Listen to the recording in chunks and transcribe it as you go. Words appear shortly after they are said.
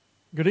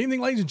Good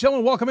evening, ladies and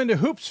gentlemen. Welcome into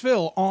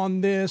Hoopsville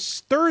on this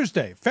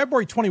Thursday,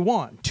 February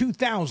 21,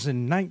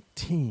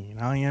 2019.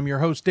 I am your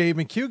host, Dave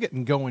McHugh,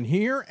 getting going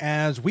here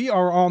as we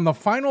are on the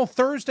final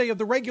Thursday of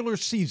the regular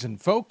season,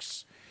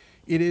 folks.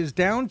 It is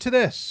down to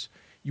this.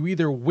 You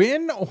either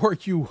win or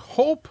you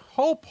hope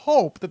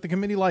that the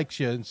committee likes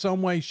you in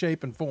some way,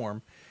 shape, and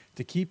form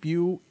to keep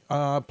you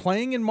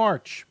playing in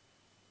March.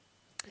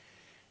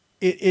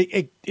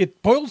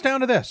 It boils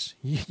down to this.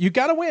 You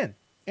got to win.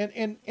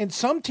 And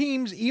some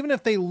teams, even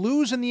if they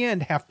lose in the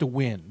end, have to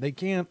win. They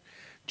can't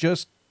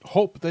just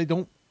hope they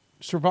don't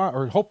survive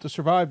or hope to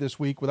survive this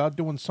week without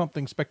doing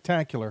something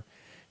spectacular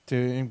to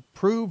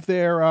improve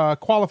their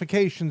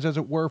qualifications, as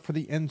it were, for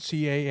the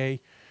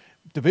NCAA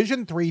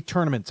Division III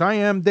tournaments. I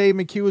am Dave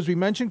McHugh, as we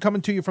mentioned,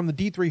 coming to you from the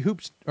D3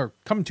 Hoops, or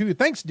coming to you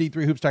thanks to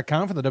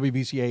D3Hoops.com from the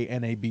WBCA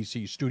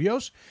NABC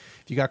studios.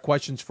 If you got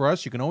questions for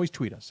us, you can always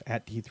tweet us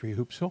at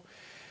D3Hoopsville.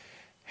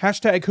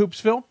 Hashtag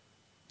Hoopsville.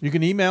 You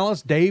can email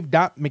us,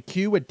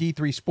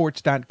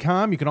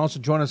 dave.mchugh@d3sports.com. You can also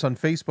join us on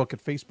Facebook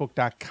at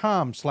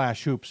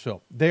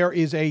facebook.com/hoopsville. There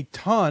is a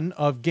ton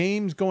of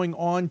games going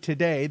on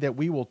tonight that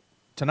we will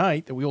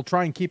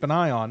try and keep an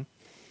eye on.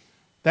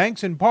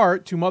 Thanks in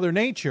part to Mother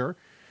Nature,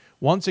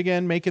 once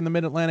again making the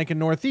Mid-Atlantic and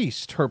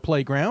Northeast her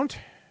playground.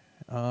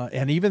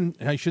 And even,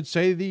 I should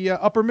say, the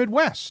upper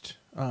Midwest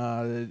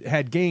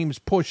had games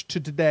pushed to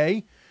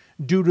today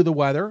due to the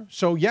weather.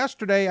 So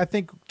yesterday, I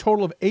think,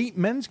 total of 8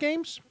 men's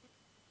games.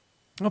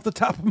 Off the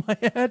top of my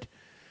head,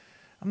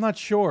 I'm not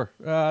sure.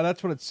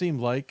 That's what it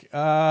seemed like.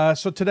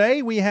 So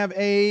today we have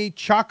a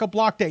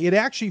chock-a-block day. It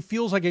actually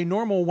feels like a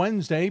normal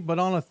Wednesday, but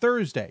on a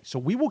Thursday. So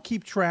we will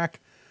keep track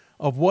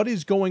of what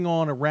is going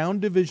on around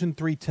Division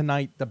III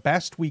tonight the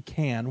best we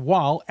can,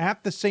 while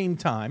at the same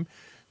time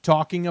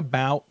talking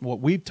about what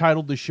we've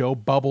titled the show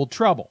Bubble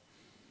Trouble.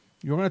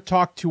 You're going to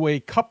talk to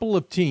a couple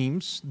of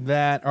teams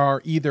that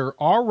are either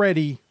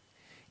already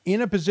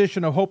in a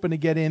position of hoping to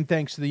get in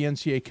thanks to the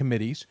NCAA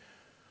committees,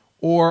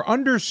 or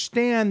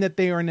understand that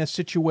they are in a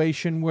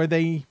situation where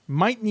they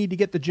might need to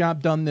get the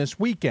job done this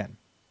weekend.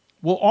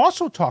 We'll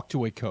also talk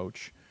to a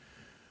coach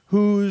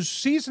whose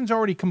season's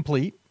already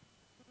complete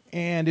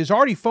and is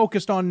already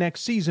focused on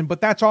next season, but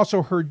that's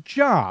also her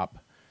job.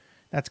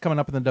 That's coming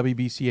up in the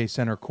WBCA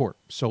Center Court.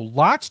 So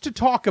lots to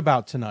talk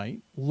about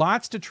tonight,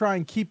 lots to try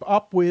and keep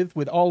up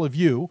with all of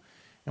you,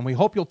 and we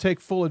hope you'll take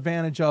full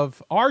advantage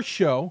of our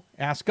show,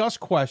 ask us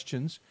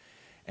questions,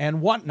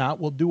 and whatnot.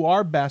 We'll do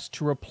our best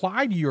to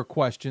reply to your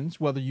questions,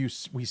 whether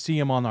we see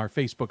them on our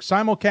Facebook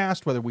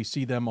simulcast, whether we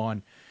see them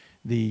on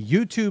the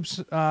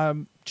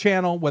YouTube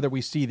channel, whether we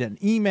see them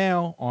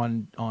email,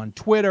 on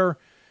Twitter.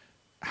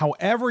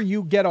 However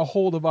you get a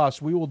hold of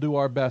us, we will do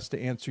our best to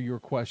answer your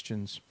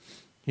questions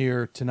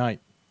here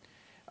tonight.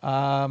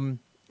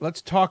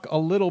 Let's talk a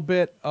little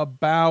bit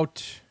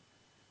about...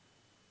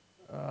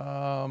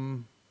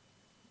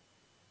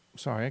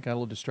 Sorry, I got a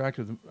little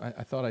distracted.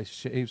 I thought I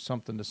saved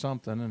something to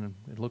something, and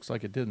it looks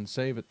like it didn't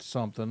save it to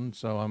something,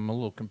 so I'm a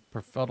little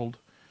befuddled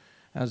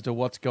as to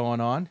what's going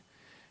on.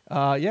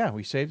 Yeah,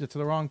 we saved it to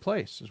the wrong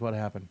place is what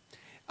happened.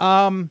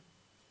 The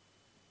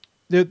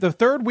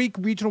third week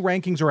regional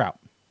rankings are out.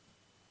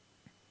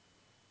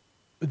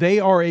 They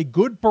are a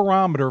good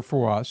barometer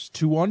for us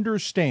to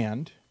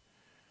understand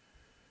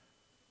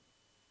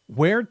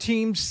where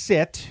teams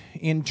sit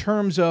in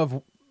terms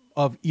of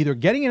either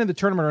getting into the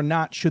tournament or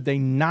not, should they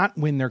not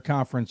win their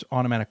conference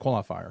automatic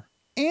qualifier,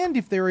 and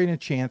if they're in a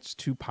chance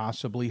to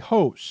possibly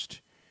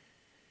host.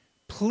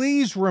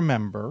 Please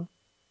remember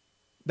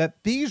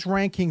that these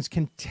rankings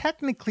can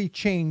technically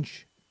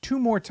change 2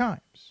 more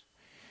times.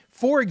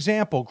 For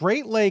example,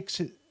 Great Lakes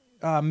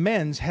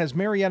men's has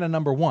Marietta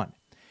number 1.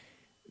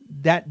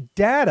 That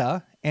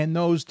data and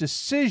those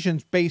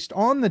decisions based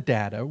on the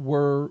data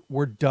were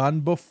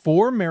done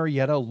before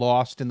Marietta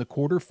lost in the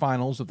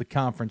quarterfinals of the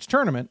conference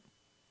tournament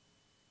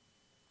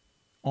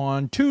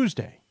on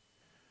Tuesday.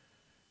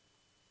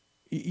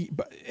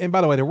 And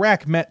by the way, the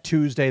RAC met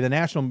Tuesday, the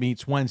National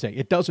meets Wednesday.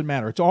 It doesn't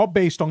matter. It's all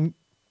based on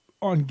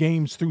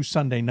games through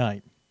Sunday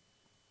night.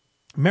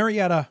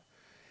 Marietta,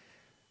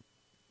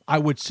 I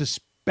would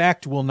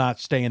suspect, will not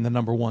stay in the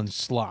number 1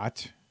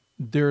 slot.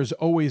 There's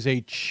always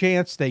a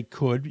chance they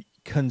could,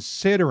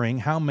 considering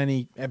how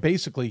many,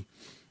 basically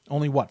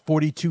only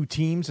 42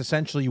 teams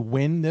essentially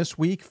win this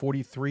week.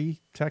 43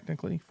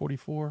 technically,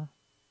 44.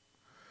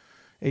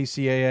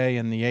 ACAA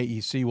and the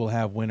AEC will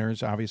have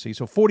winners, obviously.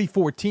 So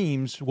 44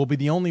 teams will be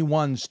the only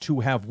ones to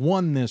have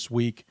won this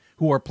week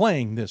who are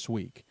playing this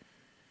week.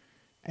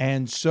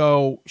 And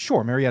so,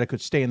 sure, Marietta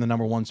could stay in the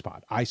number 1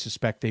 spot. I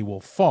suspect they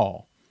will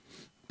fall.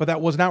 But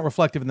that was not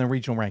reflective in the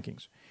regional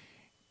rankings.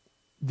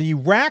 The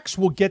RACs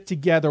will get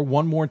together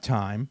one more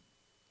time.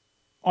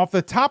 Off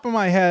the top of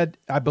my head,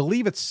 I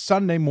believe it's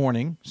Sunday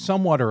morning,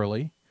 somewhat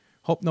early.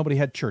 Hope nobody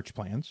had church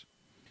plans.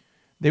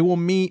 They will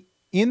meet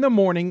in the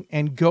morning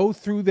and go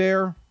through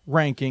their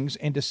rankings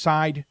and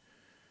decide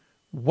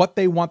what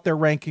they want their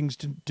rankings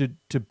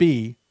to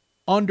be,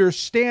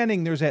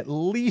 understanding there's at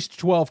least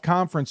 12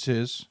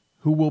 conferences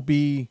who will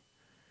be,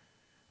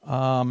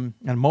 and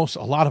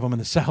a lot of them in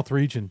the South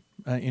region,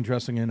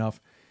 interestingly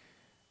enough,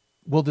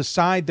 will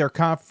decide their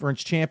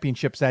conference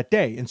championships that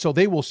day. And so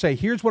they will say,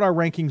 here's what our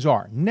rankings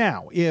are.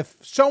 Now, if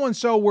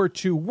so-and-so were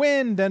to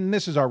win, then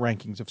this is our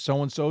rankings. If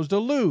so-and-so is to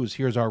lose,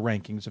 here's our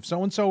rankings. If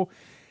so-and-so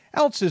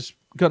else is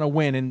going to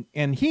win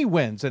and he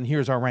wins, then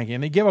here's our ranking.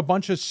 And they give a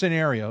bunch of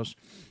scenarios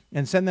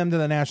and send them to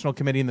the National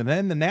Committee. And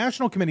then the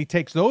National Committee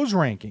takes those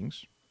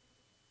rankings.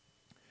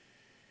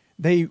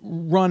 They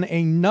run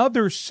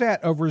another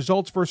set of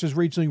results versus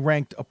regionally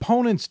ranked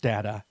opponents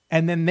data,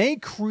 and then they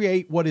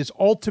create what is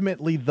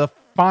ultimately the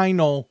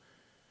final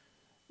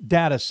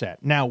data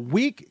set. Now,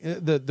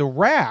 the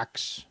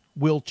racks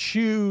will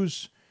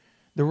choose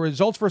the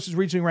results versus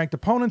regionally ranked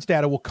opponents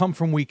data will come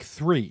from week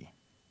 3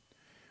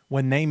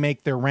 when they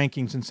make their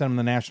rankings and send them to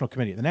the National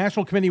Committee. The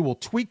National Committee will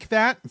tweak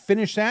that,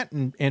 finish that,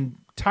 and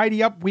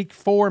tidy up week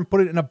 4 and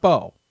put it in a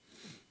bow.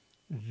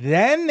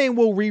 Then they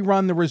will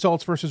rerun the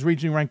results versus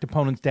regionally ranked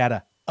opponents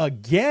data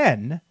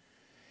again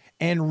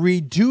and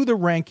redo the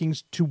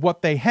rankings to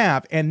what they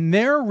have. And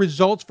their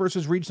results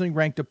versus regionally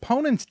ranked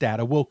opponents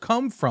data will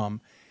come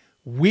from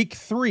week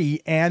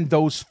 3 and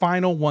those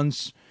final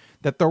ones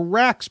that the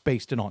rack's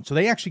based it on. So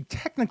they actually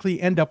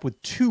technically end up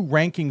with 2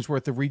 rankings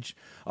worth of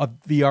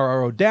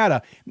VRRO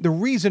data. The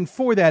reason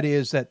for that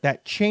is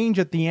that change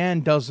at the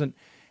end doesn't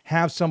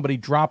have somebody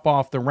drop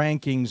off the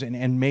rankings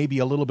and maybe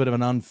a little bit of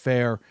an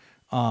unfair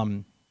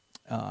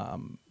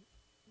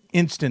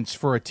instance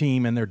for a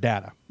team and their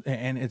data,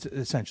 and it's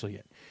essentially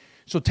it.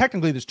 So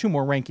technically, there's 2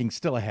 more rankings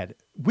still ahead.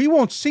 We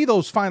won't see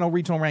those final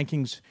regional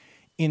rankings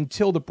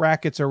until the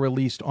brackets are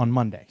released on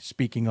Monday.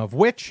 Speaking of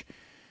which,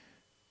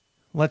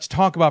 let's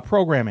talk about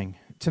programming.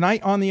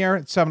 Tonight on the air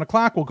at 7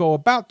 o'clock, we'll go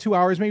about 2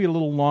 hours, maybe a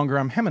little longer.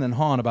 I'm hemming and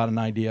hawing about an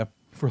idea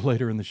for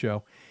later in the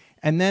show.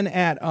 And then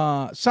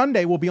at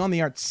Sunday, we'll be on the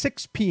air at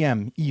 6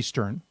 p.m.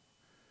 Eastern.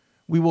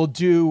 We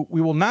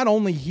will not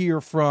only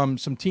hear from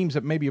some teams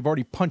that maybe have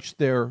already punched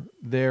their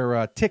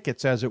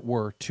tickets, as it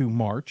were, to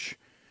March.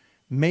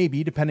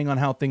 Maybe, depending on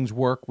how things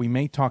work, we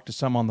may talk to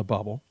some on the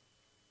bubble.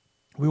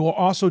 We will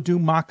also do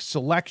mock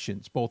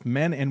selections, both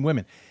men and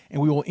women,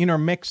 and we will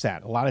intermix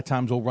that. A lot of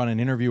times we'll run an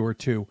interview or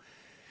two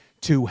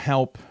to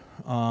help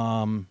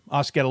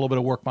us get a little bit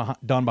of work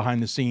done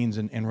behind the scenes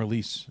and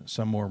release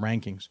some more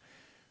rankings.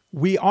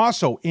 We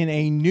also, in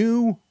a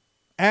new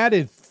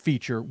added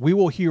feature, we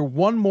will hear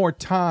one more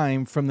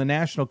time from the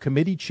National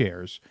Committee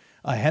chairs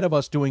ahead of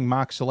us doing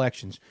mock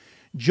selections,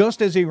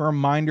 just as a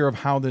reminder of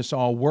how this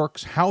all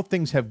works, how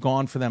things have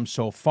gone for them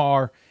so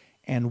far,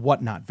 and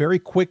whatnot. Very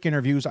quick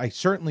interviews. I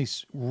certainly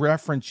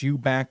reference you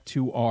back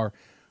to our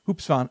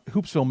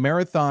Hoopsville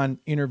Marathon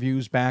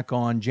interviews back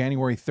on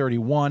January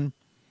 31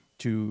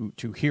 to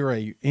hear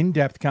a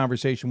in-depth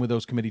conversation with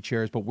those committee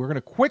chairs, but we're going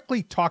to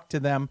quickly talk to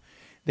them.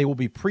 They will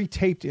be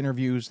pre-taped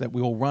interviews that we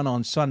will run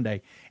on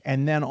Sunday.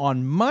 And then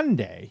on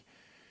Monday,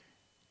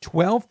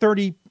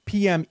 12:30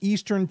 p.m.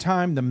 Eastern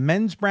Time, the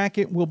men's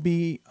bracket will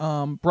be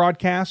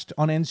broadcast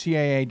on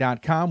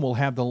NCAA.com. We'll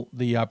have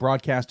the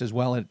broadcast as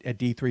well at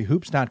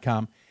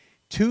D3Hoops.com.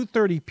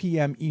 2:30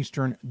 p.m.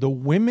 Eastern, the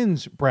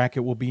women's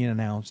bracket will be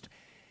announced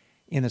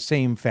in the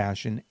same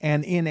fashion.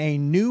 And in a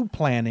new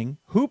planning,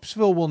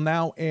 Hoopsville will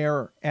now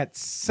air at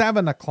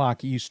 7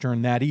 o'clock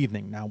Eastern that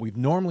evening. Now, we've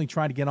normally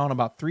tried to get on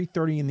about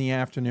 3:30 in the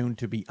afternoon.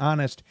 To be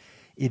honest,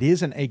 it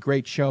isn't a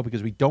great show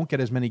because we don't get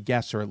as many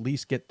guests or at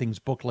least get things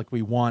booked like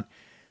we want.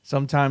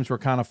 Sometimes we're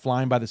kind of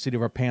flying by the seat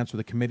of our pants with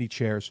the committee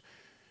chairs.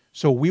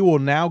 So we will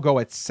now go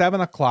at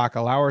 7 o'clock,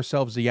 allow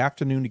ourselves the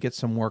afternoon to get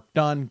some work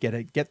done,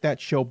 get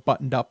that show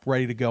buttoned up,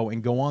 ready to go,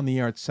 and go on the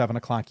air at 7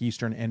 o'clock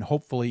Eastern. And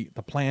hopefully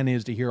the plan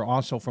is to hear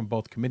also from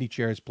both committee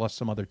chairs plus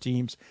some other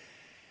teams.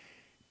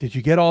 Did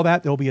you get all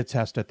that? There'll be a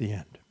test at the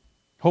end.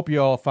 Hope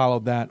you all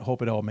followed that.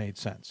 Hope it all made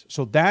sense.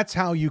 So that's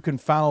how you can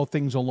follow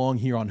things along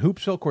here on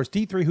Hoopsville. Of course,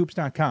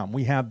 D3Hoops.com.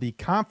 We have the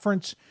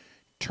conference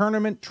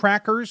tournament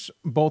trackers,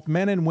 both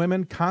men and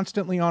women,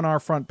 constantly on our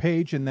front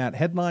page in that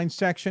headline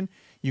section.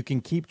 You can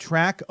keep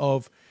track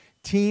of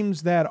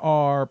teams that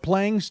are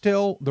playing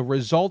still, the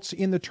results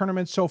in the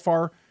tournament so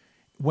far.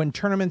 When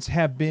tournaments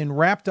have been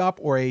wrapped up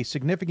or a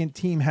significant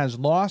team has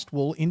lost,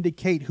 we'll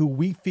indicate who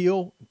we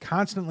feel,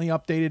 constantly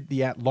updated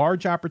the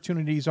at-large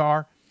opportunities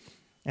are.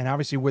 And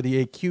obviously where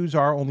the AQs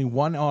are, only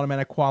one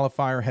automatic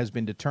qualifier has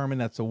been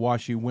determined. That's the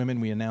WashU women.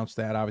 We announced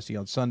that obviously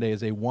on Sunday as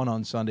they won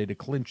on Sunday to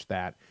clinch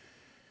that.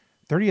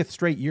 30th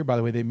straight year, by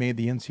the way, they made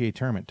the NCAA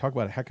tournament. Talk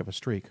about a heck of a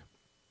streak.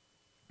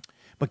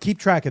 But keep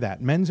track of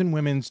that. Men's and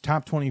women's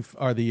top 20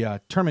 are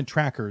the tournament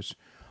trackers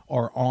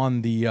are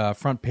on the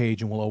front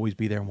page, and we'll always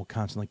be there, and we'll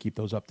constantly keep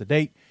those up to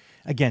date.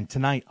 Again,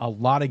 tonight, a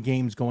lot of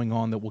games going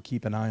on that we'll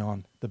keep an eye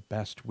on the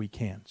best we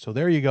can. So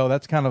there you go.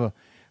 That's kind of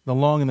the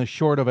long and the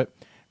short of it.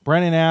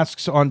 Brennan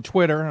asks on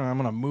Twitter, and I'm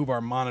going to move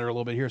our monitor a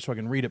little bit here so I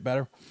can read it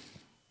better.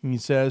 He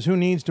says, who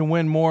needs to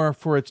win more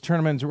for its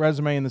tournament's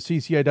resume in the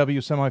CCIW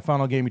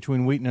semifinal game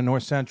between Wheaton and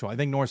North Central? I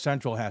think North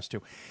Central has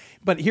to.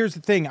 But here's the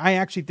thing. I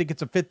actually think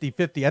it's a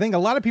 50-50. I think a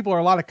lot of people are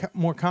a lot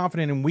more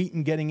confident in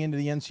Wheaton getting into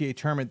the NCAA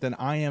tournament than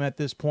I am at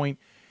this point.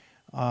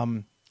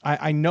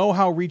 I know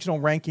how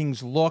regional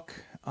rankings look.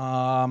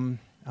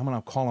 I'm going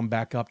to call him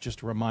back up just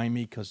to remind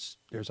me because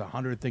there's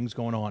 100 things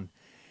going on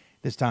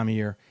this time of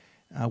year.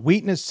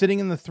 Wheaton is sitting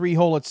in the 3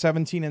 hole at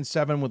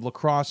 17-7 with La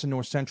Crosse and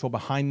North Central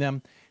behind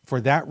them. For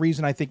that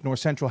reason, I think North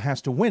Central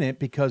has to win it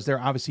because they're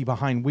obviously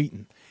behind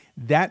Wheaton.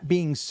 That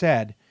being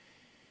said,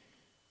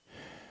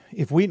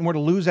 if Wheaton were to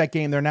lose that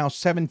game, they're now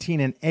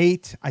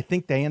 17-8. I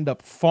think they end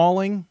up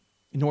falling.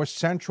 North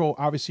Central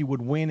obviously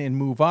would win and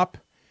move up.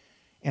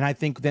 And I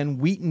think then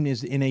Wheaton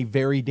is in a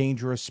very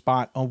dangerous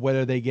spot on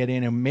whether they get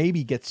in and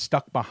maybe get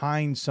stuck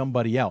behind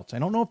somebody else. I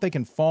don't know if they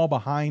can fall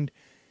behind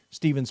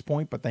Stevens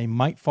Point, but they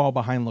might fall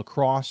behind La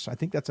Crosse. I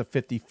think that's a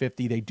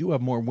 50-50. They do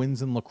have more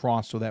wins than La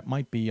Crosse, so that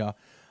might be a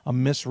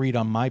misread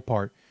on my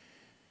part.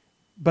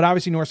 But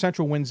obviously North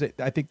Central wins it.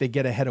 I think they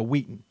get ahead of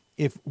Wheaton.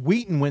 If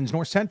Wheaton wins,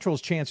 North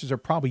Central's chances are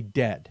probably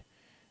dead.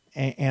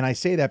 And I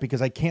say that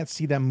because I can't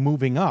see them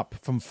moving up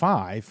from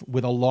 5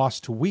 with a loss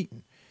to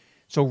Wheaton.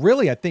 So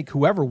really, I think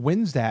whoever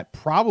wins that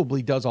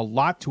probably does a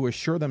lot to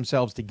assure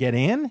themselves to get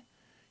in,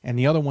 and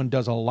the other one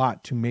does a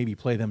lot to maybe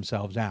play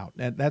themselves out.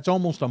 That's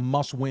almost a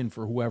must-win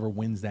for whoever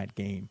wins that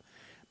game.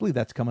 I believe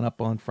that's coming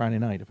up on Friday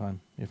night.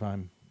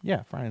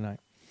 Friday night.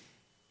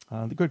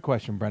 The good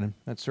question, Brennan.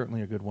 That's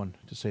certainly a good one,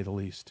 to say the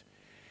least.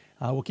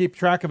 We'll keep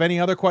track of any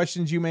other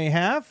questions you may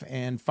have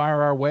and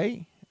fire our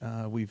way.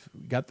 We've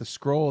got the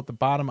scroll at the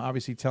bottom,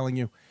 obviously telling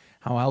you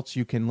how else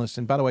you can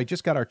listen. By the way,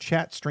 just got our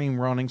chat stream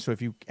running, so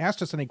if you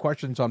asked us any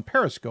questions on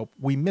Periscope,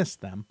 we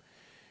missed them.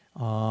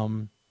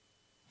 So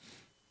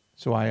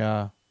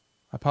I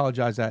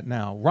apologize that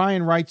now.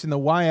 Ryan writes in the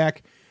WIAC,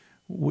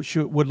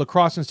 would La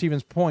Crosse and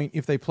Stevens Point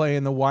if they play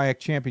in the WIAC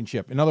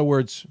championship? In other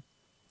words,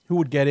 who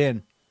would get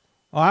in?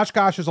 Well,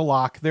 Oshkosh is a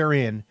lock. They're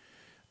in.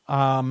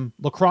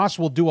 La Crosse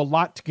will do a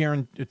lot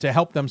to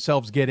help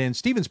themselves get in.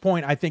 Stevens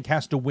Point, I think,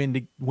 has to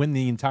win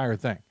the entire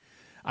thing.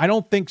 I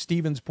don't think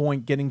Stevens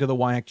Point getting to the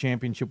WIAC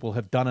championship will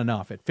have done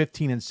enough at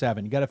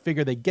 15-7. You got to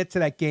figure they get to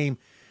that game.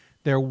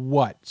 They're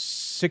what,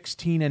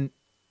 16-7,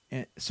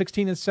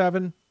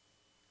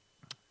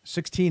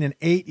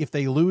 16-8 if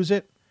they lose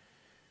it.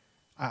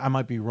 I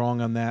might be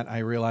wrong on that. I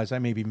realize I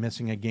may be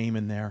missing a game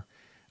in there.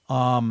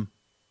 I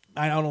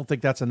don't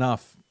think that's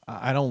enough.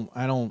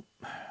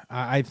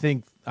 I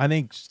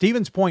think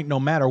Stevens Point, no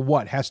matter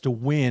what, has to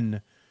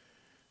win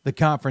the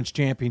conference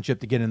championship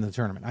to get in the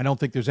tournament. I don't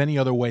think there's any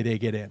other way they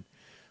get in.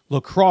 La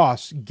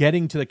Crosse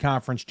getting to the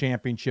conference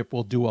championship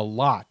will do a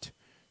lot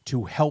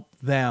to help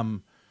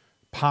them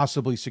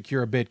possibly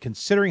secure a bid.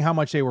 Considering how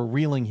much they were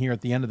reeling here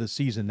at the end of the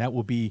season, that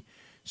will be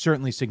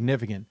certainly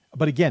significant.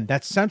 But again,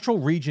 that central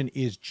region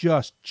is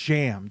just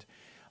jammed.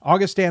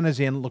 Augustana's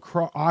in,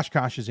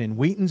 Oshkosh is in,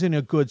 Wheaton's in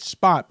a good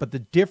spot, but the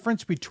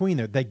difference between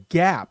the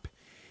gap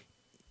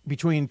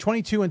between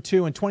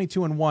 22-2 and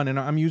 22-1, and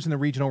I'm using the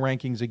regional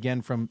rankings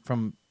again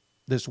from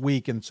this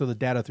week, and so the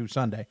data through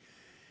Sunday.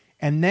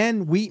 And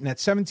then Wheaton at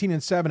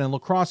 17-7 and La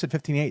Crosse at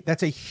 15-8.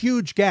 That's a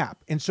huge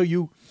gap. And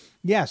so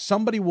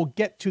somebody will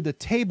get to the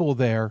table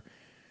there,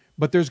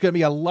 but there's going to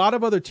be a lot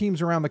of other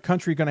teams around the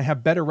country going to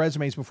have better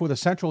resumes before the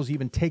Central is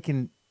even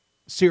taken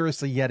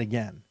seriously yet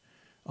again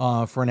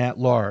for an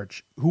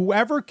at-large.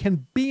 Whoever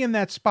can be in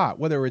that spot,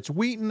 whether it's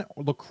Wheaton,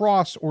 La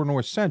Crosse, or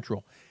North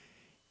Central,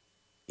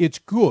 it's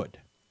good.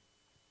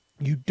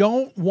 You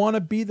don't want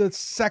to be the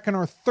second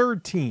or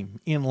third team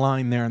in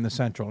line there in the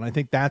Central, and I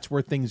think that's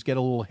where things get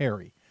a little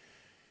hairy.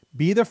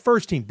 Be the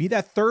first team. Be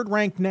that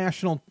third-ranked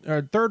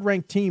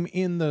team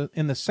in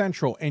the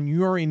Central, and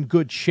you're in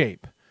good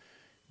shape.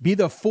 Be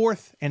the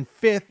fourth and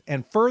fifth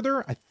and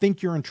further, I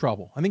think you're in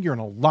trouble. I think you're in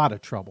a lot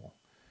of trouble.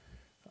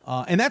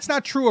 And that's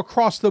not true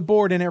across the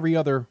board in every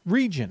other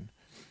region.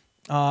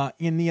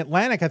 In the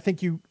Atlantic, I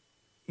think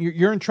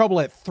you're in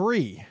trouble at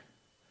 3.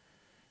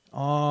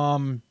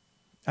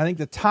 I think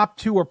the top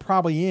 2 are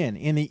probably in.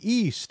 In the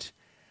East,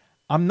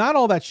 I'm not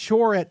all that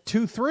sure at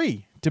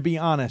 2-3, to be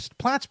honest.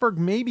 Plattsburgh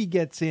maybe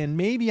gets in.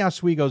 Maybe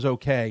Oswego's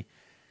okay.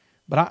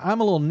 But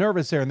I'm a little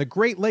nervous there. In the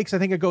Great Lakes, I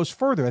think it goes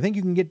further. I think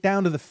you can get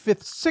down to the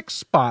 5th, 6th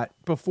spot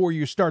before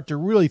you start to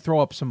really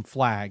throw up some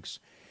flags.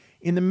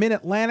 In the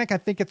Mid-Atlantic, I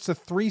think it's the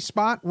 3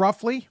 spot,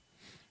 roughly.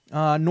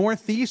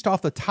 Northeast,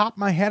 off the top of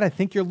my head, I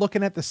think you're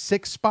looking at the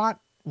 6th spot,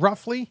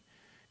 roughly.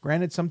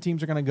 Granted, some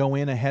teams are going to go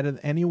in ahead of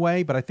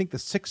anyway, but I think the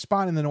 6th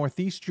spot in the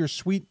Northeast, your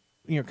sweet,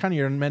 kind of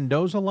your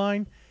Mendoza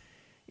line.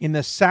 In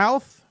the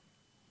South,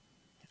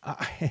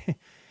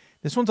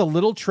 this one's a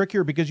little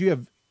trickier because you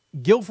have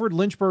Guilford,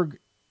 Lynchburg,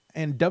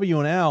 and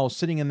W&L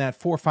sitting in that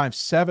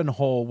 4-5-7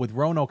 hole with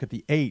Roanoke at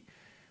the 8.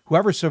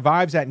 Whoever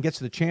survives that and gets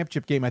to the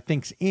championship game, I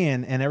think's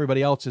in, and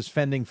everybody else is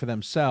fending for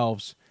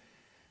themselves.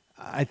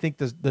 I think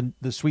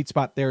the sweet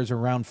spot there is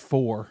around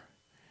 4.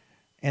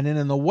 And then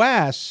in the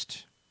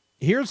West,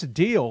 here's the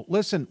deal.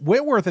 Listen,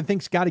 Whitworth, I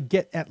think, has got to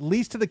get at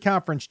least to the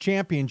conference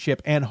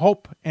championship and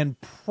hope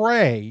and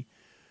pray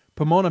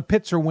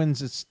Pomona-Pitzer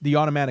wins the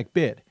automatic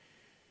bid.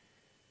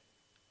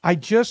 I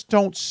just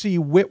don't see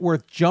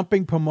Whitworth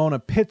jumping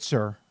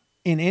Pomona-Pitzer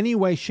in any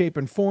way, shape,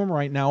 and form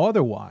right now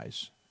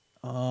otherwise.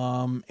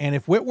 And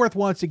if Whitworth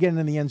wants to get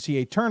into the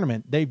NCAA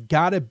tournament, they've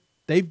got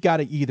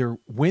to either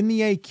win the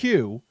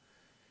AQ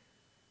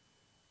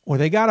or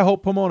they got to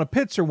hope Pomona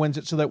Pitzer wins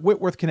it so that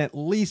Whitworth can at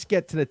least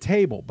get to the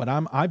table. But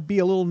I'd be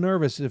a little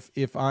nervous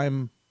if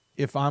I'm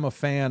a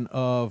fan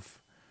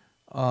of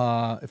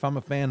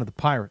the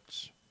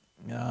Pirates.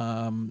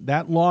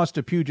 That loss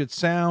to Puget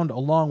Sound,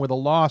 along with a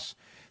loss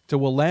to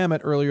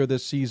Willamette earlier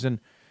this season,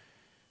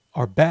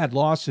 are bad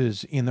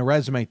losses in the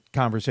resume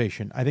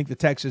conversation. I think the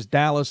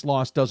Texas-Dallas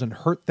loss doesn't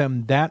hurt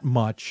them that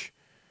much.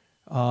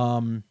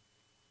 But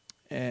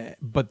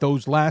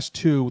those last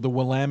two, the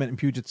Willamette and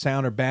Puget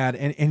Sound, are bad.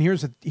 And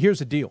here's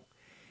the deal.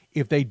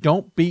 If they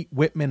don't beat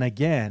Whitman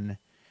again,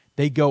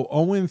 they go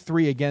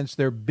 0-3 against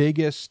their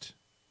biggest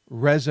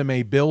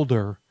resume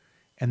builder,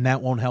 and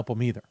that won't help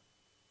them either.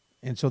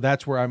 And so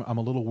that's where I'm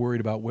a little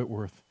worried about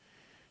Whitworth,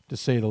 to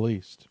say the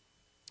least.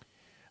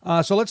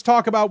 So let's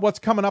talk about what's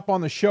coming up on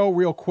the show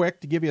real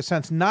quick to give you a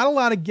sense. Not a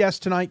lot of guests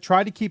tonight.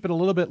 Try to keep it a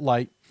little bit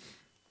light.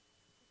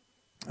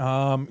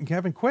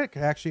 Kevin Quick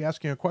actually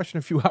asking a question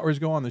a few hours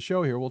ago on the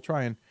show here. We'll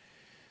try and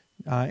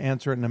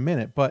answer it in a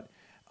minute. But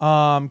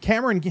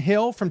Cameron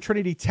Hill from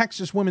Trinity,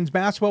 Texas women's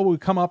basketball will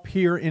come up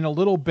here in a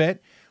little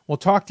bit. We'll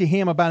talk to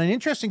him about an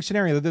interesting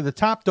scenario. They're the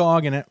top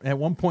dog, and at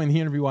one point in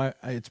the interview,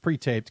 it's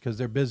pre-taped because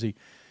they're busy.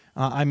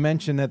 I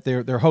mentioned that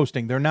they're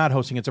hosting. They're not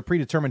hosting. It's a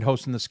predetermined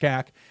host in the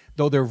SCAC,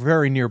 though they're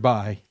very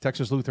nearby.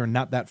 Texas Lutheran,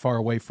 not that far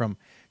away from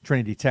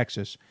Trinity,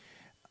 Texas.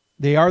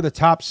 They are the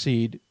top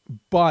seed,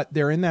 but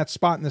they're in that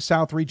spot in the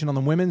South region on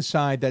the women's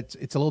side that's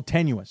it's a little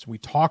tenuous. We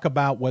talk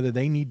about whether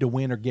they need to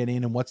win or get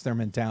in and what's their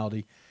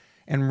mentality,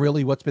 and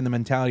really what's been the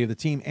mentality of the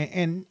team.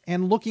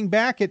 And looking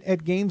back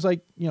at games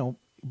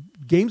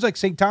like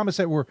St. Thomas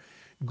that were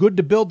good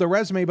to build the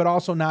resume, but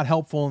also not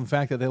helpful in the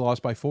fact that they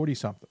lost by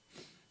 40-something.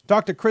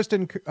 Dr.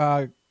 Kristen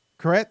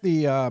Corrett,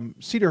 the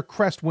Cedar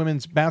Crest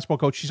women's basketball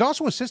coach. She's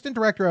also assistant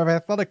director of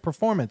athletic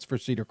performance for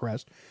Cedar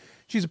Crest.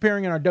 She's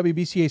appearing in our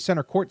WBCA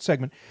Center Court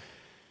segment.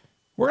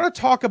 We're going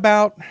to talk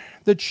about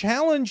the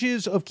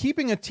challenges of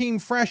keeping a team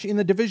fresh in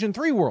the Division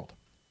III world,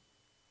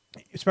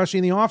 especially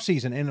in the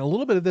offseason, and a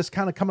little bit of this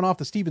kind of coming off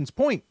the Stevens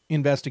Point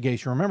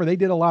investigation. Remember, they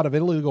did a lot of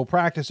illegal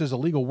practices,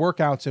 illegal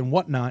workouts, and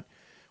whatnot.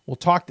 We'll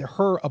talk to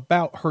her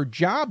about her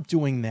job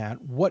doing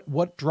that,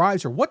 what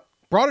drives her, what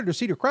brought her to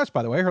Cedar Crest,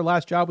 by the way. Her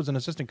last job was an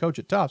assistant coach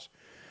at Tufts.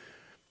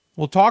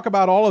 We'll talk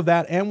about all of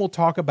that, and we'll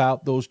talk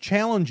about those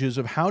challenges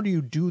of how do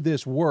you do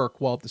this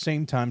work while at the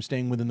same time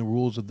staying within the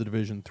rules of the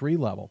Division III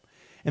level.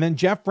 And then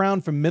Jeff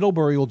Brown from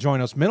Middlebury will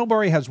join us.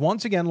 Middlebury has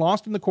once again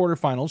lost in the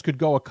quarterfinals, could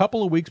go a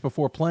couple of weeks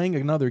before playing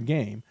another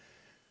game.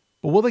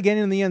 But will they get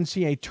in the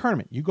NCAA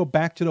tournament? You go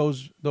back to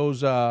those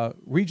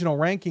regional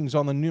rankings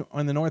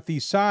on the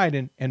Northeast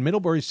side, and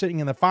Middlebury's sitting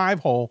in the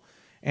 5-hole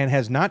and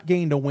has not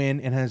gained a win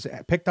and has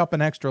picked up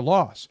an extra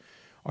loss.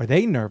 Are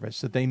they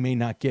nervous that they may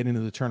not get into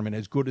the tournament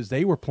as good as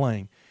they were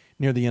playing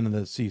near the end of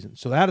the season?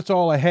 So that's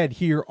all ahead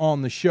here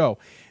on the show.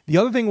 The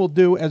other thing we'll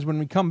do is when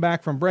we come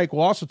back from break,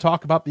 we'll also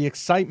talk about the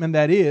excitement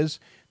that is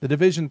the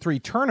Division III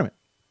tournament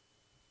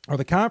or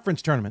the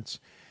conference tournaments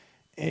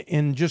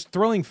in just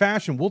thrilling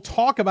fashion. We'll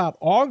talk about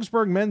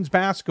Augsburg men's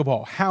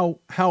basketball, how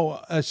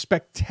a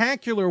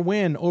spectacular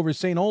win over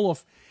St.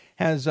 Olaf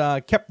has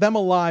kept them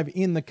alive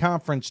in the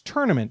conference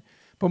tournament.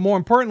 But more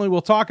importantly,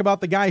 we'll talk about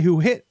the guy who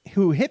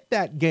hit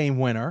that game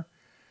winner,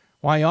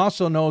 while he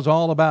also knows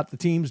all about the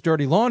team's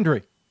dirty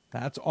laundry.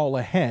 That's all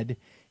ahead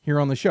here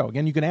on the show.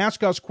 Again, you can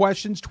ask us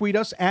questions, tweet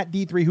us at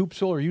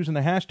D3Hoopsville or using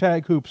the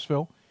hashtag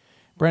Hoopsville.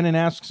 Brennan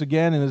asks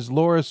again, and is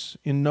Loras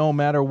in no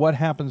matter what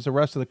happens the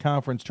rest of the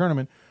conference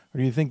tournament, or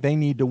do you think they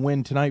need to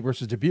win tonight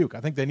versus Dubuque? I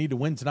think they need to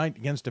win tonight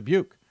against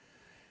Dubuque.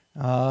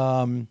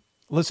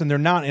 Listen, they're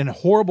not in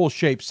horrible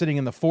shape sitting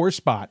in the 4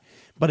 spot.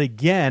 But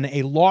again,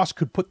 a loss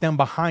could put them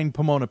behind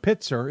Pomona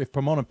Pitzer. If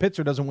Pomona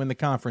Pitzer doesn't win the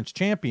conference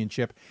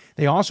championship,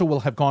 they also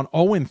will have gone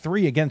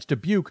 0-3 against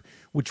Dubuque,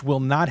 which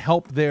will not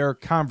help their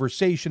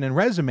conversation and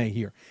resume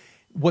here.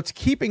 What's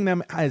keeping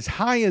them as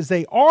high as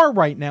they are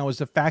right now is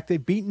the fact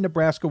they've beaten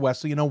Nebraska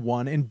Wesleyan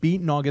 0-1 and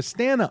beaten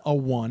Augustana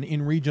 0-1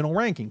 in regional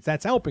rankings.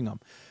 That's helping them.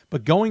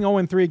 But going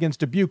 0-3 against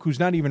Dubuque, who's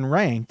not even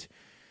ranked,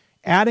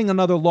 adding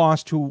another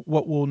loss to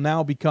what will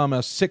now become a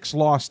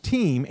 6-loss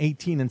team,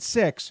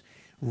 18-6,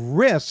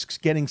 risks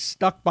getting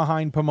stuck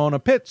behind Pomona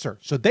Pitzer.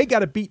 So they got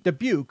to beat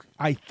Dubuque.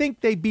 I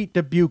think they beat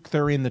Dubuque,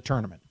 they're in the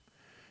tournament.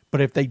 But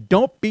if they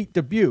don't beat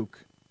Dubuque,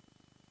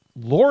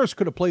 Loras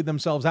could have played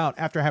themselves out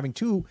after having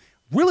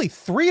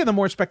 3 of the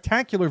more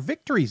spectacular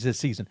victories this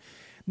season.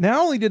 Not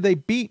only did they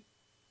beat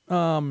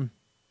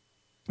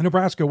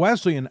Nebraska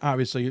Wesleyan,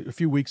 obviously, a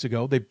few weeks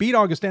ago, they beat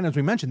Augustana, as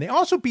we mentioned. They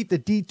also beat the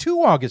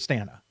D2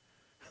 Augustana,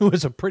 who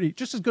is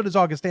just as good as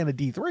Augustana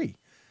D3.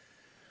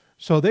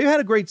 So they've had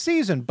a great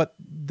season, but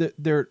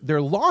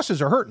their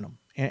losses are hurting them.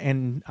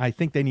 And I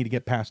think they need to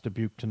get past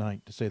Dubuque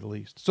tonight, to say the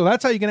least. So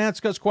that's how you can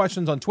ask us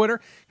questions on Twitter.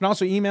 You can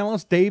also email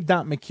us,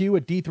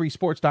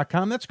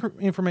 dave.mchugh@d3sports.com. That's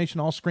information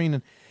all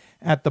screened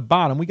at the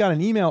bottom. We got an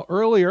email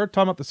earlier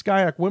talking about the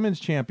SCIAC Women's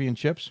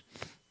Championships.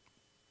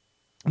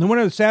 And the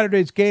winner of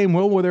Saturday's game,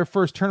 will their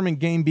first tournament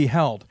game be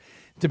held?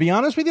 To be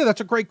honest with you,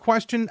 that's a great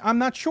question. I'm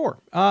not sure.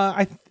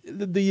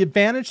 The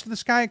advantage to the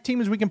SCIAC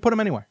team is we can put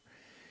them anywhere.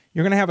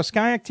 You're going to have a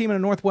SCIAC team and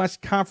a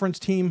Northwest Conference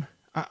team.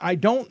 I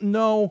don't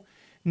know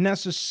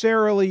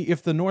necessarily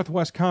if the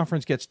Northwest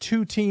Conference gets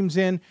 2 teams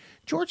in.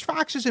 George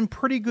Fox is in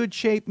pretty good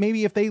shape.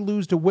 Maybe if they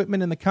lose to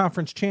Whitman in the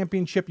conference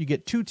championship, you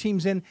get 2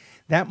 teams in.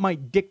 That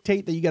might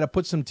dictate that you got to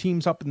put some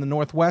teams up in the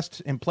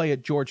Northwest and play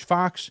at George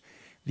Fox.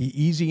 The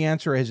easy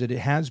answer, as it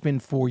has been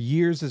for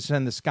years, is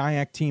send the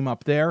SCIAC team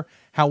up there.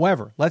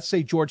 However, let's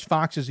say George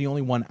Fox is the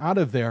only one out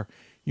of there.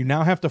 You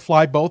now have to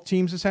fly both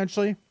teams,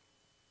 essentially.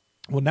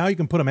 Well, now you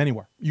can put them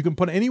anywhere. You can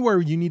put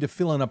anywhere you need to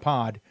fill in a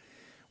pod,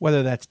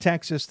 whether that's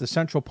Texas, the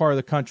central part of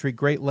the country,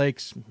 Great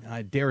Lakes.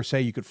 I dare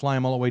say you could fly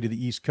them all the way to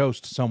the East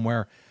Coast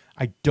somewhere.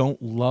 I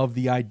don't love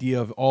the idea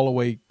of all the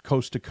way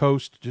coast to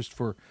coast just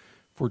for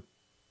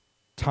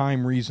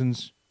time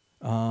reasons.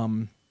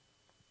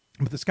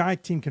 But the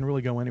SCIAC team can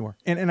really go anywhere.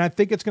 And I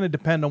think it's going to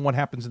depend on what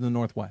happens in the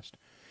Northwest.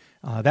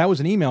 That was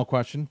an email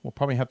question. We'll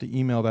probably have to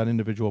email that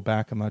individual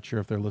back. I'm not sure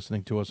if they're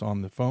listening to us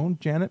on the phone,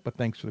 Janet, but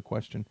thanks for the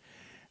question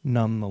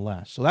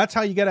nonetheless. So that's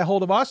how you get a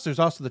hold of us. There's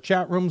also the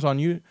chat rooms on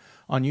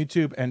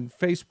YouTube and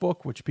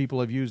Facebook, which people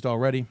have used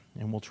already,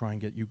 and we'll try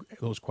and get you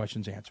those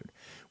questions answered.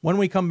 When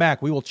we come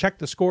back, we will check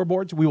the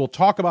scoreboards. We will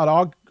talk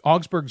about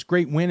Augsburg's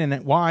great win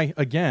and why,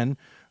 again,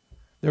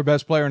 their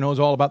best player knows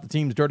all about the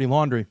team's dirty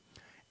laundry,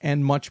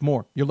 and much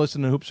more. You're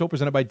listening to Hoopsville,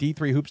 presented by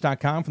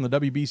D3Hoops.com from the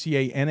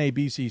WBCA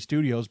NABC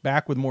studios.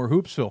 Back with more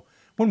Hoopsville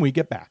when we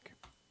get back.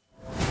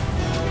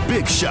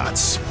 Big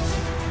shots.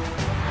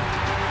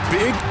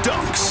 Big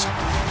dunks.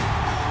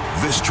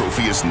 This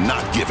trophy is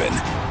not given.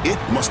 It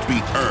must be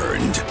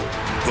earned.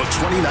 The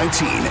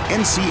 2019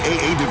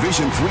 NCAA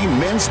Division III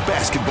Men's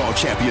Basketball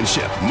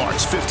Championship,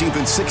 March 15th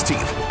and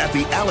 16th at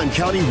the Allen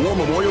County War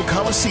Memorial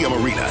Coliseum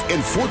Arena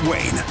in Fort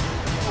Wayne.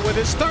 With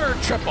his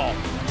third triple.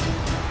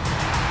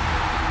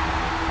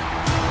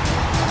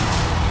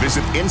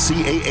 Visit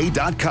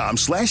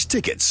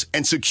ncaa.com/tickets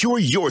and secure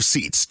your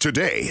seats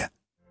today.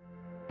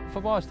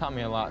 Football has taught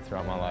me a lot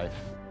throughout my life.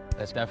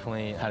 It's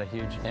definitely had a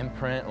huge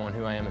imprint on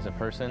who I am as a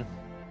person.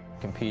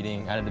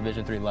 Competing at a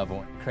Division III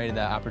level created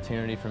that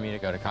opportunity for me to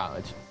go to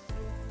college.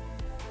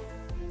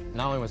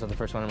 Not only was I the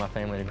first one in my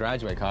family to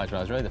graduate college, but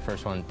I was really the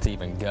first one to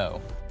even go.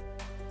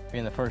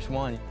 Being the first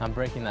one, I'm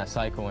breaking that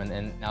cycle,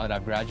 and now that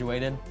I've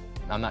graduated,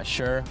 I'm not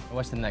sure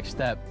what's the next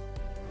step,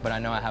 but I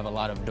know I have a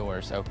lot of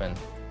doors open.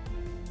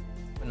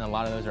 And a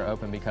lot of those are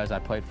open because I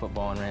played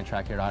football and ran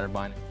track here at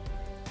Otterbein.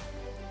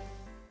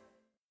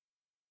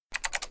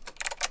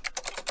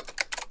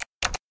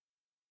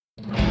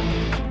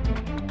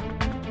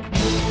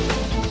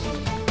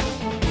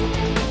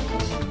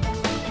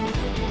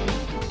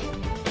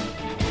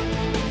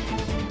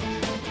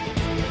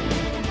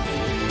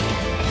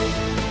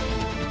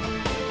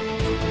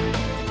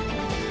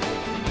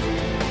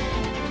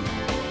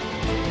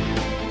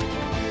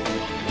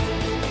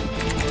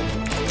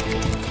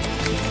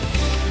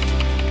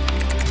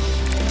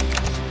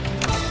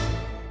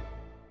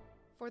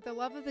 The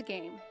love of the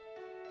game.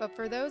 But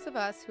for those of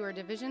us who are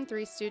Division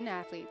III student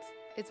athletes,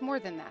 it's more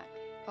than that,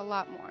 a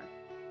lot more.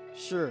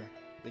 Sure,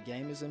 the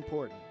game is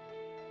important,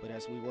 but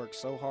as we work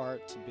so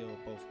hard to build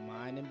both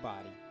mind and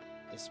body,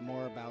 it's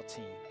more about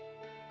team.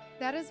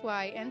 That is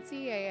why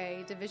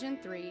NCAA Division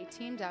III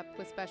teamed up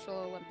with Special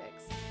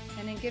Olympics,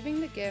 and in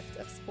giving the gift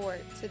of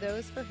sport to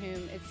those for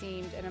whom it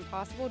seemed an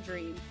impossible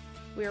dream,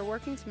 we are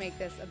working to make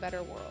this a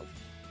better world.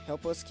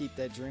 Help us keep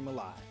that dream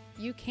alive.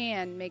 You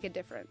can make a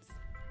difference.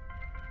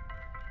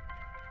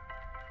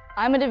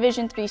 I'm a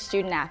Division III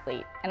student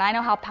athlete, and I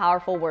know how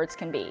powerful words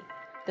can be.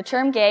 The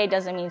term gay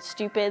doesn't mean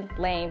stupid,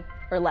 lame,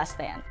 or less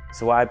than.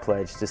 So I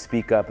pledge to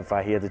speak up if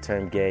I hear the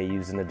term gay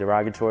used in a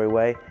derogatory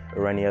way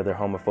or any other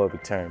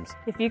homophobic terms.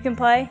 If you can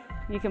play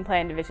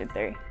in Division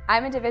III.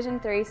 I'm a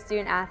Division III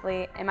student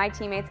athlete, and my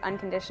teammates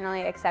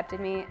unconditionally accepted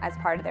me as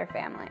part of their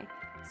family.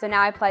 So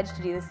now I pledge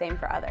to do the same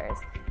for others.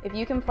 If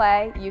you can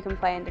play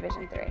in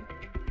Division III.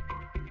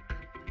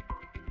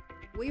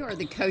 We are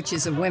the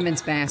coaches of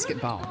women's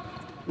basketball.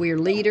 We are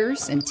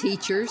leaders and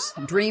teachers,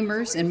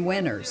 dreamers and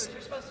winners.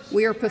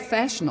 We are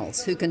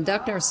professionals who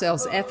conduct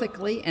ourselves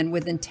ethically and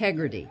with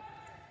integrity.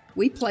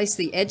 We place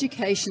the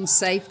education,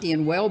 safety,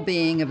 and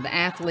well-being of the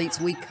athletes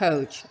we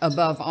coach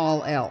above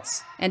all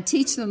else and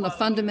teach them the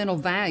fundamental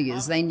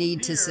values they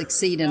need to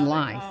succeed in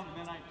life.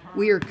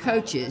 We are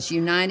coaches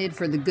united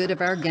for the good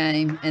of our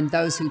game and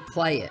those who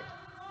play it.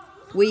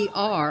 We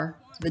are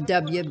the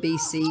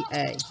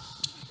WBCA.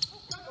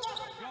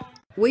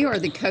 We are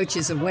the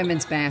coaches of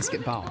women's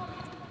basketball.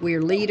 We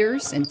are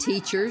leaders and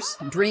teachers,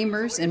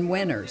 dreamers and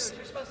winners.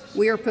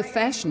 We are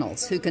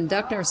professionals who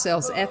conduct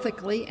ourselves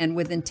ethically and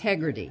with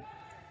integrity.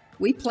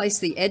 We place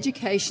the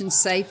education,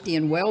 safety,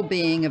 and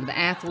well-being of the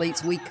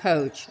athletes we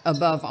coach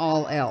above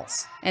all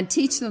else and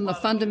teach them the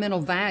fundamental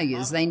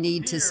values they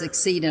need to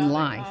succeed in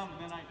life.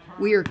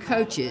 We are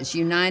coaches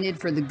united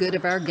for the good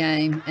of our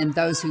game and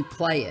those who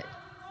play it.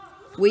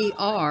 We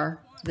are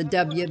the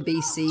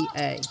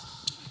WBCA.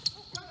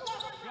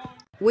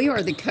 We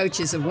are the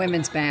coaches of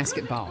women's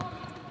basketball.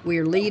 We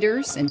are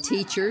leaders and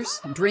teachers,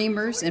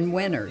 dreamers and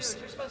winners.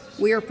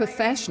 We are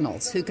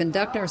professionals who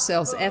conduct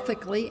ourselves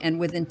ethically and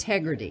with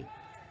integrity.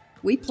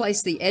 We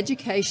place the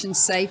education,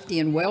 safety,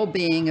 and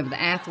well-being of the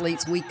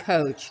athletes we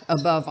coach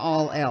above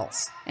all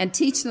else and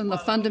teach them the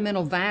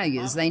fundamental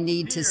values they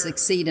need to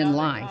succeed in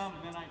life.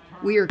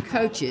 We are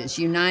coaches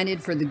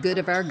united for the good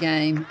of our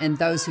game and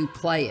those who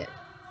play it.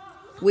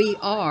 We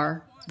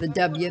are the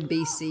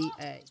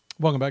WBCA.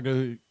 Welcome back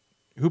to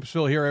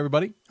Hoopsville here,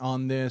 everybody,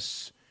 on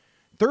this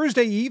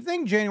Thursday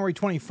evening, January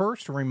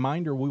 21st. A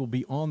reminder, we will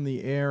be on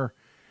the air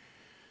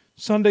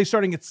Sunday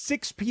starting at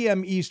 6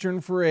 p.m.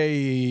 Eastern for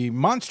a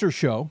monster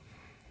show.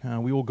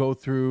 We will go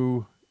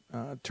through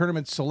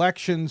tournament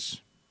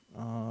selections,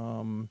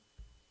 who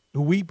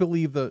we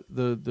believe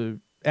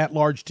the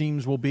at-large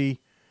teams will be.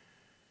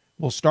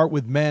 We'll start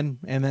with men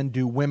and then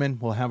do women.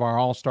 We'll have our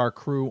all-star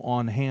crew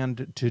on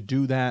hand to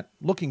do that.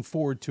 Looking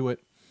forward to it,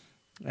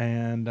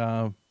 and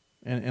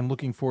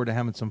looking forward to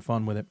having some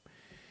fun with it.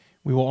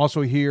 We will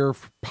also hear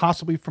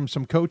possibly from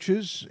some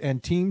coaches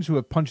and teams who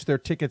have punched their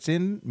tickets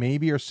in,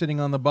 maybe are sitting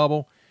on the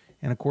bubble.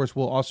 And, of course,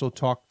 we'll also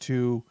talk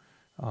to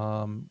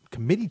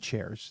committee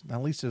chairs,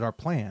 at least is our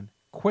plan,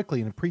 quickly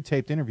in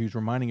pre-taped interviews,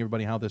 reminding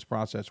everybody how this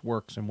process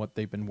works and what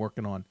they've been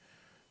working on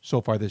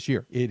so far this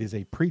year. It is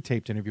a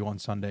pre-taped interview on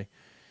Sunday,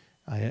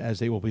 as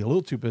they will be a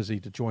little too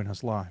busy to join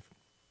us live.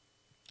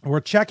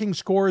 We're checking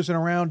scores in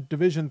around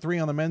Division III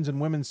on the men's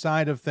and women's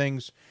side of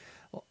things.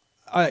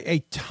 A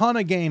ton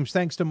of games,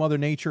 thanks to Mother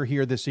Nature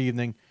here this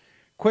evening.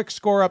 Quick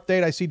score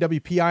update. I see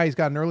WPI has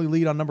got an early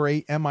lead on number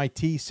 8,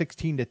 MIT,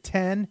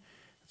 16-10.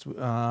 It's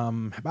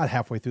about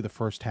halfway through the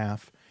first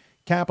half.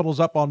 Capitals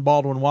up on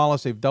Baldwin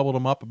Wallace. They've doubled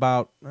them up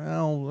about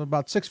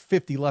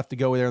 6:50 left to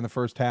go there in the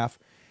first half.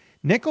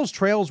 Nichols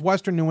trails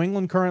Western New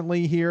England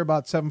currently here,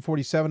 about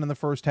 7:47 in the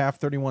first half,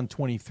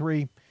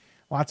 31-23.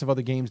 Lots of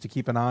other games to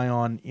keep an eye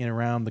on in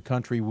around the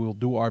country. We'll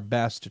do our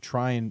best to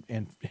try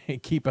and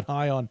keep an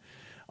eye on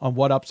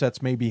what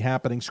upsets may be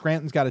happening.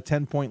 Scranton's got a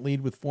 10-point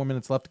lead with 4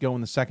 minutes left to go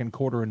in the second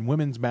quarter in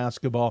women's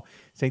basketball.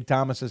 St.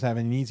 Thomas is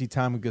having an easy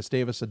time with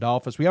Gustavus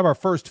Adolphus. We have our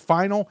first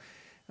final.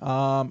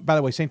 By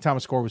the way, St.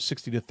 Thomas' score was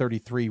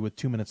 60-33 with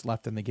 2 minutes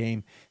left in the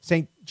game.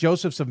 St.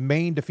 Joseph's of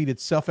Maine defeated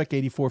Suffolk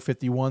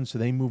 84-51, so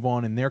they move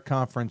on in their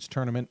conference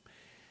tournament.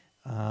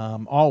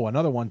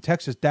 Another one,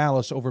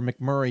 Texas-Dallas over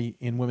McMurray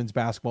in women's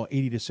basketball,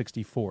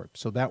 80-64.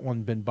 So that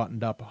one been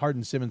buttoned up.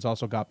 Hardin-Simmons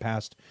also got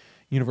past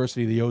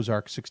University of the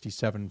Ozarks,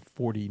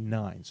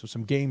 67-49. So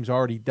some games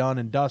already done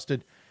and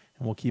dusted,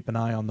 and we'll keep an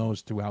eye on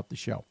those throughout the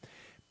show.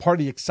 Part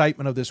of the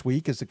excitement of this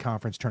week is the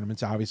conference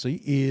tournaments,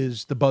 obviously,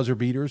 is the buzzer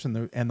beaters and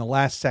the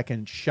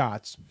last-second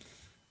shots.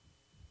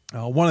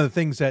 One of the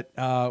things that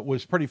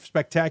was pretty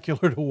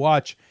spectacular to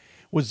watch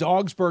was the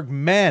Augsburg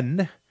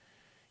men.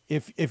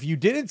 If you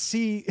didn't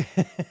see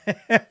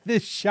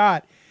this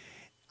shot,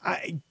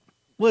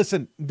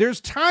 listen,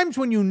 there's times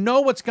when you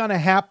know what's going to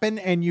happen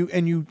and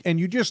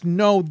you just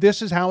know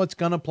this is how it's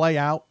going to play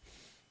out.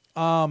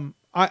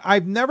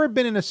 I've never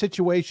been in a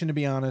situation, to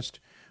be honest,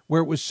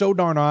 where it was so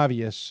darn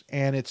obvious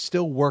and it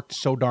still worked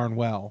so darn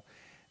well.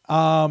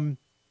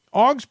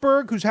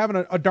 Augsburg, who's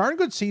having a darn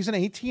good season,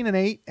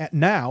 18-8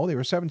 now. They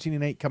were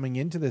 17-8 coming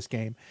into this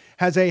game.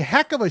 Has a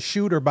heck of a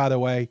shooter, by the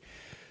way.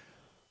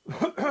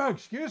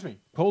 Excuse me.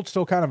 Cold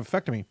still kind of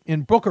affected me.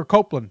 In Booker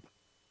Copeland.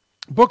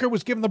 Booker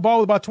was given the ball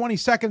with about 20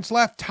 seconds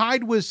left,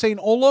 tied with St.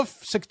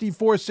 Olaf,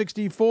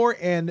 64-64,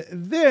 and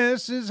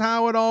this is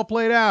how it all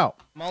played out.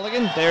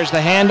 Mulligan, there's the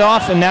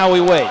handoff, and now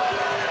we wait.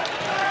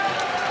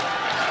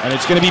 And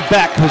it's going to be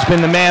Beck, who's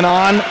been the man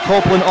on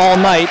Copeland all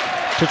night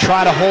to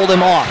try to hold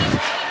him off.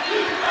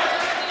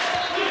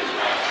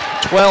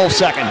 12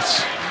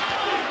 seconds.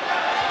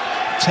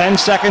 10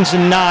 seconds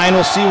and 9.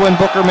 We'll see when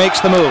Booker makes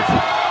the move.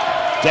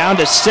 Down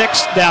to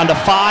 6, down to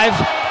 5,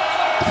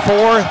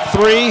 4,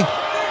 3.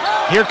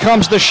 Here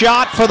comes the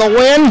shot for the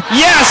win.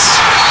 Yes!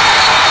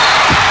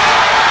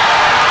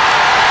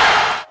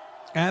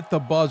 At the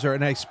buzzer,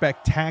 and a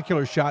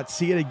spectacular shot.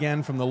 See it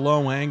again from the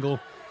low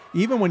angle.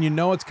 Even when you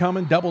know it's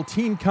coming, double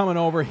team coming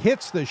over,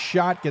 hits the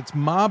shot, gets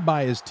mobbed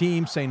by his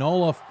team. St.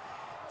 Olaf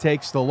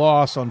takes the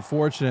loss,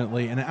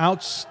 unfortunately. An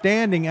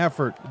outstanding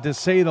effort, to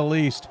say the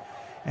least.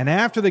 And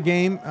after the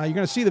game, you're going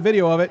to see the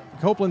video of it.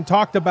 Copeland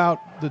talked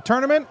about the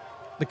tournament,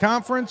 the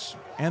conference,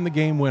 and the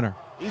game winner.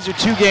 These are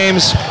two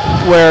games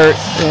where,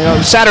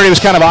 Saturday was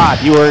kind of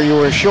odd. You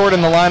were short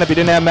in the lineup. You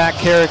didn't have Matt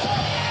Carrick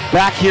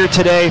back here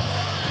today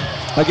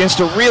against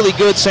a really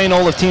good St.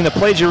 Olaf team that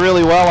played you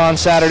really well on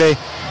Saturday.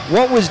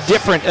 What was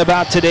different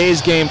about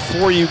today's game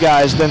for you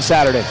guys than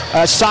Saturday,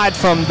 aside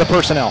from the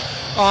personnel?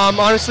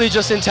 Honestly,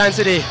 just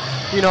intensity.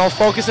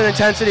 Focus and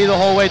intensity the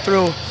whole way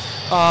through.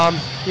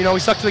 We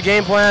stuck to the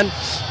game plan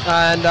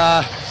and,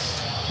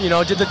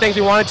 did the things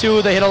we wanted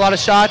to. They hit a lot of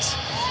shots.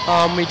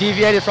 We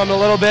deviated from it a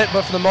little bit,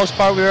 but for the most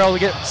part, we were able to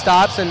get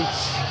stops and,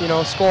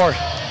 score.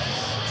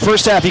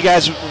 First half, you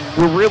guys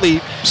were really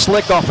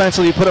slick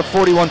offensively. You put up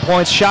 41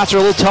 points. Shots are a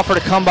little tougher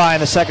to come by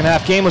in the second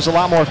half. Game was a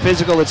lot more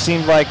physical, it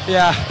seemed like.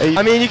 Yeah,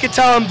 you could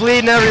tell I'm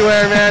bleeding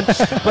everywhere, man.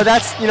 But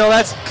that's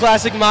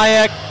classic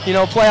MIAC,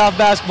 playoff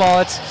basketball.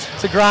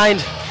 It's a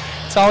grind.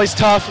 It's always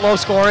tough, low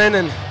scoring,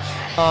 and,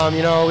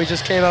 we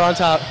just came out on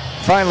top.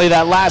 finally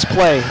that last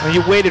play, when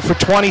you waited for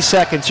 20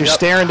 seconds, you're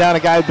staring down a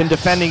guy who'd been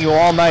defending you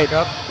all night.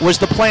 Was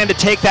the plan to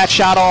take that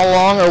shot all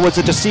along, or was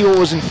it to see what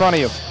was in front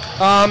of you?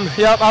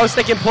 I was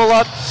thinking pull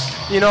up.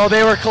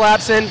 They were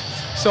collapsing,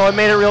 so it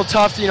made it real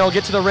tough to,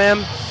 get to the rim.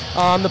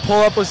 The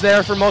pull up was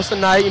there for most of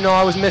the night.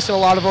 I was missing a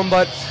lot of them,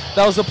 but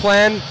that was the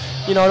plan.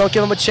 Don't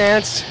give them a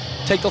chance.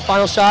 Take the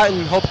final shot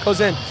and hope it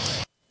goes in.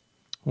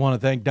 I want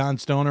to thank Don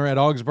Stoner at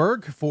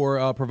Augsburg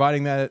for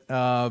providing that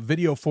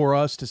video for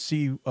us to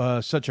see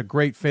such a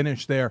great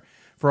finish there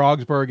for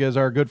Augsburg. As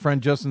our good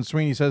friend Justin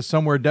Sweeney says,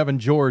 somewhere Devin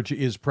George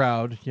is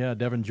proud. Yeah,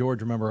 Devin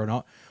George, remember,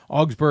 an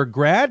Augsburg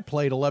grad,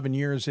 played 11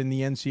 years in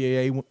the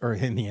NBA,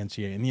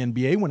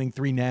 winning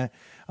 3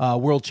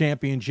 world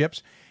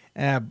championships.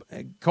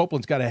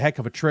 Copeland's got a heck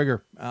of a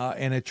trigger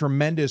and a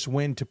tremendous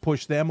win to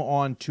push them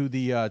on to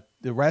the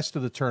rest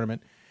of the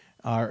tournament,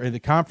 or the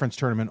conference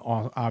tournament,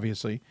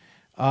 obviously.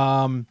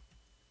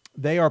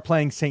 They are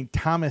playing St.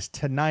 Thomas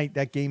tonight.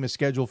 That game is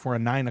scheduled for a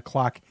 9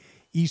 o'clock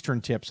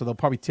Eastern tip, so they'll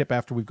probably tip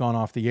after we've gone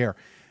off the air.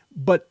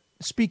 But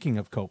speaking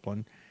of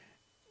Copeland,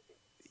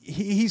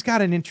 he's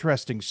got an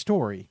interesting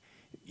story.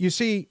 You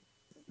see,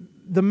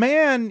 the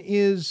man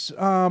is,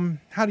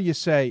 how do you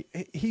say,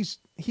 he's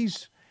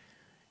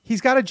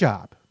got a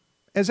job,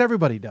 as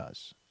everybody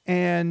does.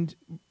 And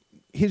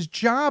his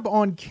job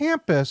on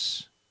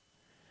campus,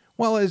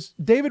 well, as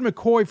David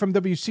McCoy from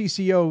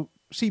WCCO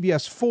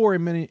CBS 4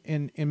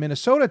 in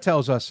Minnesota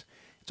tells us,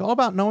 it's all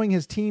about knowing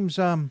his team's,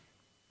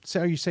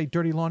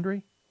 dirty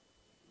laundry.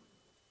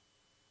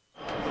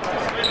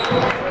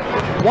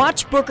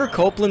 Watch Booker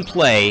Copeland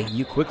play,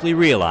 you quickly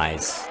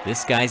realize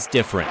this guy's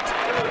different.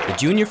 The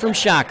junior from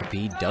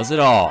Shakopee does it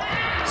all.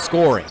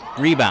 Scoring,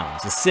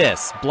 rebounds,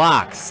 assists,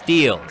 blocks,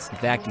 steals. In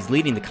fact, he's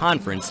leading the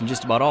conference in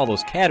just about all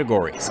those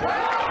categories.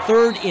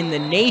 3rd in the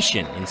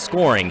nation in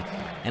scoring,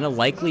 and a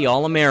likely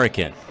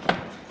All-American.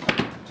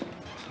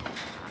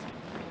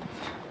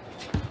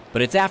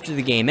 But it's after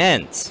the game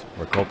ends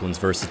where Copeland's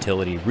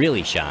versatility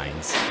really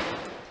shines.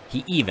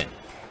 He even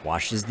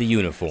washes the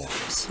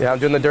uniforms. Yeah, I'm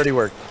doing the dirty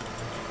work.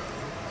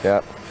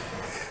 Yeah.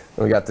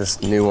 We got this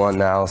new one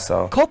now,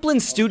 so.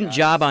 Copeland's student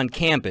job on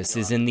campus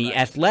is in the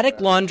athletic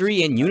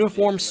laundry and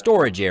uniform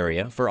storage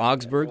area for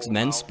Augsburg's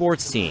men's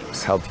sports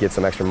teams. Helped get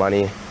some extra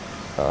money,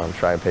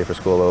 try and pay for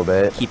school a little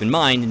bit. Keep in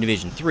mind, in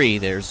Division III,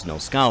 there's no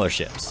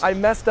scholarships. I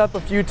messed up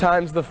a few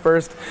times the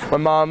first. My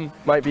mom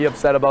might be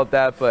upset about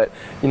that, but,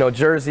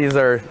 jerseys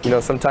are,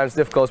 sometimes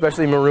difficult,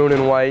 especially maroon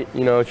and white,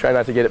 try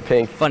not to get it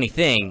pink. Funny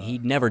thing,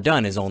 he'd never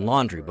done his own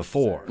laundry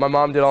before. My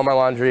mom did all my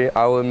laundry,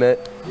 I will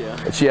admit. Yeah.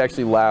 And she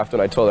actually laughed when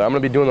I told her, I'm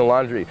going to be doing the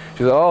laundry. She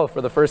said, oh, for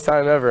the first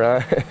time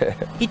ever, huh?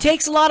 He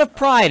takes a lot of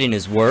pride in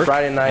his work.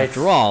 Friday night.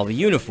 After all, the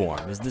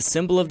uniform is the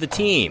symbol of the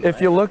team. If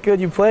you look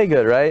good, you play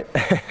good, right?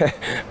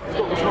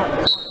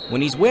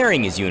 When he's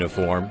wearing his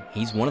uniform,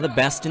 he's one of the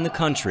best in the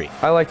country.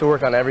 I like to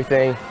work on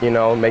everything,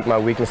 make my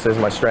weaknesses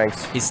my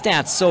strengths. His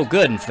stats so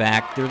good, in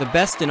fact, they're the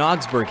best in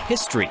Augsburg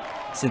history,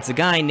 since a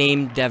guy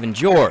named Devin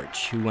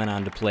George, who went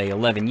on to play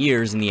 11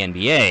 years in the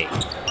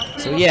NBA.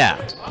 So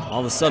yeah, all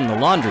of a sudden the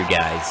laundry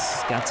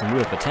guy's got some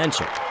real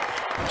potential.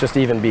 Just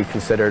to even be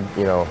considered,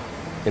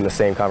 in the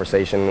same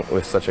conversation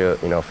with such a,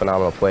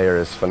 phenomenal player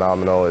is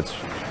phenomenal. It's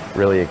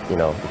really,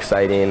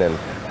 exciting, and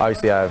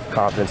obviously I have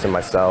confidence in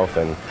myself,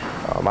 and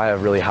I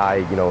have really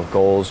high,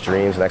 goals,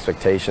 dreams, and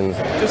expectations.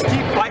 Just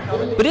keep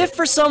fighting. But if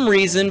for some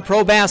reason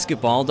pro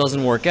basketball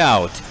doesn't work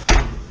out,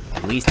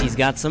 at least he's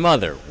got some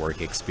other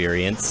work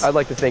experience. I'd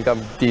like to think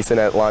I'm decent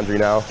at laundry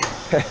now.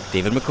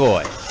 David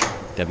McCoy,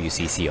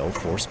 WCCO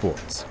 4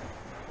 Sports.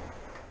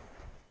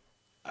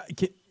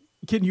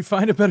 Can you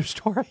find a better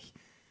story?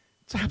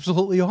 It's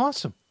absolutely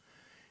awesome.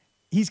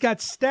 He's got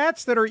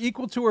stats that are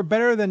equal to or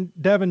better than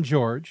Devin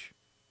George.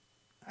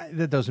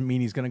 That doesn't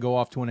mean he's going to go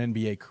off to an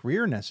NBA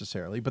career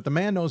necessarily, but the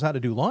man knows how to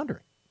do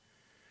laundry.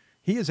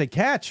 He is a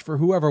catch for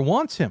whoever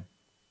wants him.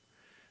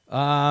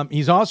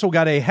 He's also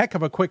got a heck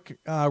of a quick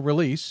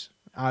release,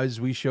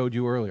 as we showed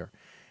you earlier.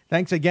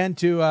 Thanks again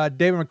to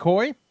David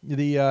McCoy,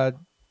 the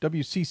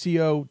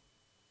WCCO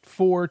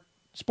 4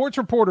 sports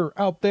reporter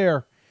out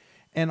there,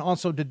 and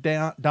also to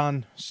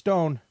Don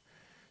Stoner,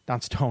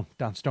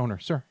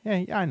 sir.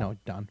 Yeah, I know,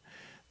 Don.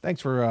 Thanks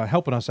for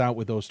helping us out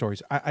with those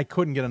stories. I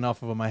couldn't get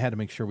enough of them. I had to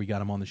make sure we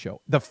got him on the show.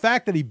 The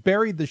fact that he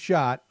buried the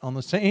shot on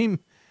the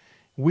same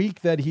week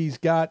that he's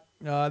got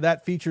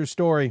that feature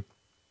story.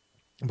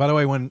 By the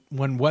way,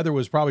 when weather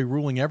was probably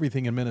ruling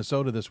everything in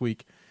Minnesota this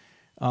week,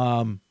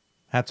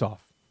 hats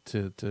off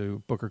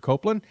to Booker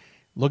Copeland.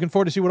 Looking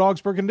forward to see what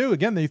Augsburg can do.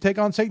 Again, they take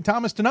on St.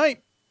 Thomas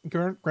tonight.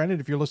 Granted,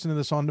 if you're listening to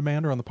this on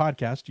demand or on the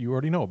podcast, you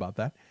already know about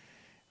that.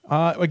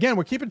 Again,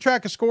 we're keeping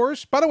track of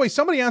scores. By the way,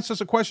 somebody asked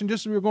us a question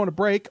just as we were going to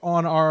break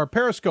on our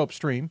Periscope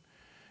stream,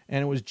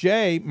 and it was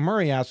Jay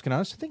Murray asking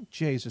us. I think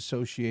Jay's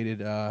associated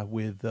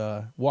with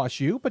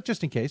Wash U, but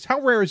just in case, how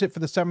rare is it for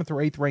the 7th or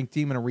 8th ranked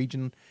team in a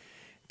region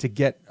to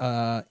get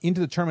into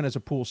the tournament as a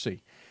Pool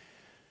C?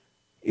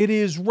 It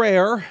is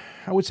rare.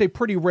 I would say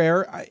pretty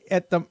rare.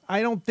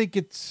 I don't think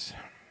it's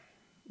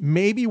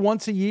maybe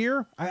once a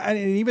year. And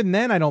even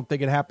then, I don't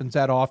think it happens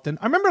that often.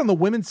 I remember on the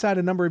women's side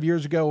a number of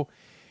years ago,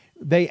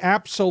 they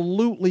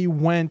absolutely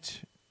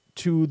went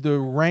to the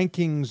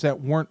rankings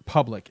that weren't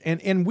public.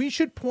 And we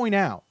should point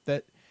out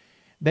that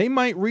they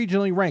might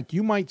regionally rank.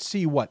 You might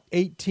see,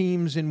 8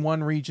 teams in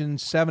one region,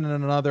 7 in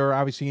another.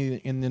 Obviously,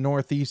 in the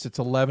Northeast, it's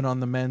 11 on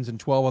the men's and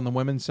 12 on the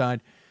women's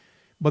side.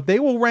 But they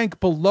will rank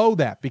below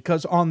that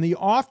because on the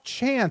off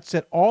chance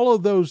that all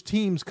of those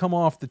teams come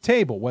off the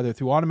table, whether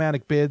through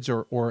automatic bids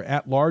or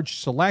at-large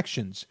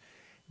selections,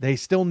 they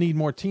still need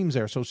more teams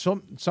there. So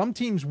some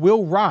teams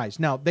will rise.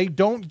 Now, they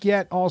don't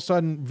get all of a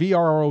sudden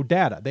VRO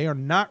data. They are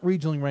not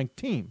regionally ranked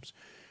teams,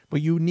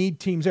 but you need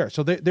teams there.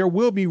 So there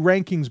will be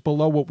rankings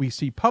below what we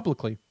see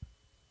publicly.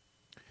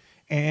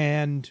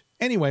 And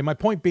anyway, my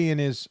point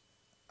being is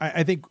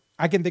I think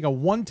I can think of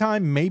one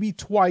time, maybe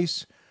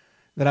twice,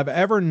 that I've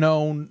ever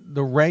known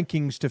the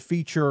rankings to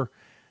feature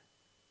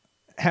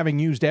having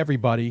used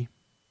everybody.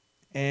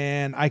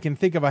 And I can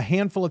think of a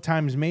handful of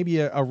times maybe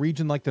a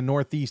region like the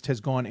Northeast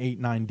has gone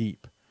 8-9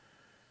 deep.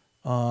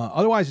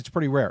 Otherwise, it's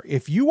pretty rare.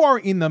 If you are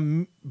in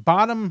the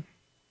bottom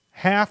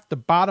half, the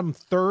bottom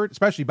third,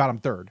 especially bottom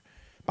third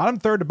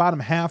to bottom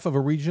half of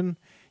a region,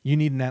 you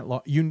need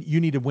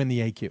you need to win the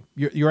AQ.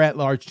 Your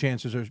at-large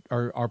chances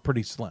are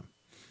pretty slim.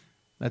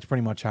 That's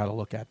pretty much how to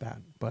look at that.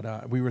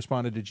 But we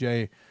responded to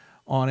Jay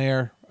on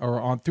air or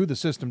on through the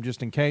system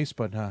just in case,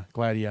 but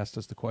glad he asked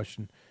us the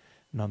question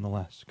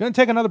nonetheless. Going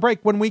to take another break.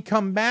 When we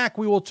come back,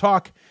 we will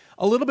talk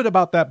a little bit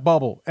about that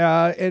bubble,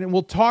 and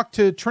we'll talk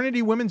to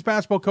Trinity women's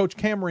basketball coach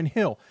Cameron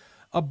Hill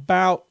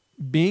about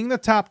being the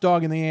top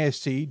dog in the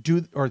ASC,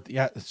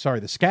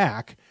 the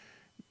SCAC.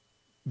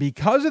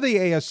 Because of the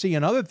ASC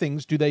and other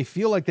things, do they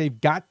feel like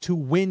they've got to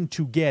win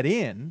to get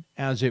in,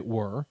 as it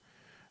were?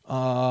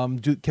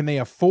 Can they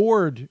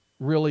afford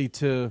really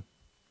to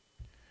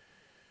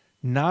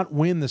not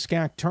win the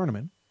SCAC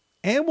tournament?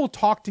 And we'll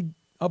talk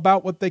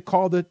about what they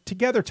call the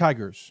Together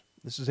Tigers.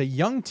 This is a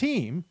young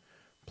team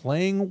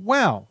playing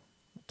well.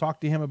 We'll talk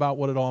to him about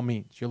what it all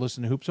means. You're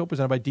listening to Hoops Hope,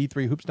 presented by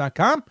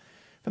D3Hoops.com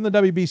from the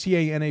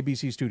WBCA and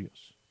ABC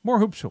studios. More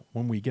Hoops Hope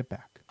when we get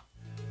back.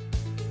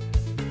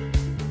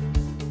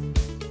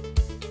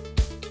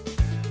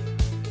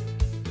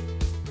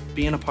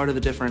 Being a part of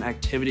the different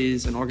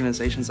activities and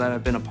organizations that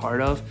I've been a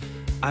part of,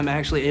 I'm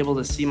actually able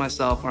to see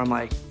myself where I'm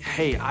like,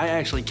 hey, I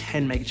actually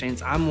can make a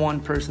change. I'm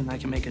one person that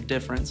can make a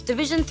difference.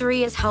 Division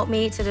III has helped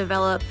me to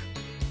develop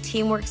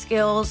teamwork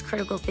skills,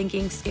 critical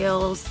thinking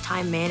skills,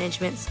 time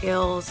management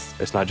skills.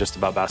 It's not just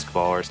about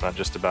basketball, or it's not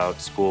just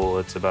about school.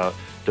 It's about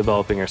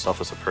developing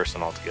yourself as a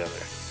person altogether.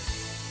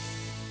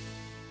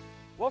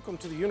 Welcome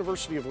to the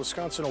University of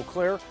Wisconsin-Eau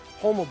Claire,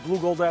 home of Blue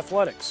Gold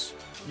Athletics.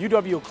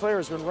 UW-Eau Claire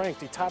has been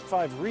ranked a top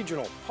 5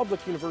 regional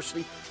public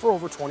university for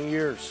over 20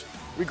 years.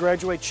 We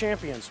graduate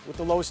champions with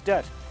the lowest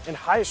debt and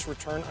highest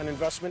return on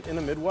investment in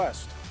the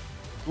Midwest.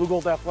 Blue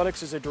Gold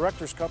Athletics is a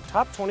Directors Cup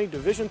Top 20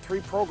 Division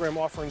III program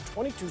offering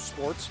 22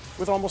 sports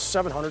with almost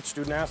 700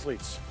 student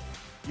athletes.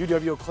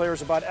 UW-Eau Claire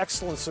is about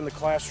excellence in the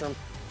classroom,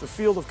 the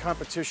field of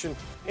competition,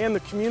 and the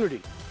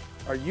community.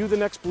 Are you the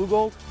next Blue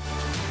Gold?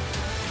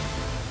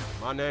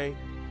 My name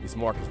is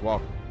Marcus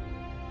Walker.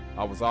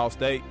 I was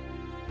All-State,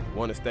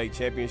 won a state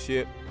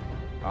championship,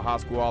 a high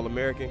school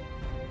All-American,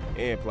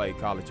 and played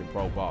college and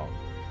pro ball.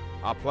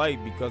 I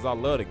played because I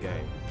love the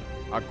game.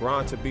 I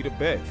grind to be the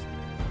best.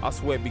 I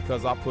sweat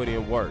because I put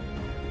in work.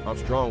 I'm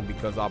strong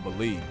because I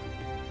believe.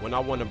 When I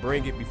want to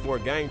bring it before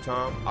game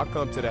time, I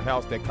come to the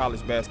house that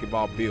college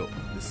basketball built,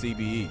 the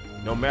CBE.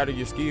 No matter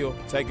your skill,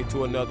 take it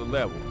to another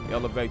level.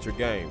 Elevate your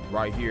game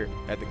right here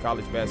at the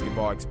College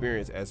Basketball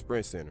Experience at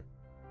Sprint Center.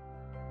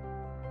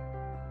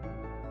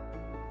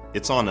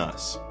 It's on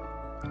us.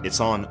 It's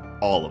on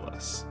all of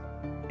us.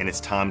 And it's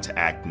time to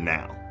act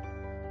now.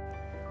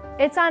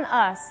 It's on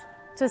us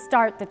to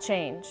start the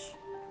change.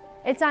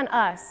 It's on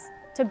us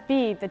to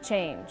be the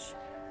change.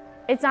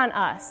 It's on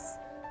us.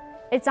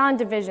 It's on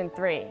Division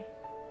III.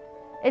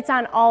 It's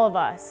on all of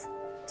us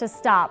to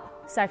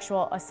stop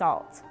sexual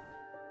assault.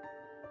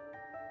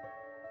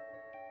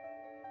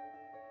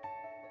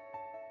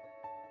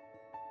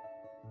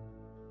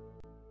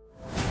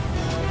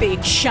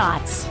 Big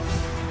shots.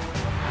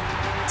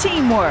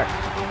 Teamwork.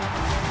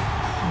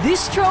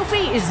 This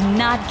trophy is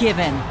not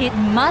given. It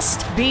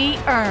must be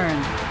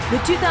earned. The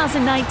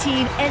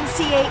 2019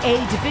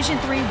 NCAA Division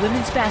III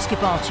Women's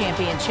Basketball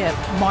Championship,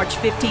 March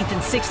 15th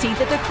and 16th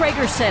at the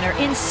Krager Center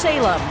in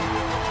Salem.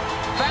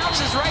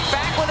 Bounces right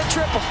back with a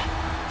triple.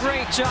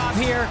 Great job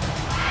here.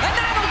 And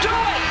that'll do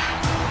it!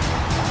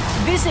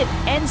 Visit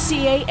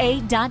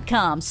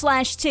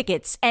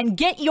ncaa.com/tickets and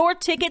get your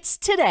tickets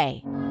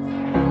today.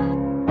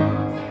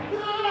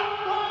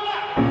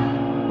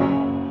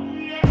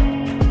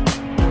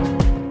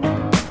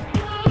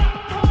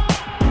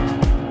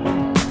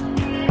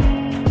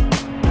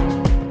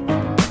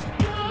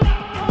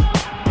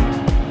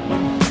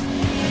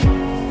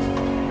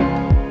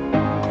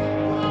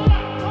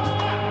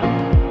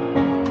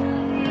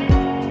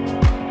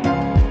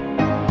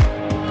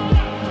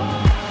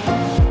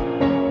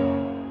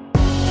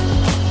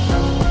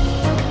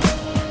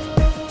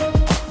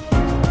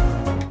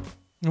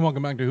 And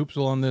welcome back to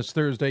Hoopsville on this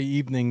Thursday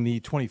evening, the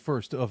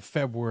 21st of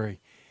February,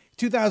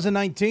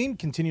 2019.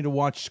 Continue to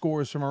watch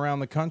scores from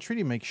around the country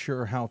to make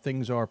sure how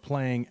things are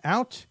playing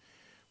out.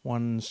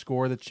 One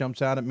score that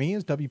jumps out at me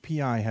is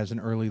WPI has an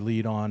early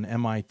lead on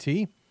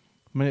MIT.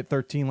 Minute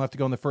 13 left to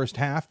go in the first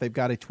half. They've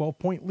got a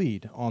 12-point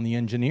lead on the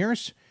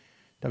Engineers.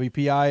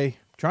 WPI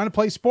trying to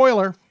play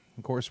spoiler.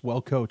 Of course,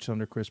 well coached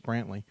under Chris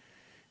Brantley.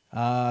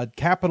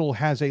 Capital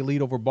has a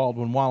lead over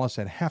Baldwin Wallace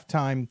at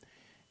halftime.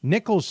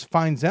 Nichols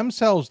finds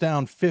themselves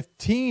down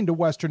 15 to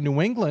Western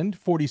New England,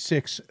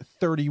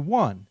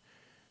 46-31.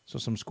 So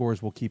some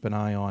scores we'll keep an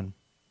eye on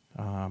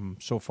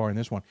so far in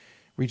this one.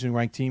 Regionally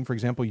ranked team, for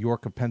example,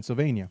 York of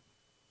Pennsylvania,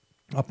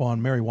 up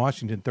on Mary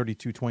Washington,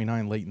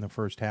 32-29 late in the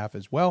first half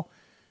as well.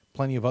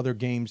 Plenty of other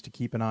games to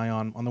keep an eye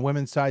on. On the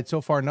women's side,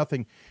 so far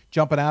nothing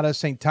jumping out at us.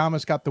 St.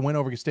 Thomas got the win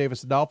over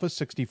Gustavus Adolphus,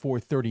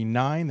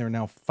 64-39. There are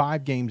now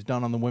 5 games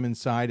done on the women's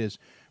side as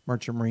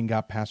Merchant Marine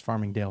got past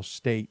Farmingdale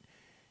State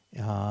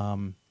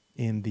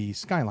in the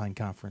Skyline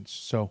Conference.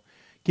 So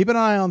keep an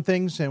eye on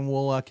things, and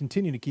we'll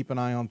continue to keep an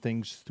eye on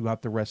things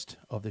throughout the rest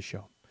of the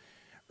show.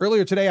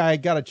 Earlier today, I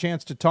got a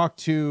chance to talk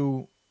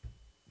to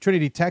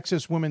Trinity,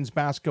 Texas women's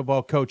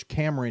basketball coach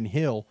Cameron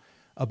Hill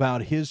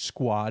about his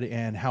squad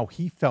and how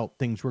he felt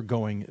things were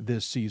going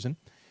this season.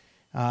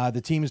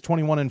 The team is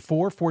 21-4,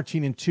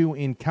 14-2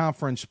 in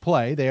conference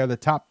play. They are the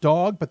top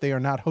dog, but they are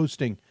not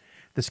hosting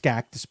the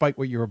SCAC, despite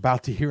what you're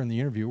about to hear in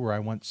the interview where I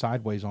went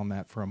sideways on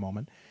that for a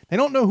moment. They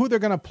don't know who they're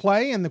going to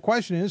play, and the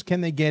question is,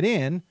 can they get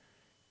in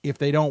if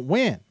they don't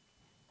win?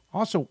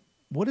 Also,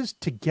 what is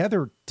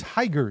Together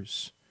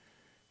Tigers?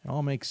 It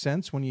all makes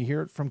sense when you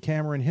hear it from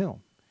Cameron Hill.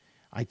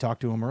 I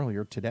talked to him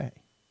earlier today.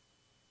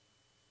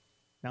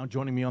 Now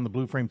joining me on the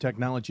Blue Frame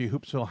Technology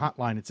Hoopsville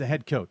Hotline, it's the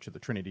head coach of the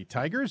Trinity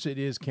Tigers. It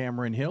is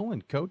Cameron Hill.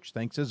 And, Coach,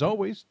 thanks as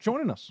always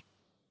joining us.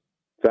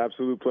 It's an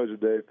absolute pleasure,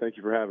 Dave. Thank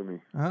you for having me.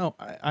 Oh,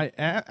 I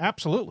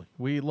absolutely.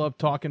 We love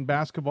talking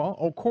basketball.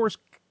 Of course,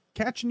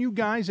 catching you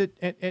guys at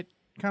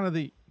kind of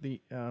the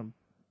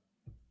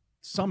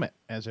summit,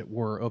 as it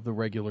were, of the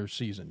regular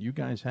season. You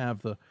guys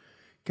have the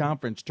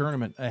conference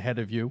tournament ahead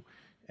of you,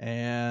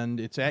 and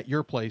it's at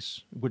your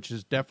place, which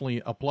is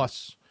definitely a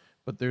plus.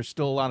 But there's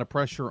still a lot of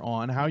pressure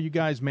on. How are you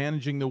guys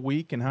managing the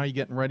week, and how are you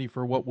getting ready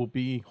for what will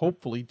be,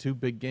 hopefully, 2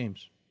 big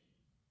games?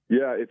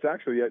 Yeah, it's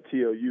actually at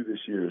TOU this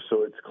year,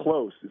 so it's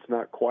close. It's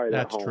not quite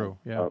That's at home. True,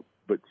 yeah.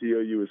 But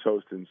TOU is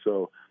hosting,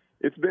 so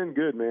it's been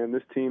good, man.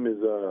 This team is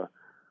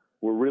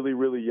we're really,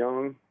 really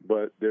young,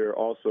 but they're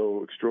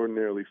also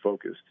extraordinarily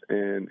focused,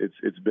 and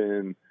it's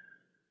been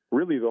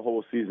really the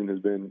whole season has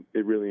been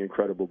really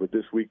incredible. But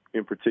this week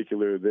in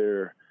particular,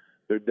 they're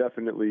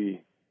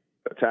definitely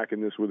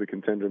attacking this with a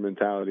contender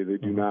mentality. They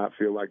do not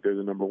feel like they're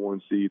the number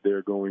 1 seed.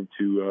 They're going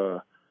into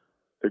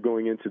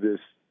this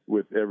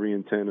with every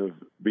intent of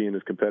being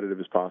as competitive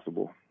as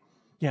possible.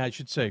 Yeah, I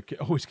should say,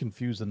 always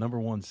confuse the number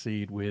 1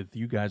 seed with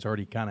you guys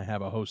already kind of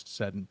have a host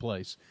set in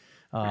place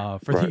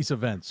for these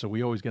events. So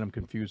we always get them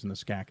confused in the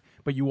SCAC.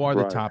 But you are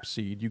the top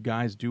seed. You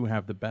guys do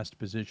have the best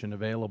position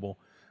available,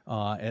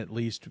 at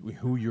least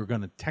who you're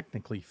going to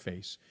technically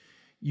face.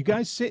 You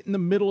guys sit in the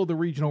middle of the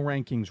regional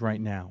rankings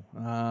right now.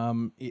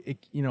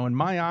 In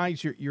my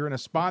eyes, you're in a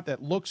spot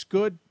that looks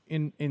good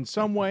in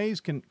some ways,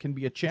 can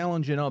be a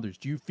challenge in others.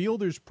 Do you feel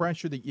there's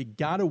pressure that you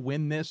got to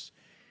win this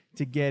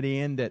to get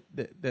in, that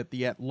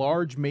the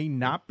at-large may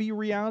not be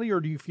reality, or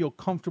do you feel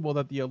comfortable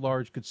that the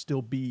at-large could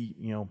still be,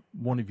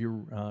 one of your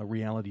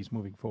realities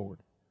moving forward?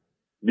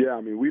 Yeah,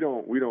 I mean, we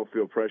don't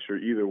feel pressure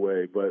either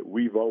way, but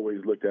we've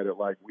always looked at it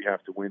like we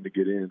have to win to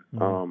get in.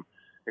 And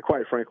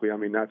quite frankly, I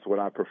mean, that's what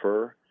I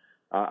prefer.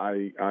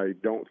 I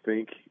don't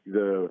think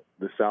the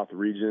South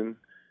region,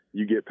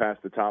 you get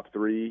past the top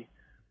 3,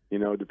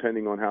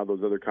 depending on how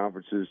those other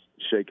conferences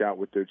shake out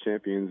with their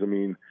champions. I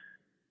mean,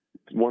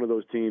 one of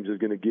those teams is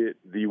going to get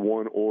the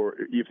one, or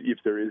if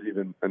there is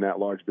even an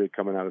at-large bid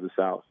coming out of the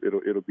South,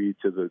 it'll be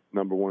to the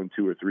number 1,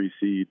 2, or 3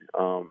 seed.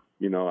 I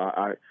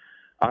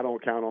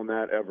don't count on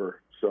that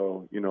ever.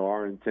 So,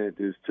 our intent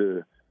is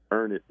to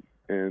earn it,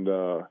 and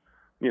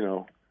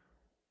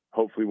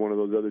hopefully one of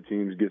those other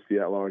teams gets the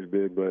at-large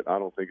bid, but I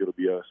don't think it'll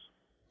be us.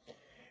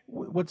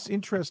 What's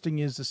interesting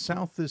is the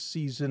South this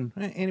season,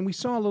 and we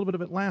saw a little bit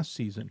of it last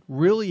season,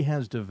 really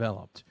has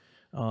developed.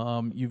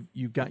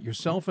 You've got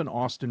yourself in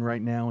Austin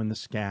right now in the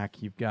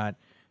SCAC. You've got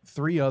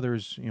 3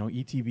 others,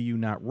 ETBU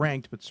not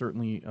ranked, but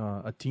certainly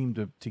a team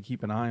to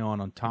keep an eye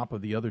on top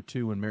of the other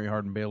 2 in Mary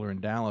Hardin, Baylor,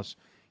 and Dallas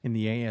in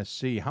the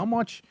ASC. How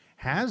much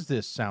has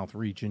this South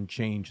region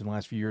changed in the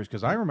last few years?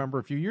 Because I remember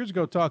a few years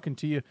ago talking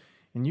to you,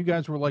 and you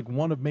guys were like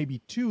one of maybe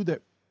 2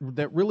 that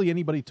really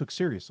anybody took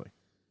seriously.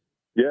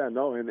 Yeah,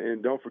 no,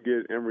 and don't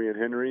forget Emory and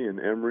Henry and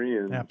Emory.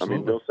 And absolutely. I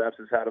mean, Bill Saps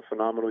has had a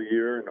phenomenal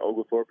year, and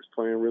Oglethorpe is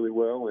playing really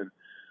well. And,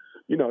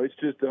 it's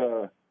just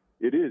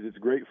it's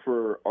great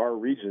for our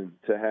region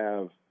to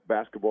have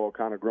basketball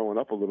kind of growing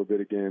up a little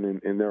bit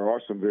again. And there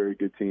are some very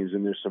good teams,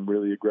 and there's some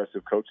really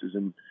aggressive coaches.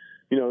 And,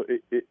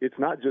 it's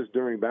not just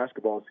during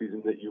basketball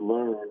season that you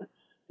learn,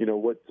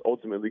 what's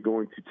ultimately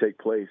going to take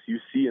place. You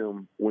see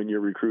them when you're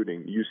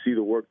recruiting. You see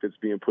the work that's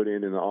being put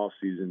in the off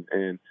season,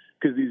 and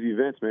because these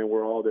events, man,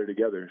 we're all there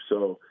together.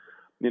 So,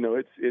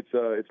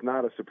 it's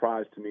not a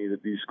surprise to me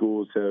that these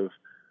schools have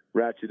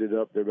ratcheted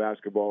up their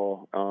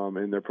basketball,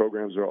 and their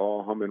programs are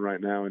all humming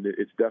right now, and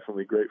it's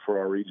definitely great for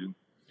our region.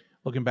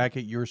 Looking back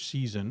at your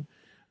season,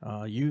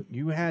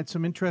 you had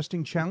some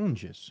interesting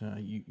challenges.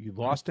 You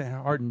lost to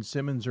Hardin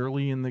Simmons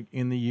early in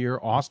the year.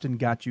 Austin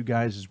got you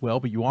guys as well,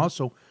 but you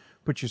also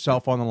put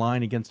yourself on the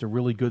line against a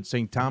really good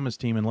St. Thomas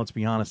team, and let's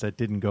be honest, that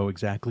didn't go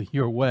exactly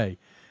your way.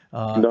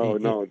 In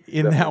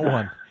that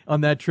one,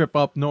 on that trip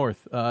up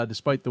north,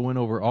 despite the win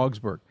over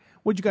Augsburg.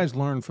 What did you guys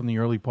learn from the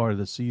early part of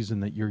the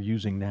season that you're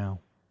using now?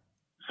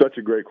 Such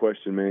a great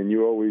question, man.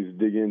 You always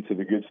dig into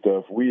the good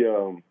stuff. We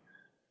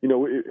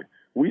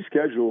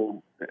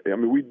schedule. I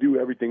mean, we do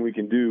everything we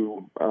can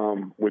do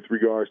with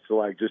regards to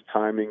like just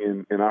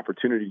timing and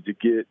opportunity to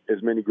get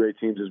as many great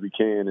teams as we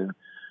can.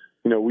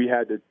 And we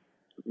had to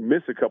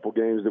miss a couple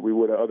games that we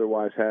would have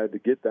otherwise had to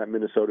get that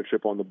Minnesota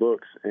trip on the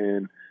books.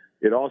 And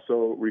it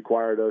also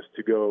required us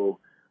to go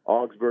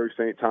Augsburg,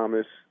 St.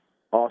 Thomas,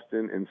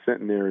 Austin, and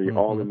Centenary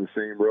all in the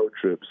same road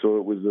trip. So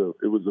it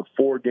was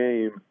a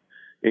 4-game,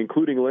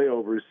 including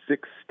layovers,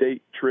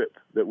 6-state trip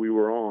that we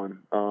were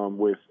on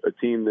with a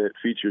team that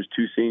features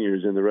 2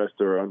 seniors and the rest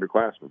are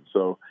underclassmen.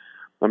 So,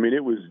 I mean,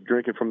 it was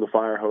drinking from the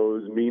fire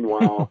hose.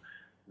 Meanwhile,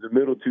 the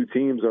middle 2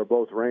 teams are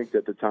both ranked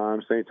at the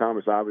time. St.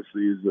 Thomas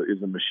obviously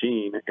is a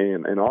machine,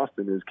 and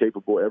Austin is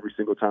capable every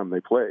single time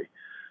they play.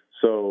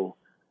 So,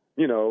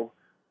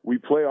 we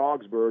play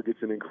Augsburg.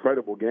 It's an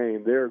incredible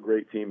game. They're a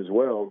great team as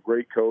well.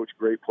 Great coach,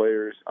 great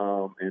players,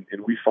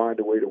 and we find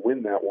a way to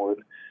win that one.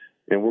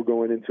 And we're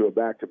going into a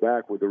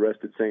back-to-back with the rest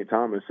of St.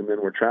 Thomas, and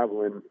then we're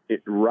traveling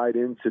right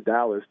into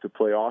Dallas to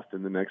play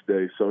Austin the next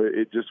day. So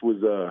it just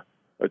was a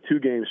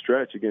 2-game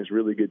stretch against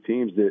really good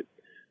teams that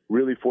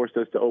really forced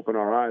us to open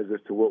our eyes as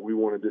to what we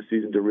wanted this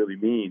season to really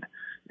mean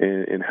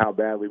and how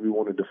badly we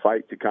wanted to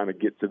fight to kind of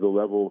get to the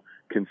level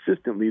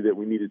consistently that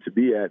we needed to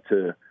be at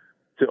to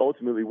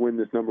ultimately win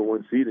this number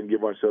 1 seed and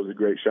give ourselves a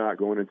great shot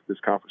going into this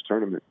conference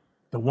tournament.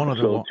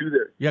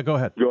 Yeah, go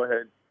ahead. Go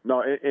ahead.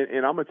 No,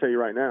 and I'm going to tell you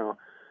right now,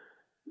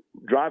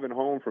 driving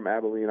home from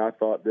Abilene, I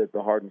thought that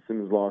the Hardin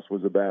Simmons loss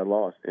was a bad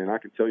loss, and I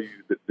can tell you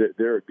that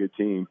they're a good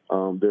team.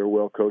 They're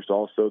well coached.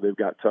 Also, they've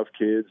got tough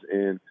kids,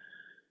 and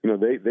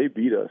they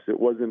beat us. It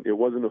wasn't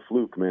a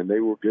fluke, man. They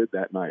were good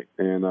that night,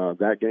 and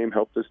that game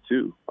helped us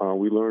too.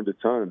 We learned a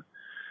ton,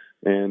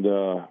 and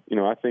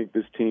I think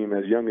this team,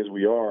 as young as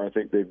we are, I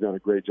think they've done a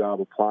great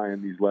job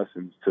applying these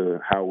lessons to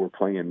how we're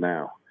playing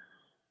now.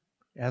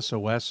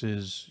 SOS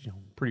is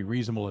pretty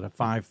reasonable at a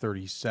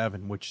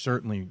 537, which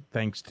certainly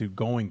thanks to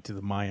going to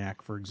the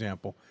MIAC, for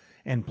example,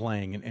 and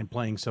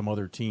playing some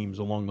other teams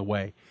along the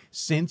way.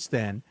 Since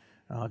then,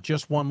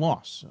 just 1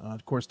 loss.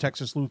 Of course,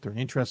 Texas Lutheran.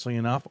 Interestingly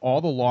enough,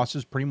 all the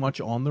losses pretty much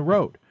on the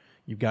road.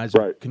 You guys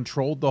have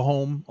controlled the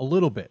home a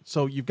little bit.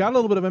 So you've got a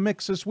little bit of a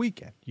mix this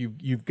weekend.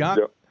 You've got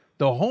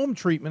the home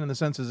treatment in the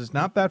sense that it's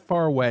not that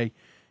far away,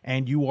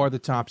 and you are the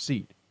top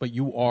seed, but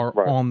you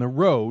are on the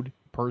road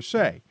per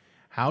se.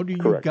 How do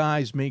you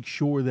guys make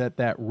sure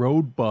that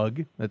road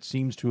bug that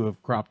seems to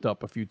have cropped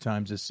up a few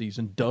times this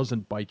season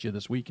doesn't bite you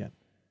this weekend?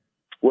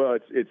 Well,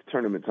 it's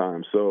tournament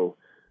time, so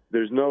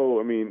there's no.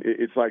 I mean,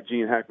 it's like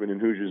Gene Hackman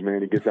in Hoosiers,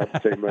 man. He gets out the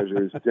tape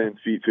measures, 10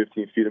 feet,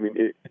 15 feet. I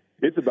mean,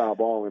 it's about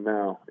balling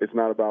now. It's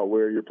not about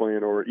where you're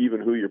playing or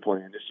even who you're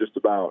playing. It's just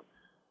about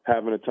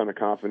having a ton of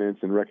confidence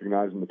and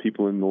recognizing the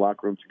people in the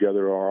locker room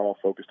together are all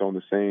focused on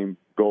the same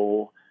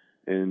goal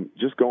and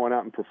just going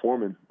out and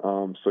performing.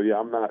 I'm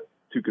not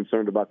too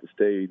concerned about the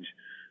stage.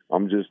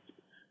 I'm just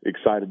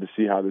excited to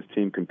see how this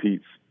team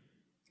competes.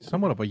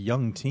 Somewhat of a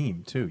young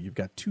team, too. You've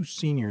got 2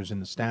 seniors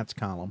in the stats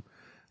column,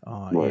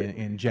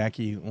 in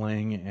Jackie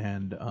Lang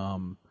and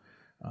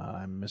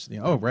I'm missing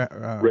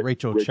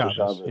Rachel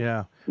Chavez.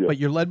 Yeah. But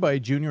you're led by a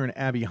junior in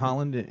Abby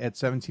Holland at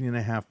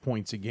 17.5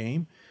 points a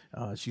game.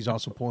 She's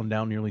also pulling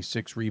down nearly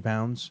 6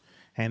 rebounds,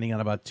 handing out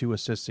about 2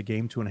 assists a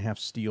game, 2.5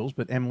 steals.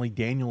 But Emily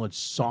Daniel, a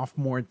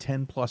sophomore,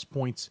 10-plus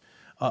points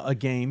a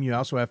game. You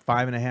also have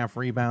 5.5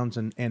 rebounds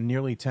and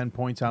nearly 10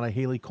 points out of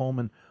Haley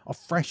Coleman, a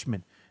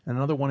freshman. And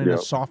another one in a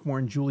sophomore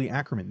in Julie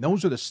Ackerman.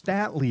 Those are the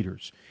stat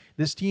leaders.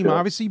 This team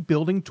obviously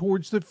building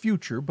towards the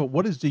future, but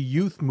what is the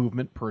youth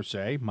movement per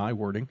se, my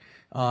wording,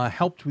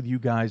 helped with you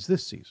guys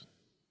this season?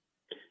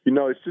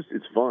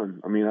 It's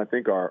fun. I mean, I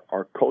think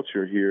our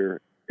culture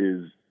here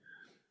is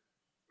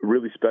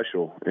really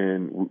special,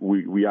 and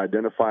we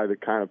identify the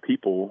kind of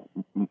people,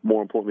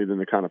 more importantly than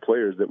the kind of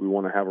players that we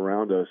want to have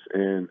around us.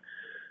 And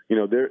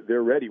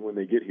they're ready when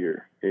they get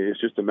here. It's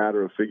just a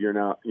matter of figuring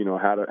out,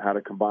 how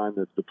to combine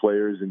the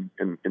players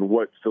and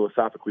what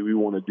philosophically we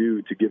want to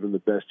do to give them the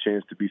best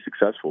chance to be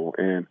successful.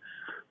 And,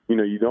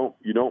 you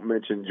don't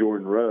mention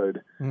Jordan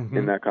Rudd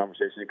in that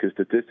conversation because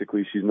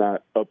statistically she's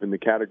not up in the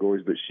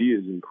categories, but she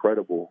is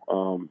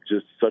incredible.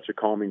 Just such a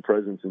calming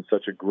presence and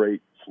such a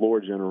great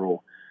floor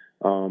general.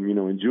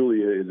 And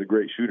Julia is a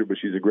great shooter, but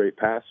she's a great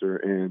passer.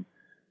 And,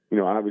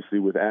 obviously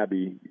with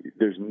Abby,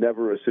 there's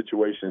never a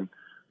situation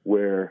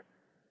where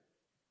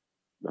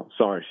no,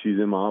 sorry, she's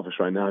in my office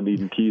right now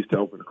needing keys to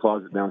open the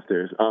closet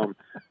downstairs.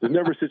 There's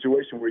never a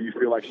situation where you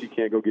feel like she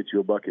can't go get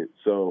you a bucket.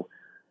 So,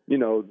 you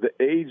know, the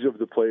age of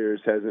the players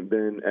hasn't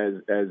been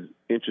as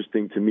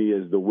interesting to me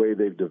as the way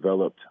they've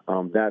developed.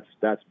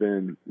 That's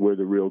been where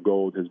the real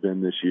gold has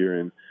been this year.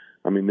 And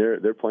I mean,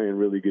 they're playing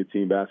really good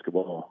team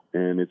basketball,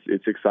 and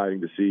it's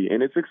exciting to see.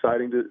 And it's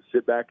exciting to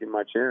sit back in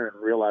my chair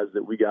and realize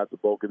that we got the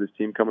bulk of this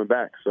team coming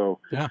back. So,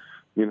 yeah,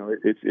 you know,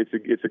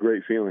 it's a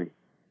great feeling.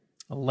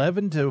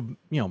 11 to,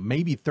 you know,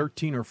 maybe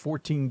 13 or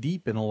 14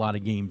 deep in a lot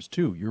of games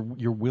too.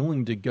 You're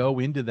willing to go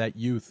into that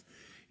youth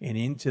and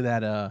into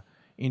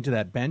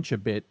that bench a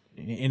bit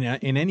in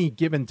any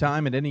given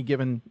time at any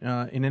given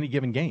in any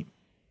given game.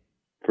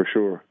 For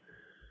sure.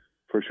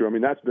 I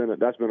mean, that's been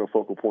a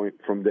focal point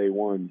from day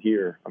one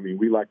here. I mean,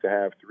 we like to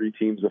have 3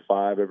 teams of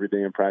 5 every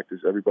day in practice.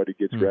 Everybody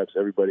gets reps.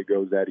 Everybody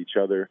goes at each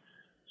other.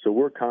 So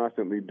we're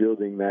constantly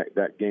building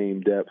that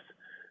game depth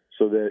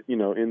so that, you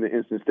know, in the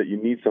instance that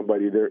you need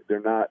somebody,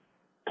 they're not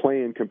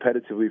playing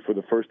competitively for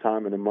the first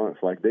time in a month.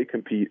 Like, they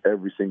compete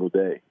every single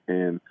day.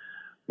 And,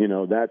 you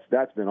know,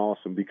 that's been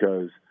awesome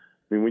because,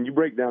 I mean, when you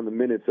break down the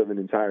minutes of an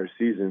entire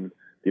season,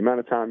 the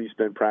amount of time you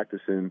spend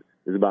practicing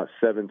is about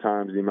 7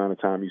 times the amount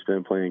of time you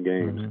spend playing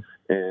games.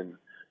 Mm-hmm. And,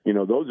 you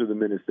know, those are the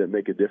minutes that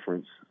make a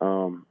difference.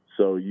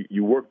 So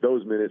you work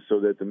those minutes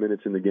so that the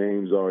minutes in the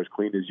games are as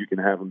clean as you can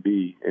have them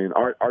be. And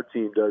our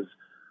team does,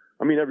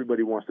 I mean,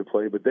 everybody wants to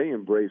play, but they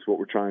embrace what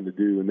we're trying to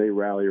do and they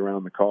rally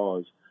around the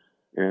cause.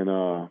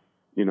 And,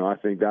 you know, I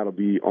think that'll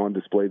be on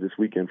display this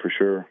weekend for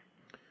sure.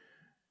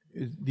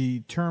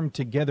 The term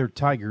 "Together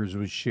Tigers"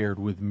 was shared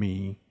with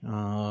me.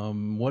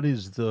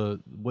 What's the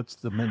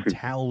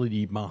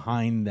mentality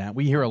behind that?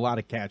 We hear a lot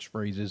of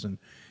catchphrases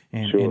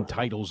and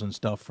titles and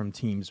stuff from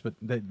teams, but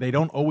they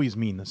don't always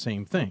mean the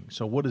same thing.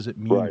 So what does it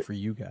mean for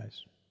you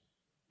guys?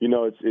 You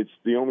know, it's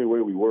the only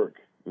way we work.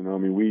 You know, I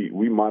mean,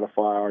 we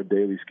modify our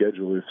daily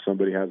schedule if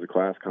somebody has a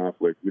class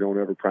conflict. We don't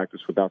ever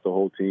practice without the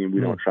whole team.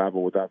 We don't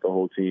travel without the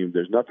whole team.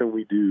 There's nothing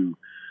we do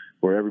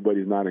where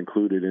everybody's not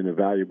included in a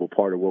valuable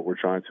part of what we're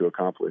trying to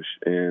accomplish.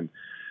 And,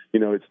 you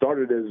know, it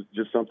started as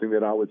just something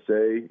that I would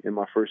say in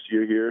my first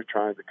year here,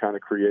 trying to kind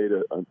of create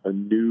a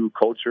new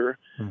culture.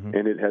 Mm-hmm.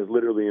 And it has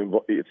literally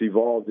it's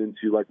evolved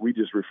into, like, we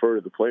just refer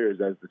to the players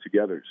as the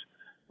Togethers.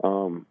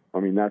 I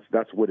mean,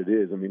 that's what it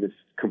is. I mean, it's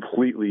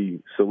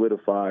completely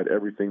solidified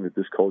everything that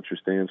this culture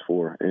stands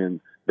for.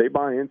 And they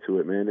buy into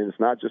it, man. And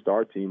it's not just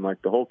our team.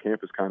 Like, the whole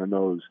campus kind of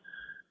knows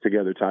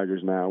Together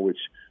Tigers now, which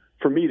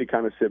for me to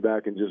kind of sit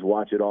back and just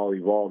watch it all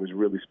evolve is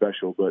really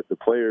special. But the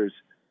players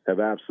have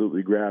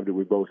absolutely grabbed it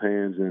with both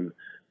hands, and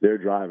they're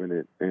driving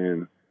it.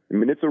 And, I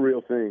mean, it's a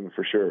real thing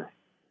for sure.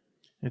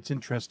 It's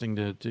interesting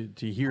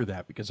to hear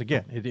that because,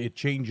 again, it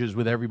changes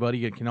with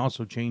everybody. It can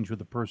also change with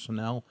the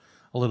personnel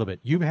a little bit.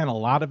 You've had a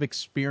lot of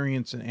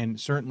experience and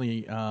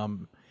certainly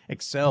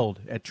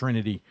excelled at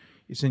Trinity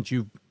since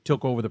you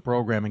took over the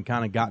program and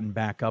kind of gotten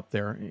back up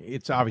there.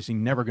 It's obviously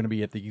never going to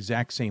be at the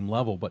exact same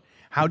level, but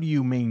how do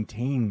you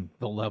maintain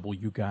the level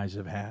you guys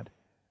have had?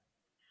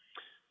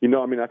 You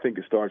know, I mean, I think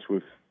it starts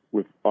with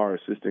our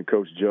assistant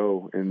coach,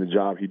 Joe, and the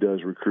job he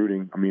does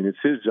recruiting. I mean, it's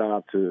his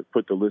job to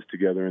put the list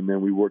together, and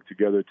then we work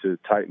together to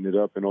tighten it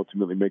up and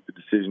ultimately make the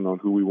decision on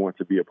who we want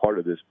to be a part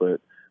of this.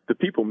 But the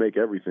people make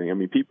everything. I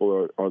mean,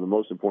 people are the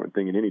most important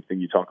thing in anything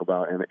you talk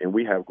about, and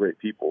we have great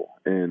people.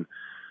 And,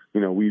 you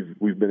know,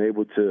 we've been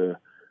able to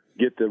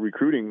get the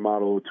recruiting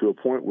model to a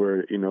point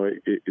where, you know,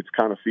 it's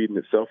kind of feeding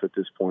itself at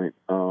this point.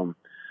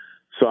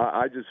 So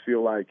I just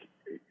feel like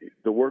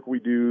the work we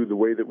do, the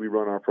way that we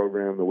run our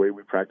program, the way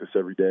we practice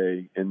every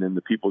day, and then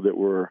the people that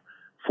we're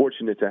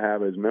fortunate to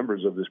have as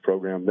members of this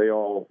program, they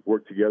all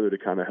work together to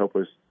kind of help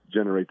us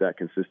generate that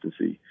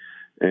consistency.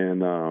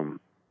 And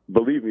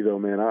believe me, though,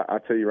 man, I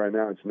tell you right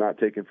now, it's not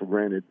taken for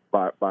granted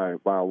by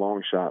a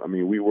long shot. I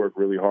mean, we work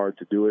really hard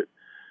to do it,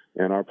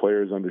 and our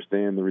players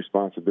understand the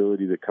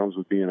responsibility that comes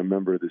with being a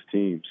member of this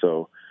team.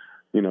 So,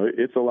 you know,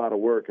 it's a lot of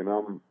work, and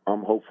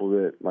I'm hopeful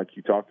that, like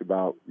you talked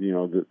about, you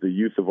know, the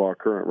youth of our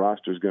current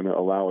roster is going to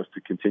allow us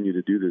to continue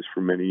to do this for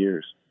many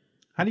years.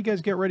 How do you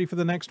guys get ready for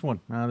the next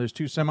one? There's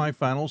 2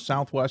 semifinals,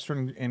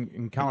 Southwestern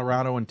in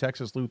Colorado and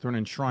Texas Lutheran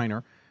and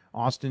Shriner.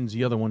 Austin's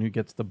the other one who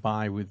gets the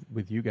bye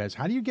with you guys.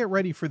 How do you get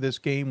ready for this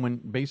game when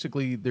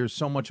basically there's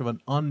so much of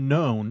an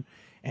unknown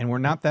and we're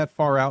not that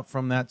far out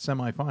from that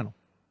semifinal?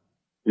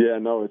 Yeah,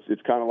 no,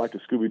 it's kind of like a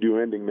Scooby-Doo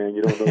ending, man.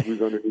 You don't know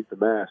who's underneath the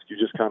mask. You're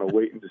just kind of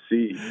waiting to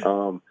see.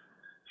 So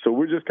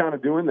we're just kind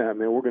of doing that,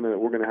 man. We're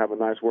gonna have a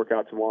nice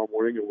workout tomorrow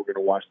morning, and we're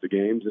gonna watch the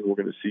games, and we're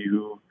gonna see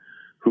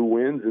who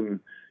wins. And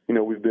you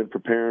know, we've been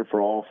preparing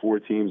for all 4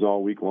 teams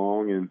all week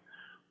long, and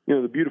you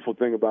know, the beautiful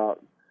thing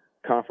about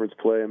conference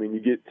play, I mean, you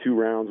get 2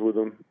 rounds with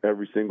them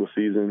every single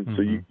season,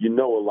 so you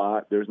know a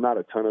lot. There's not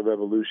a ton of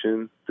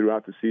evolution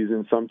throughout the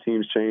season. Some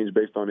teams change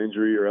based on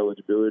injury or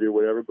eligibility or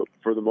whatever, but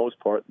for the most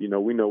part, you know,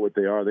 we know what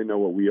they are. They know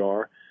what we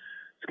are.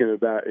 It's going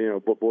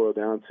to boil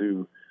down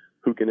to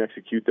who can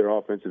execute their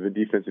offensive and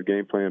defensive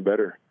game plan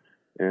better.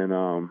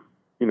 And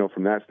you know,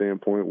 from that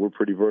standpoint, we're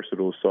pretty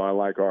versatile. So I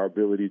like our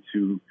ability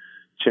to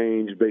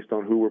change based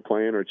on who we're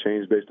playing or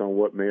change based on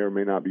what may or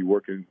may not be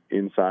working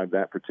inside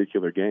that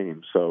particular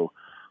game. So,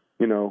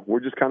 we're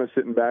just kind of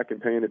sitting back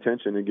and paying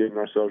attention and getting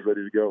ourselves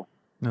ready to go.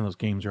 And those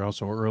games are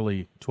also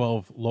early,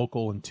 12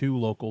 local and 2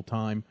 local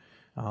time,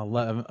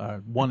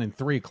 1 and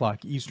 3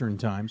 o'clock Eastern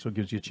time, so it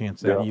gives you a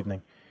chance that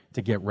evening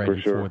to get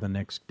ready for the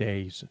next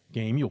day's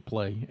game. You'll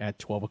play at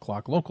 12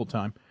 o'clock local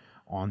time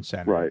on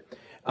Saturday.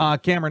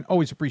 Right. Cameron,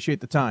 always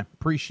appreciate the time.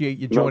 Appreciate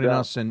you joining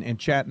us and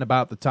chatting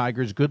about the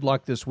Tigers. Good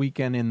luck this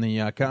weekend in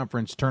the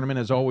conference tournament.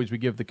 As always, we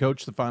give the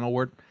coach the final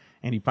word.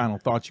 Any final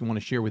thoughts you want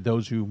to share with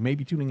those who may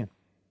be tuning in?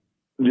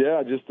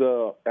 Yeah, just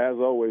as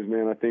always,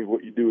 man, I think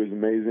what you do is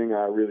amazing.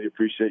 I really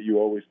appreciate you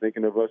always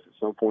thinking of us at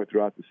some point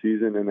throughout the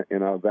season,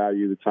 and I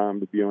value the time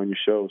to be on your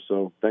show.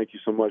 So thank you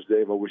so much,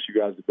 Dave. I wish you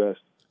guys the best.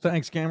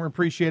 Thanks, Cameron.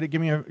 Appreciate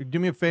it. Do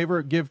me a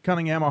favor. Give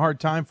Cunningham a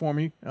hard time for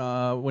me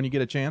when you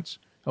get a chance.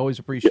 Always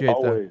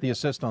appreciate the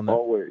assist on that.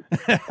 Always.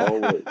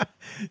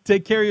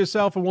 Take care of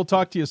yourself, and we'll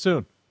talk to you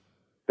soon.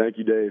 Thank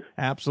you, Dave.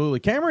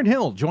 Absolutely. Cameron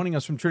Hill joining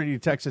us from Trinity,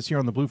 Texas here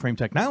on the Blue Frame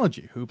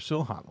Technology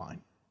Hoopsville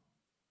Hotline.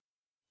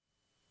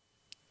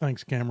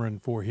 Thanks, Cameron,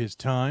 for his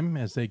time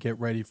as they get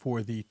ready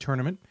for the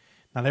tournament.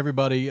 Not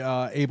everybody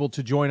able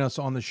to join us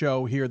on the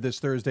show here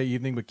this Thursday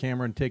evening, but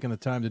Cameron taking the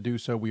time to do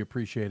so, we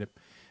appreciate it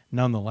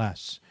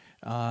nonetheless.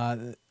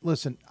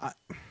 Listen,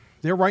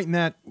 they're right in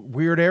that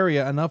weird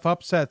area, enough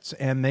upsets,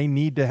 and they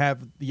need to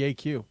have the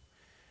AQ.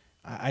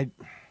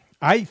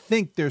 I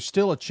think there's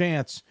still a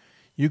chance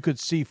you could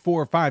see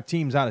 4 or 5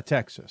 teams out of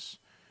Texas.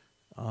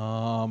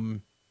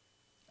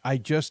 I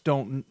just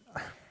don't.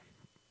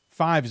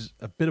 5's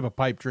a bit of a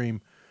pipe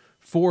dream.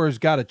 4 has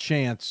got a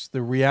chance.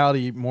 The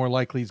reality more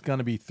likely is going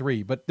to be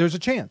 3, but there's a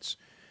chance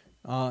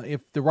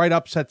if the right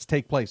upsets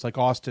take place, like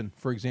Austin,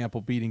 for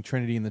example, beating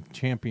Trinity in the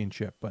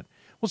championship. But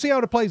we'll see how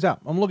it plays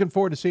out. I'm looking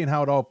forward to seeing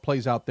how it all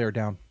plays out there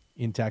down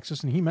in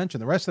Texas. And he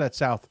mentioned the rest of that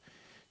South,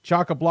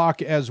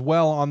 chock-a-block as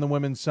well on the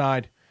women's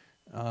side.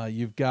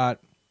 You've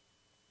got,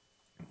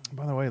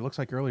 by the way, it looks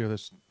like earlier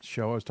this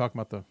show I was talking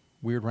about the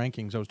weird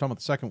rankings. I was talking about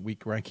the second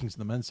week rankings on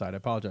the men's side. I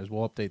apologize.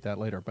 We'll update that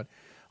later. But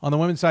on the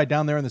women's side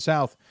down there in the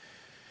South,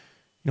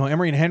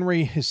 Emory and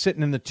Henry is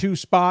sitting in the 2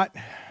 spot.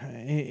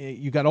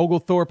 You got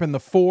Oglethorpe in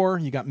the 4.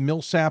 You got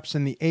Millsaps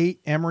in the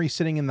 8. Emory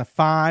sitting in the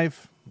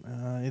 5.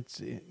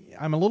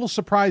 I'm a little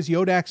surprised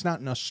Yodak's not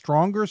in a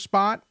stronger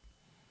spot,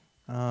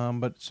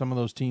 but some of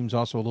those teams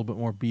also a little bit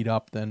more beat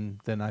up than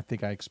I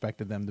think I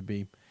expected them to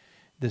be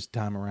this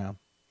time around.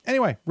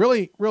 Anyway,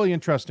 really, really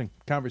interesting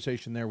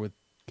conversation there with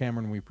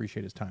Cameron. We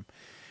appreciate his time.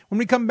 When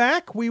we come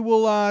back, we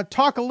will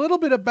talk a little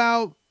bit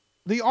about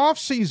the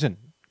offseason.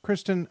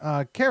 Kristen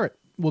Carrott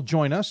will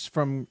join us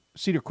from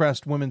Cedar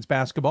Crest Women's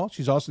Basketball.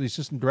 She's also the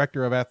Assistant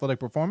Director of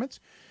Athletic Performance.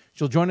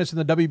 She'll join us in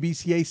the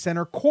WBCA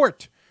Center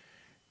Court.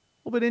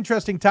 A little bit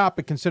interesting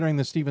topic considering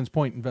the Stevens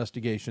Point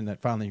investigation that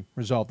finally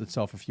resolved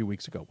itself a few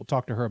weeks ago. We'll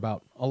talk to her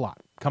about a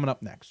lot. Coming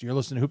up next, you're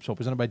listening to Hoopsville,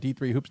 presented by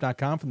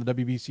D3Hoops.com from the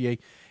WBCA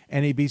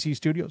NABC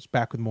studios.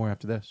 Back with more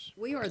after this.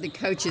 We are the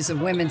coaches of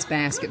women's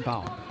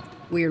basketball.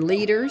 We are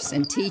leaders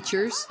and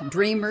teachers,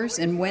 dreamers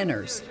and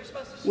winners.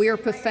 We are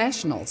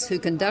professionals who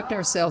conduct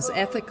ourselves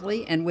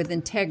ethically and with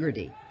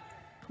integrity.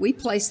 We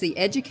place the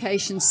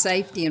education,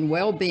 safety, and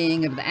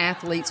well-being of the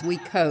athletes we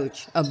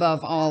coach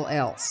above all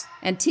else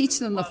and teach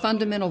them the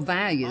fundamental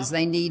values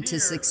they need to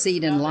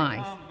succeed in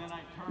life.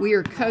 We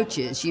are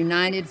coaches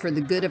united for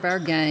the good of our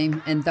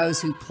game and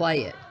those who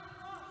play it.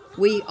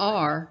 We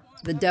are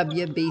the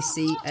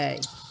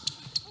WBCA.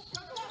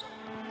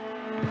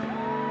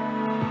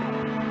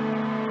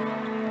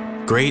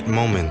 Great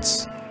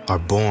moments are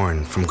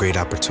born from great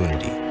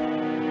opportunity.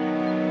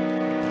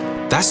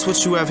 That's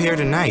what you have here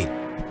tonight.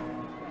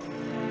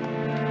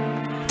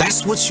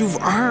 That's what you've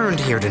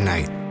earned here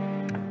tonight.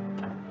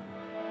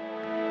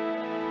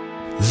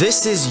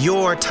 This is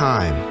your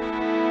time.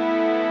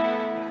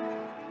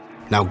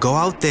 Now go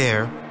out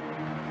there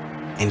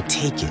and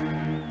take it.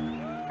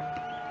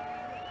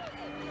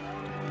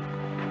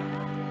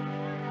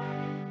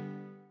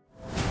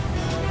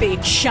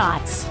 Big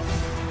shots.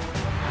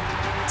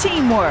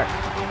 Teamwork.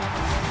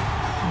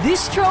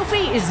 This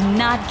trophy is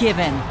not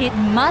given. It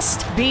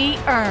must be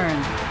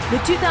earned. The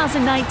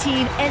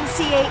 2019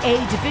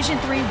 NCAA Division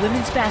III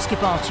Women's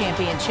Basketball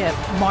Championship,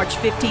 March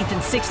 15th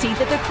and 16th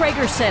at the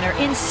Krager Center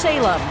in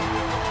Salem.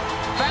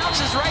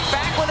 Bounces right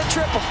back with a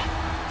triple.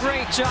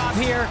 Great job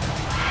here.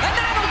 And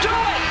that'll do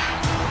it!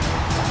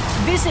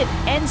 Visit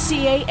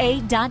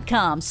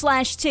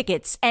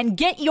ncaa.com/tickets and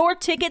get your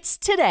tickets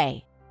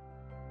today.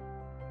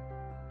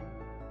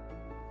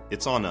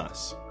 It's on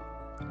us.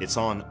 It's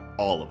on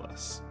all of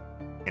us.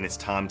 And it's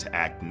time to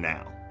act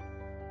now.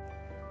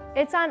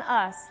 It's on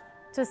us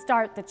to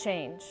start the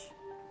change.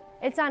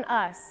 It's on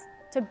us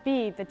to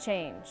be the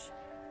change.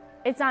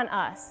 It's on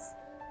us.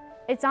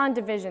 It's on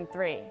Division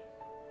III.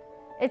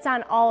 It's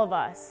on all of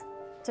us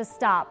to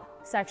stop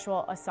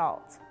sexual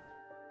assault.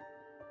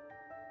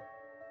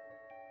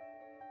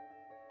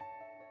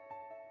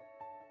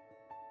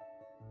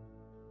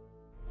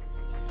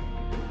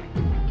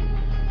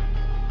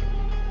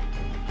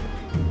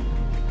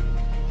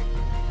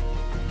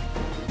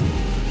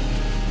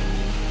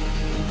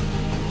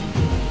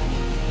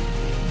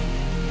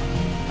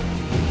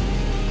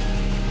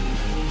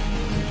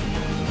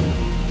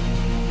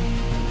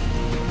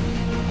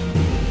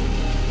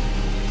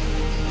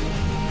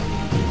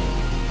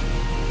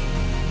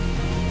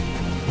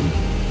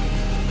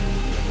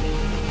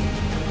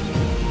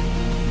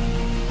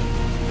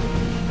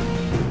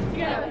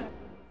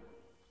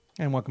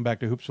 And welcome back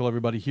to Hoopsville,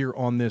 everybody, here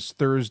on this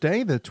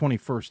Thursday, the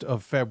 21st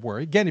of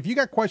February. Again, if you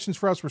got questions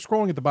for us, we're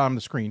scrolling at the bottom of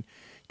the screen.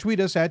 Tweet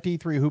us at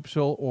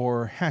D3Hoopsville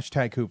or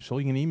hashtag Hoopsville.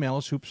 You can email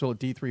us, hoopsville at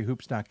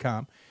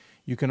D3Hoops.com.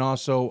 You can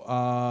also,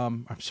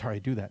 I'm sorry, I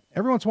do that.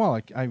 Every once in a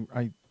while,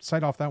 I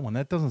cite off that one.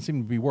 That doesn't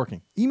seem to be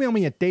working. Email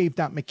me at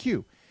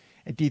dave.mchugh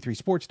at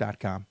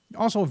D3Sports.com.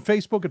 Also on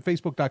Facebook at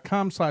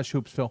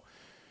Facebook.com/Hoopsville,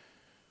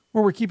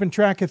 where we're keeping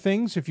track of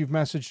things. If you've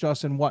messaged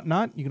us and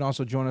whatnot, you can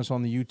also join us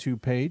on the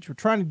YouTube page. We're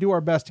trying to do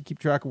our best to keep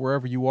track of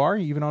wherever you are,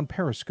 even on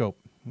Periscope.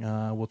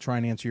 We'll try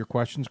and answer your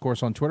questions, of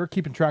course, on Twitter.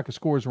 Keeping track of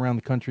scores around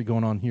the country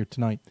going on here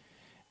tonight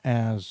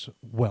as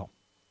well.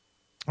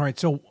 All right,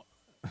 so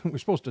we're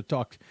supposed to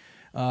talk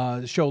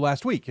the show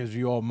last week, as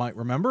you all might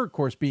remember. Of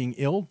course, being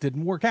ill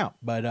didn't work out.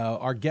 But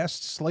our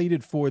guest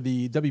slated for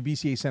the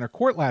WBCA Center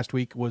Court last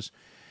week was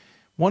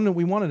one that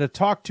we wanted to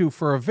talk to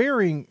for a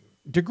varying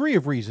degree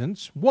of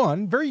reasons.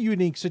 One, very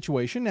unique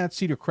situation at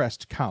Cedar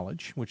Crest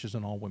College, which is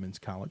an all-women's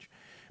college.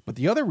 But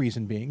the other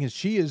reason being is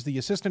she is the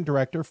assistant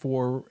director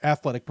for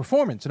athletic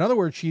performance. In other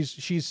words,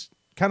 she's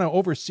kind of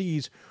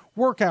oversees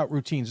workout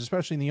routines,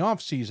 especially in the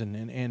off season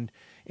and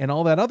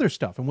all that other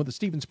stuff. And with the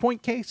Stevens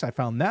Point case, I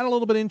found that a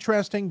little bit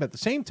interesting. But at the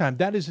same time,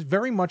 that is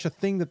very much a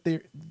thing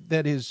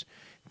that is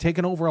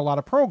taken over a lot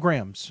of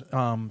programs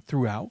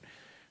throughout.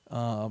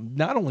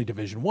 Not only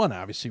Division I,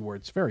 obviously, where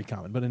it's very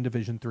common, but in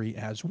Division III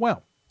as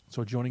well.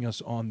 So joining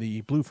us on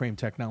the Blue Frame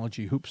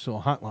Technology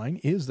Hoopsville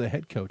hotline is the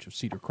head coach of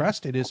Cedar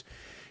Crest. It is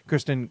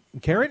Kristen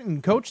Carrott.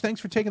 And, Coach,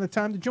 thanks for taking the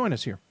time to join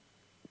us here.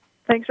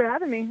 Thanks for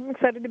having me. I'm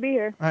excited to be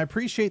here. I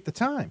appreciate the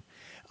time.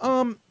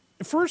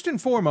 First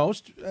and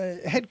foremost,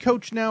 head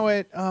coach now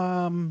at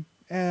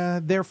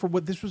there for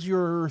what, this was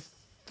your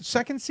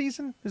second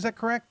season? Is that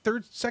correct?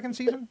 Second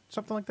season?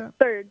 Something like that?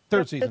 Third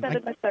season. This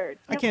ended my third.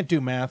 I can't do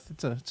math.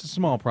 It's a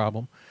small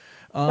problem.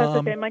 That's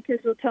okay. My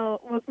kids will tell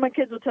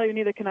you,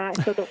 neither can I,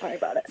 so don't worry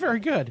about it.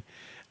 Very good.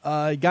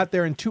 Got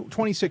there in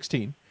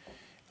 2016.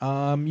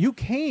 You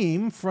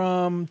came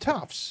from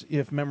Tufts,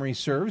 if memory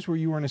serves, where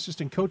you were an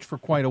assistant coach for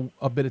quite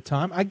a bit of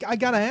time. I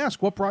got to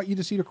ask, what brought you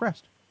to Cedar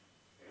Crest?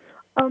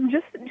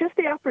 Just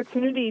the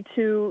opportunity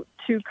to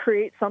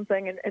create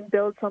something and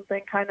build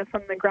something kind of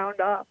from the ground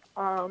up.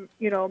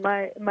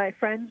 My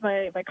friends,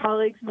 my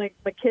colleagues, my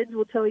kids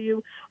will tell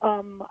you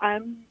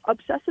I'm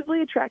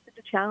obsessively attracted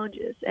to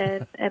challenges,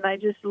 and I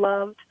just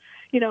loved.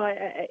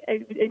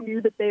 I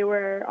knew that they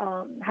were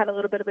had a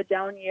little bit of a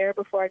down year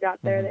before I got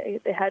there.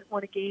 They had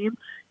won a game,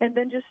 and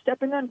then just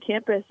stepping on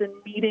campus and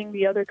meeting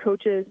the other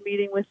coaches,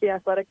 meeting with the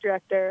athletic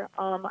director.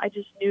 I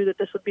just knew that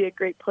this would be a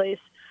great place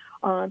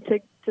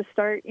to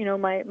start,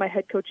 my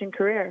head coaching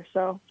career.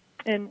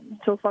 And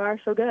so far,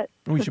 so good.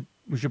 We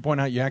should point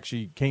out you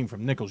actually came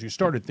from Nichols. You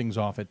started things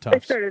off at Tufts. I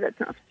started at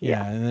Tufts.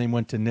 Yeah, and then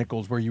went to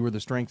Nichols, where you were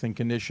the strength and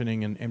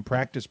conditioning and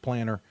practice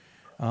planner.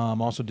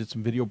 Also did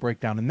some video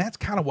breakdown, and that's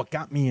kind of what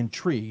got me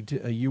intrigued.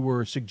 You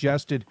were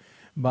suggested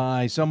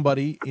by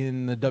somebody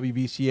in the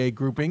WBCA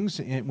groupings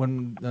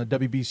when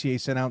WBCA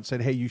sent out and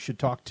said, hey, you should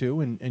talk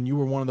to, and you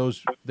were one of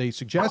those they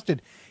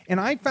suggested. And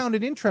I found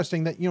it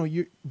interesting that,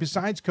 you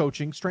besides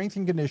coaching, strength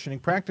and conditioning,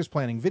 practice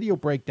planning, video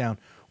breakdown,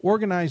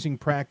 organizing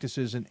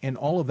practices, and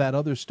all of that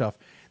other stuff,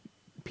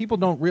 people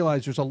don't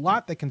realize there's a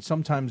lot that can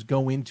sometimes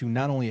go into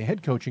not only a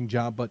head coaching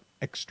job, but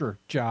extra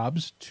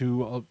jobs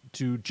to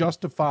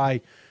justify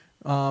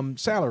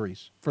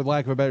salaries, for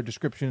lack of a better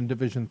description, in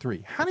Division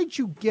III. How did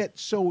you get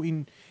so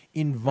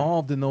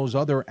involved in those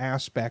other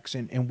aspects,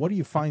 and what do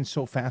you find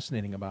so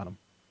fascinating about them?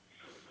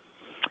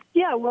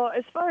 Yeah, well,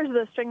 as far as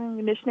the strength and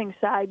conditioning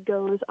side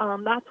goes,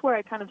 that's where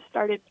I kind of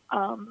started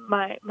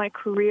my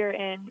career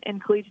in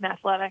collegiate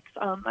athletics.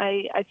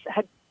 I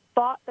had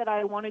thought that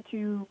I wanted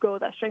to go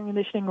that strength and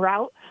conditioning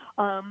route.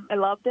 I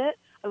loved it.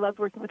 I loved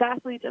working with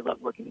athletes. I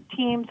loved working with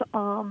teams.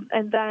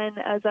 And then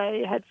as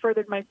I had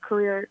furthered my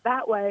career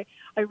that way,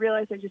 I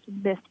realized I just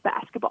missed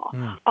basketball.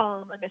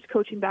 I missed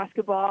coaching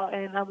basketball,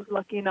 and I was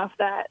lucky enough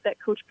that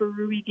Coach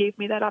Berube gave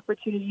me that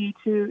opportunity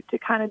to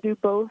kind of do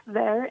both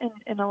there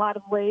in a lot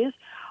of ways.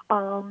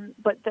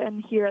 But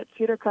then here at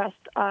Cedar Crest,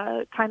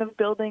 kind of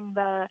building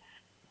the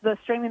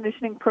strength and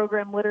conditioning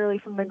program literally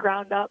from the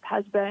ground up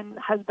has been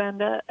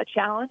a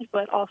challenge,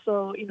 but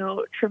also,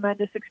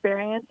 tremendous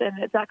experience, and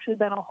it's actually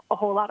been a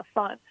whole lot of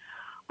fun.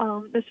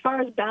 As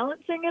far as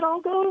balancing it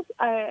all goes,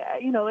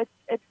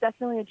 it's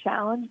definitely a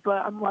challenge,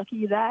 but I'm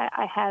lucky that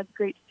I have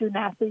great student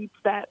athletes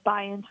that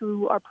buy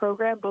into our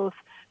program, both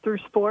through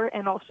sport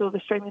and also the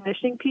strength and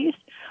conditioning piece.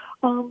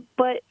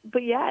 But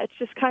yeah, it's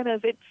just kind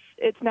of,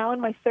 it's now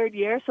in my third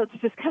year, so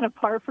it's just kind of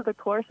par for the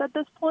course at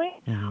this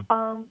point.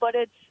 But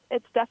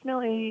it's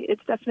definitely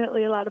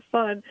a lot of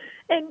fun.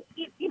 And,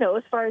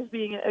 as far as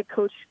being a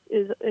coach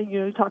is,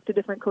 you talk to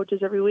different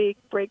coaches every week,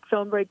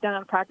 film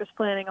breakdown, practice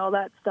planning, all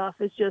that stuff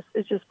is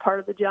just part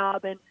of the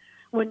job. And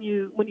when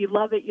you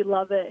love it, you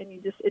love it, and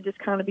it just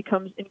kind of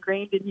becomes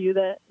ingrained in you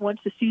that once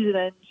the season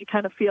ends, you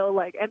kind of feel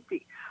like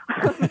empty.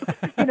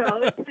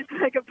 It's just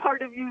like a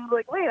part of you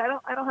like, wait,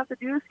 I don't have to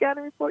do a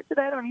scouting report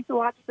today. I don't need to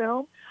watch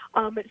film.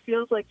 It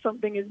feels like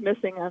something is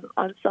missing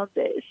on some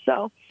days.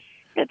 So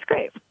it's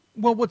great.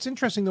 Well, what's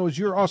interesting though is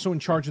you're also in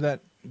charge of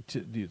that,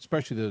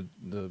 especially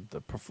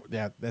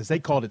the as they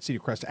called it, Cedar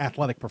Crest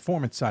athletic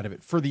performance side of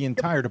it for the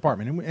entire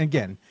department. And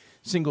again,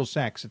 single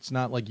sex. It's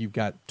not like you've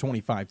got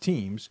 25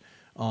 teams.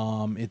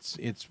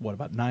 It's what,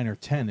 about 9 or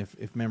 10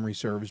 if memory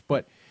serves.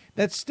 But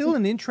that's still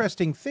an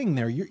interesting thing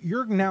there.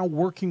 You're now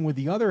working with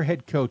the other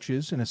head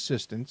coaches and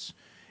assistants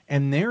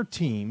and their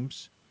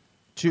teams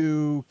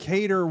to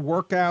cater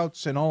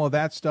workouts and all of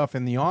that stuff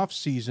in the off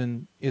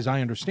season, as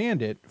I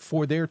understand it,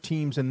 for their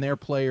teams and their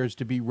players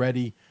to be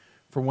ready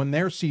for when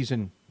their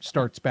season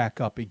starts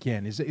back up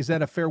again. Is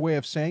that a fair way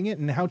of saying it?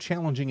 And how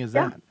challenging is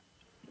that?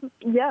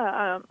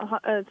 Yeah,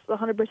 it's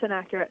 100%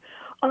 accurate.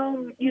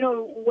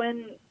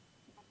 When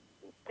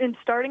in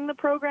starting the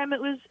program,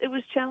 it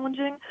was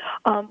challenging,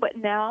 but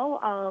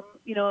now,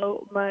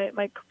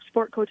 my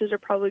sport coaches are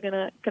probably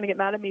gonna get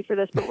mad at me for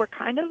this, but we're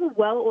kind of a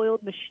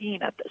well-oiled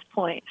machine at this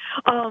point.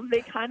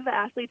 The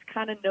athletes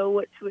kind of know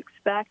what to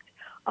expect.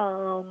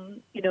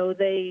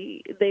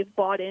 They've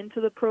bought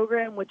into the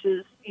program, which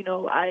is,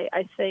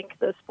 I thank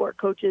the sport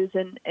coaches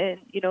and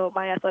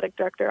my athletic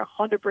director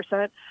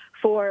 100%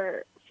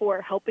 for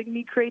helping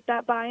me create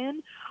that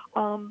buy-in.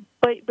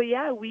 But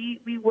yeah, we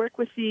work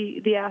with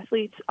the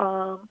athletes.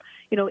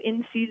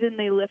 In season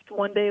they lift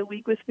 1 day a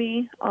week with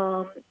me.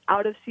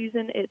 Out of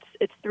season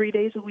it's 3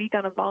 days a week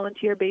on a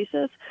volunteer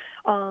basis,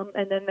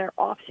 and then their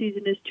off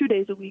season is 2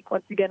 days a week,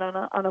 once again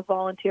on a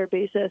volunteer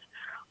basis.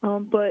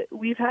 But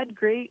we've had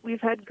great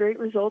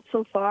results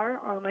so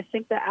far. I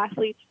think the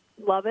athletes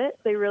love it;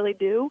 they really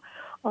do.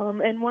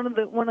 And one of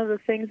the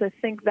things I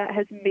think that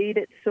has made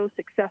it so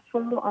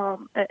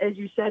successful, as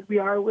you said, we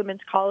are a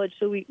women's college,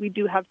 so we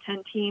do have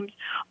 10 teams.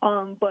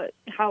 But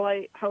how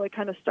I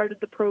kind of started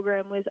the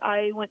program was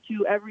I went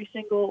to every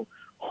single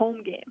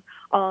home game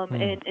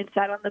and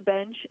sat on the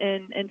bench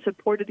and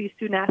supported these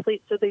student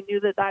athletes, so they knew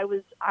that I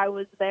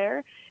was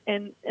there,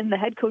 and the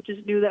head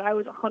coaches knew that I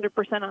was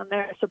 100% on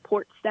their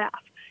support staff.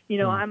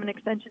 I'm an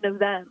extension of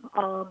them.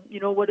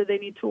 What do they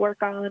need to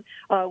work on?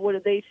 What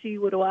do they see?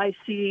 What do I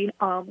see?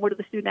 What do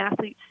the student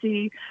athletes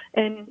see?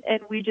 And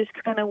we just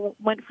kind of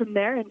went from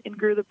there and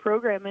grew the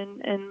program.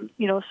 And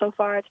so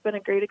far it's been a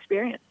great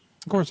experience.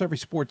 Of course, every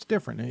sport's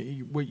different.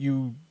 What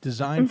you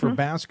design for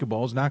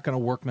basketball is not going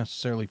to work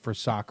necessarily for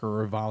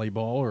soccer or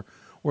volleyball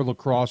or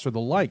lacrosse or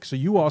the like. So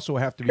you also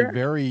have to be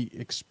very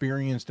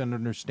experienced and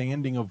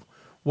understanding of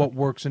what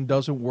works and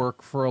doesn't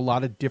work for a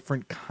lot of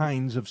different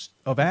kinds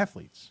of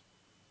athletes.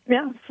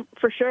 Yeah,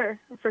 for sure.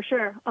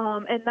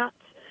 And that's,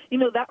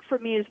 that for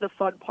me is the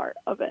fun part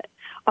of it.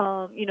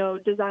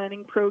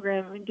 Designing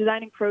programs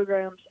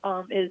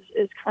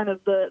is kind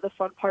of the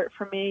fun part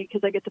for me,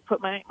 because I get to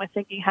put my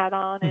thinking hat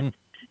on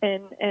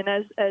and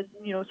as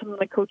some of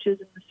my coaches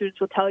and the students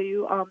will tell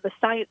you, the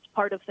science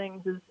part of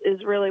things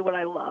is really what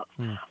I love.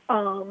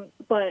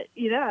 But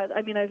yeah,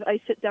 I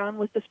sit down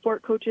with the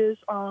sport coaches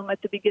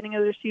at the beginning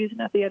of their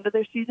season, at the end of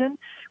their season.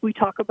 We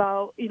talk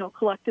about,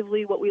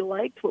 collectively what we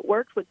liked, what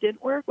worked, what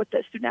didn't work, what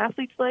the student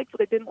athletes liked,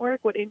 what didn't work,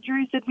 what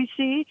injuries did we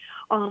see,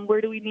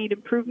 where do we need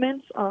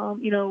improvements,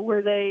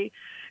 were they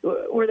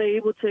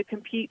able to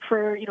compete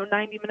for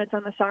 90 minutes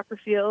on the soccer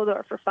field,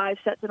 or for 5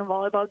 sets in a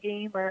volleyball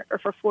game, or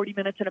for 40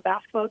 minutes in a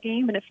basketball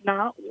game? And if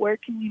not, where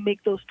can we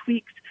make those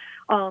tweaks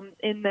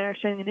in their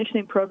strength and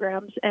conditioning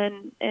programs?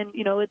 And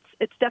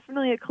it's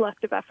definitely a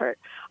collective effort,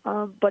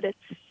 but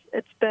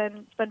it's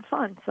been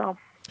fun. So.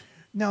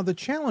 Now, the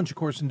challenge, of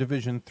course, in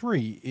Division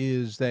III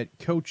is that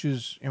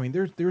coaches,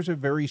 there's a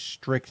very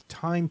strict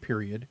time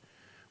period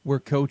where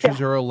coaches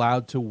are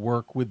allowed to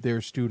work with their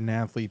student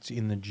athletes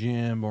in the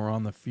gym or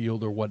on the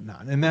field or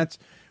whatnot. And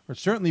we've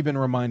certainly been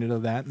reminded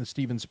of that in the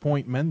Stevens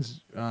Point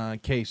men's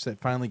case that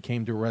finally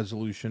came to a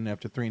resolution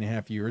after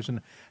 3.5 years, and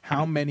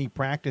how many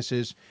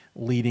practices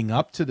leading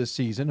up to the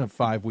season of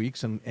 5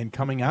 weeks and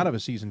coming out of a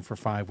season for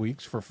 5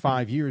 weeks for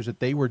 5 years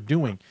that they were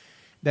doing,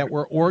 that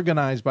were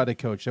organized by the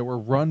coach, that were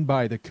run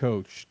by the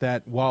coach,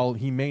 that while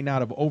he may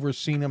not have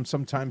overseen them,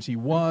 sometimes he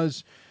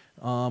was,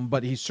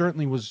 but he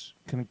certainly was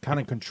kind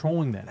of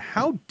controlling that.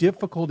 How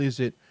difficult is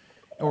it,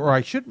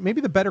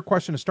 maybe the better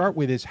question to start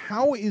with is,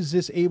 how is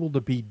this able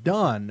to be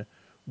done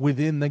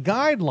within the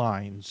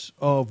guidelines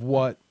of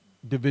what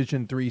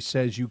Division III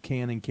says you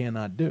can and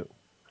cannot do?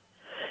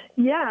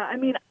 Yeah,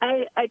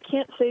 I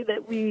can't say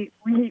that we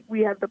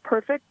have the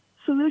perfect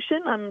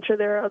solution. I'm sure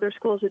there are other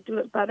schools that do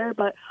it better,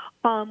 but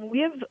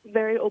we have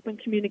very open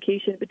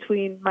communication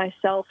between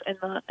myself and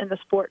the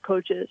sport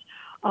coaches.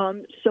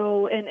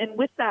 So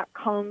with that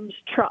comes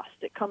trust.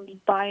 It comes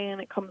buy-in.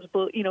 It comes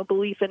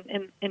belief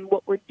in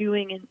what we're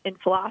doing in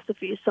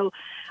philosophy. So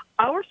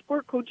our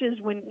sport coaches,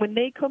 when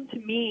they come to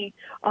me,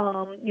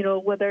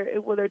 whether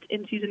it's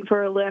in season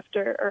for a lift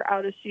or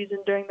out of season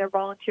during their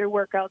volunteer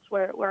workouts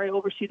where I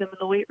oversee them in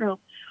the weight room,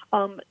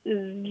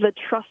 the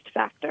trust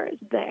factor is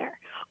there.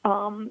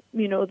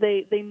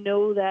 They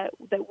know that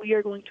we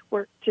are going to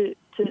work to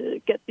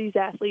get these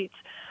athletes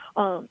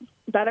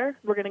better.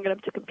 We're going to get them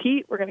to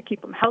compete. We're going to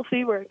keep them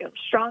healthy. We're going to get them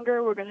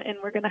stronger. We're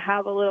going to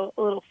have a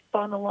little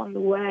fun along the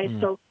way.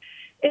 So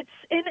It's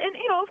and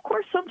of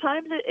course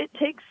sometimes it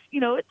takes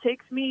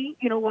me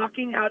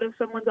walking out of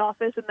someone's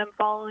office and them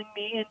following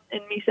me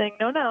and me saying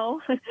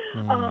no.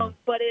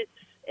 But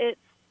it's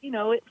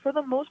for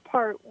the most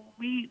part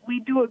we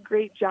do a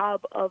great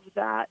job of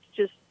that,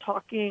 just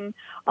talking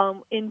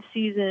in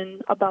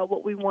season about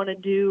what we want to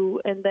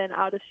do, and then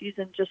out of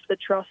season just the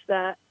trust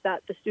that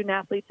the student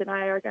athletes and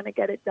I are going to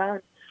get it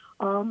done.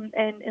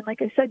 And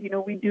like I said,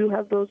 we do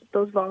have those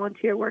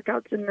volunteer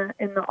workouts in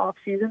the off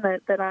season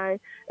that I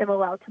am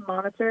allowed to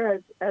monitor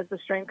as the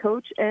strength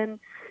coach. And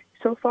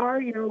so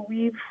far,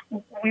 we've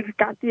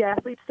got the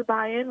athletes to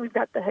buy in, we've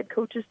got the head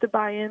coaches to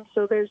buy in.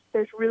 So there's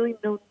really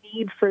no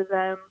need for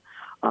them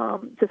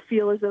to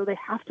feel as though they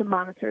have to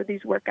monitor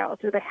these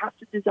workouts, or they have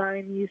to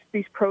design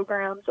these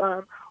programs,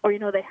 or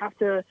they have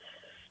to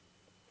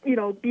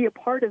be a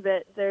part of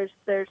it. There's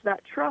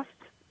that trust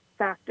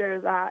factor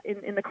that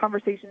in the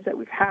conversations that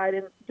we've had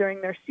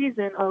during their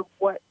season of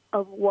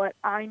what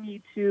I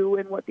need to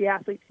and what the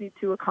athletes need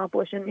to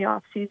accomplish in the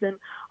off season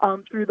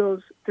through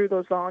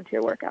those volunteer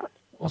workouts.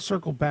 I'll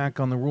circle back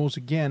on the rules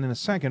again in a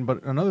second,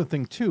 but another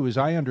thing too, as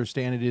I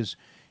understand it,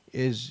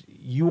 is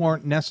you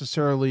aren't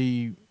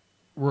necessarily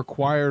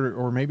required,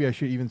 or maybe I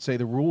should even say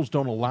the rules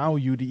don't allow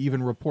you to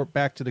even report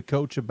back to the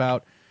coach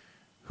about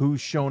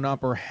who's shown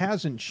up or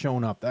hasn't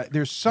shown up.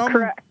 There's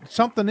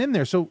something in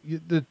there. So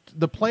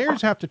the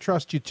players have to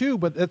trust you too,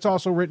 but that's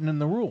also written in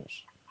the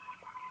rules.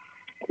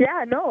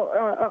 Yeah, no,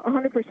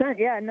 100%.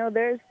 Yeah, no,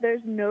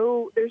 there's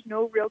no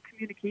real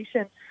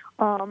communication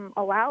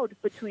allowed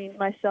between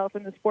myself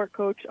and the sport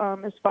coach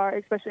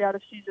especially out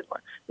of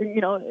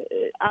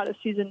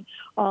season,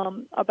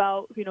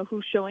 about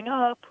who's showing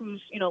up,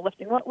 who's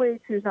lifting what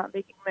weights, who's not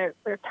making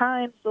their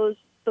times, those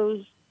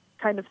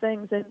kind of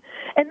things. And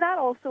that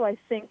also, I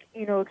think,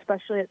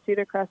 especially at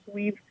Cedar Crest,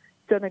 we've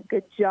done a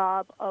good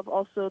job of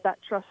also that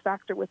trust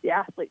factor with the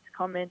athletes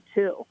come in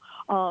too.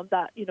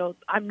 That,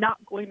 I'm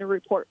not going to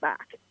report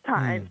back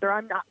times, or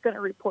I'm not going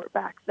to report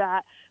back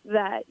that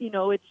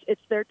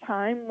it's their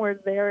time where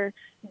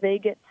they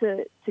get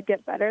to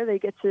get better. They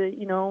get to,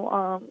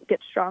 get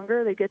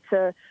stronger. They get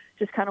to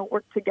just kind of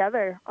work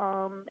together,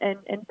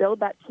 and build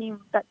that team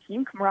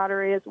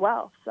camaraderie as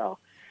well. So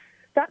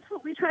that's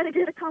what we try to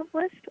get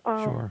accomplished.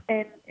 Sure.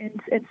 And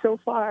so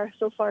far,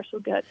 so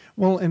good.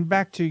 Well, and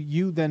back to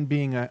you then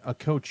being a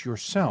coach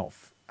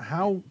yourself,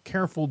 how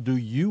careful do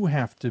you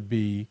have to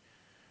be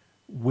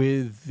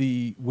with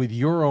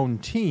your own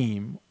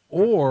team?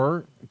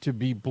 Or, to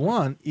be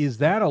blunt, is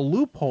that a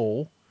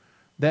loophole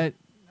that,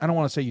 I don't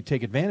want to say you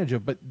take advantage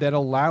of, but that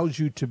allows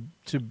you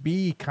to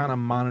be kind of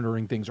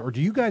monitoring things? Or do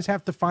you guys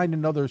have to find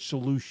another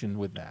solution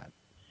with that?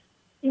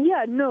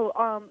 Yeah, no,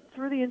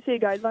 through the NCAA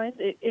guidelines,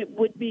 it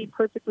would be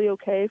perfectly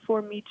okay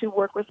for me to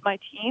work with my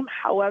team.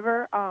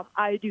 However,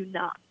 I do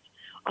not.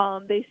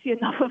 They see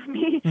enough of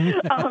me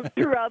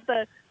throughout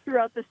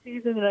the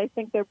season, and I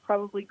think they're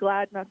probably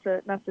glad not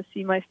to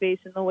see my face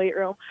in the weight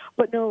room.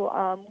 But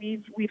no,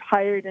 we've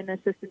hired an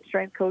assistant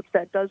strength coach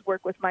that does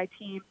work with my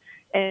team,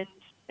 and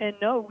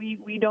no,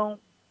 we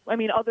don't. I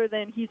mean, other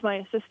than he's my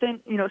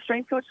assistant,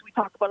 strength coach, we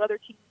talk about other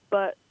teams,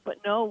 but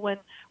no,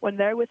 when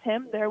they're with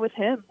him, they're with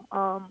him.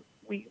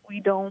 We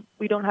don't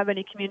have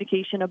any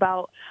communication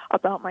about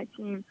my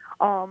team.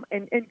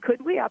 And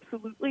could we?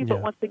 Absolutely. Yeah.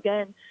 But once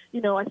again,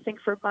 I think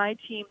for my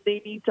team,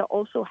 they need to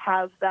also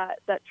have that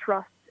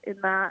trust in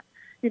that,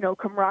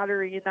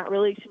 camaraderie and that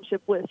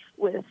relationship with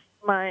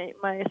my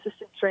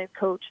assistant strength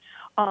coach,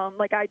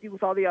 like I do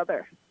with all the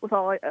other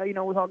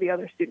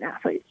student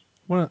athletes.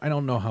 Well, I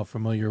don't know how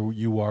familiar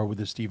you are with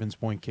the Stevens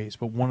Point case,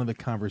 but one of the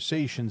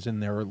conversations in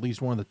there, or at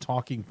least one of the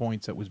talking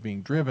points that was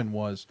being driven,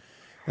 was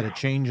that a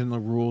change in the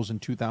rules in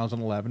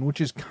 2011,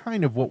 which is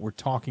kind of what we're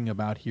talking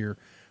about here,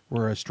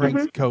 where a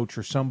strength coach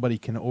or somebody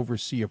can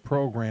oversee a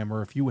program,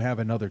 or if you have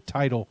another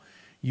title,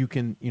 you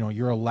can,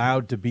 you're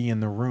allowed to be in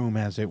the room,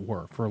 as it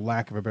were, for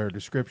lack of a better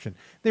description.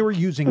 They were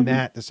using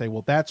that to say,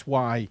 well, that's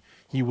why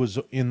he was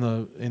in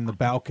the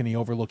balcony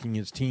overlooking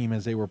his team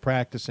as they were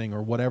practicing,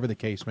 or whatever the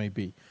case may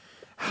be.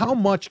 How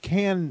much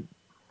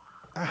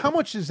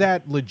is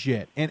that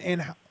legit?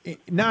 And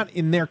not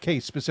in their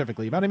case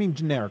specifically, but I mean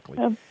generically.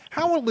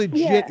 How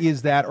legit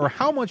is that, or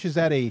how much is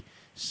that a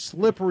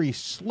slippery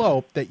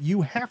slope that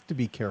you have to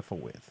be careful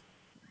with?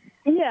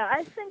 Yeah,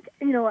 I think,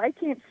 I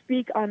can't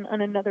speak on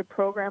another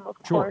program,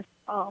 of course.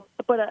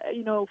 But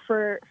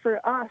for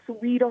us,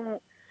 we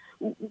don't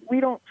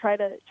try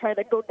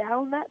to go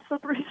down that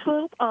slippery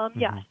slope.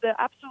 Yes,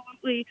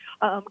 absolutely.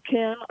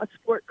 Can a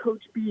sport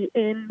coach be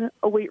in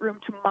a weight room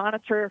to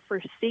monitor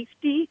for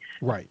safety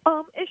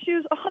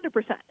issues?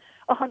 100%.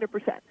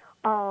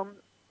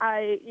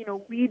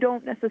 We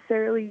don't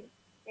necessarily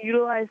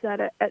utilize that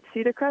at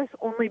Cedar Crest,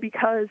 only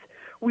because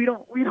we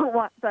don't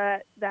want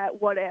that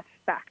what if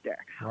factor.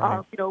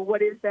 Right.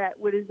 What is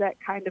that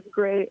kind of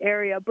gray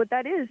area? But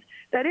that is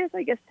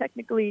I guess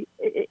technically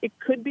it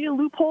could be a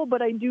loophole,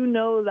 but I do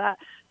know that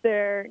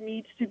there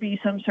needs to be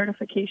some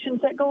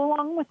certifications that go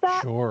along with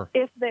that. Sure.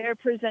 If they're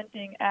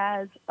presenting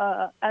as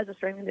a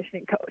strength and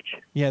conditioning coach.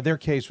 Yeah, their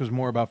case was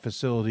more about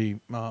facility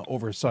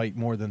oversight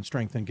more than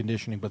strength and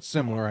conditioning, but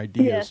similar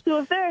ideas. Yeah.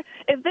 So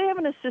if they have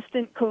an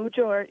assistant coach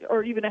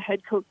or even a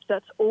head coach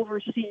that's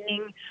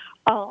overseeing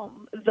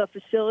the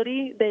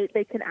facility,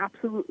 they can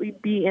absolutely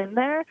be in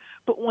there.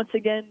 But once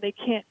again, they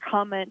can't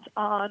comment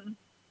on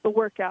the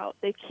workout.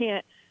 They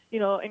can't,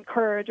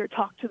 encourage or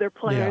talk to their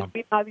players.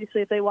 Yeah.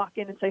 Obviously, if they walk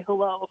in and say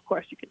hello, of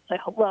course you can say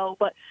hello,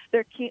 but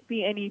there can't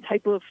be any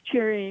type of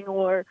cheering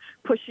or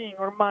pushing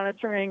or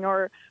monitoring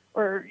or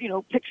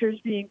pictures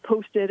being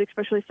posted,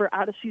 especially for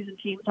out-of-season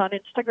teams on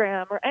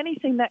Instagram or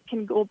anything that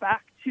can go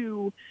back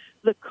to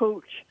the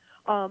coach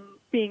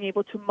being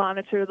able to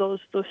monitor those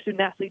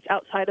student athletes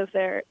outside of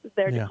their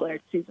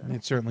declared season.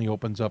 It certainly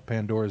opens up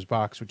Pandora's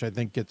box, which I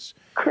think gets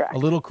a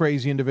little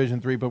crazy in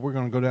Division III, but we're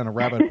going to go down a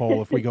rabbit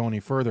hole if we go any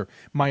further.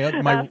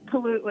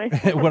 Absolutely.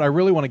 What I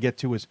really want to get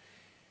to is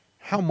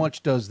how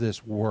much does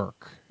this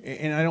work?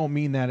 And I don't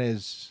mean that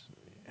as,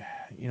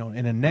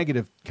 in a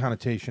negative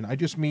connotation. I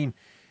just mean,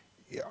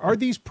 are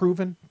these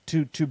proven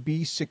to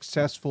be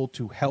successful,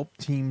 to help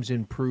teams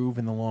improve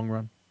in the long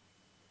run?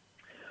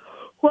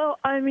 Well,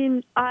 I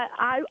mean,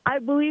 I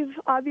believe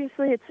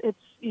obviously it's a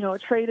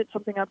trade. It's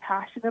something I'm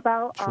passionate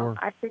about. Sure.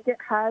 I think it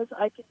has.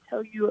 I can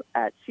tell you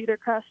at Cedar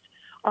Crest,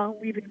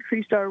 we've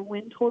increased our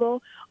win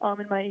total,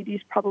 and my AD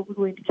is probably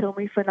going to kill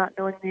me for not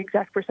knowing the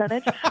exact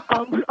percentage.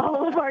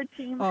 All of our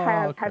teams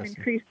have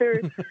increased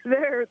their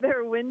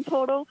win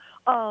total.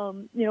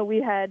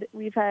 We've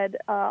had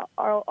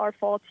our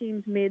fall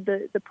teams made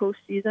the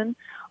postseason.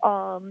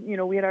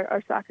 We had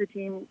our soccer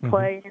team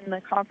play in the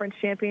conference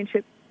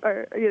championship.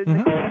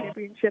 The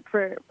championship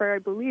for I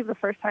believe the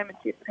first time in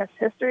Cedar Crest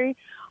history,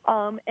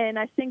 and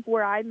I think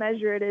where I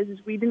measure it is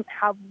we didn't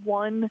have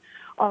one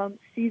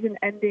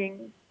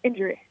season-ending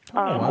injury,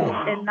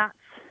 and that's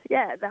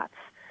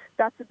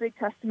a big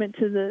testament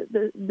to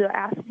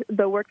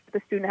the work that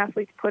the student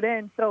athletes put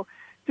in. So,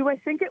 do I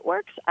think it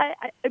works? I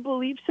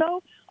believe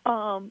so.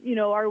 Are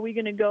we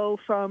going to go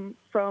from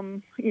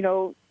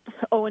 0-25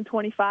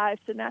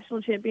 to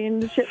national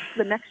championships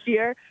the next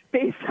year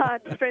based on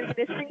strength and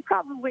conditioning?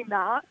 Probably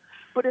not.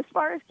 But as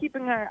far as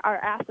keeping our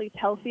athletes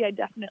healthy, I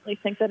definitely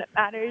think that it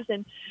matters.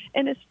 And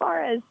as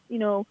far as,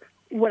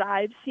 what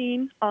I've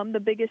seen, the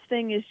biggest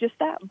thing is just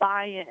that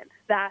buy-in,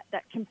 that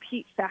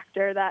compete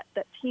factor, that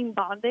team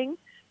bonding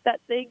that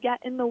they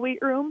get in the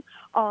weight room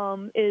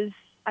is,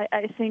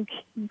 I think,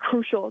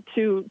 crucial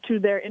to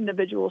their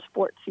individual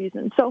sports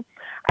season. So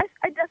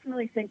I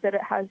definitely think that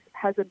it has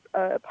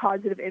a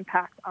positive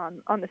impact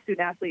on the student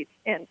athletes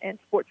and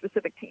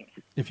sports-specific teams.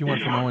 If you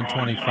went from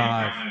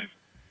 0-25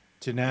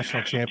 to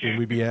national champion,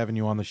 we'd be having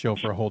you on the show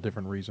for a whole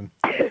different reason.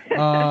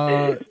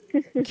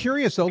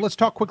 Curious, though, let's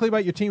talk quickly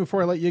about your team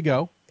before I let you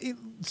go.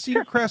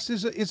 Cedar Crest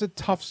is a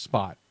tough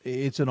spot.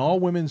 It's an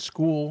all-women's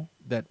school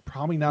that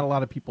probably not a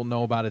lot of people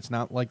know about. It's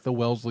not like the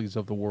Welsleys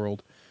of the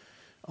world.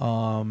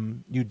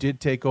 You did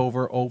take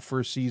over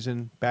first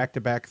season,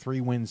 back-to-back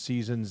 3-win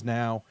seasons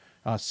now,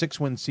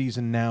 6-win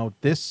season now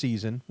this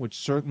season, which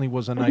certainly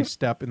was a nice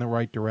step in the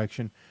right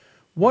direction.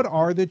 What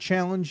are the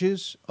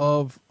challenges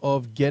of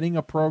getting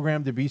a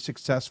program to be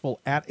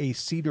successful at a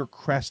Cedar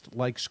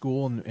Crest-like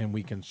school? And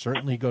we can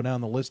certainly go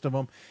down the list of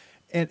them.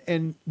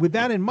 And with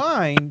that in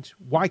mind,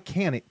 why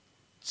can't it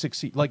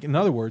succeed? Like, in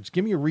other words,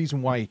 give me a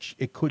reason why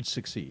it could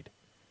succeed.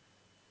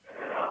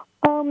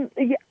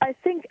 Yeah, I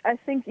think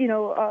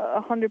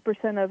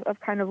 100% of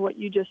kind of what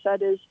you just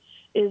said is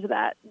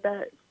that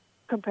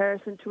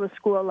comparison to a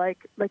school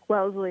like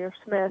Wellesley or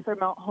Smith or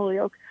Mount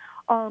Holyoke.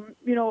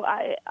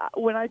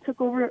 When I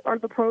took over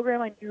the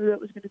program, I knew that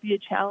was going to be a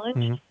challenge.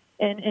 Mm-hmm.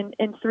 And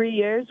in 3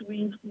 years,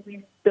 we've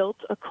built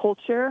a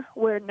culture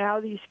where now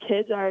these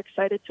kids are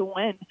excited to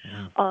win.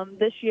 Mm-hmm.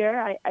 This year,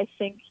 I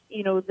think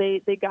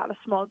they got a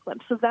small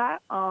glimpse of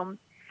that.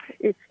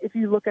 If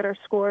you look at our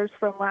scores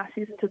from last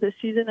season to this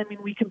season, I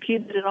mean, we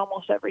competed in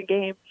almost every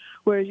game,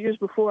 whereas years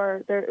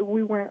before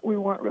we weren't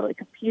really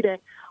competing.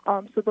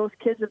 So those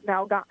kids have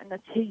now gotten a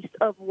taste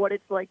of what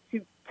it's like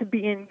to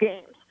be in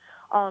games.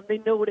 They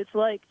know what it's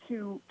like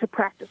to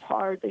practice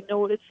hard. They know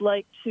what it's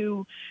like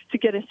to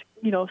get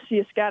see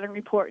a scouting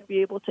report and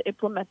be able to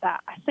implement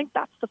that. I think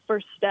that's the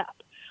first step.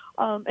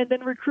 And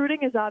then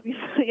recruiting is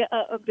obviously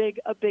a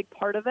big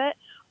part of it.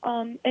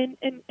 And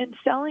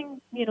selling,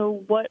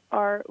 what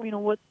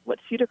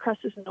Cedar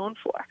Crest is known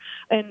for.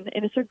 And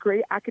it's a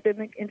great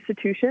academic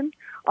institution.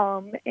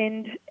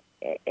 And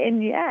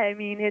yeah, I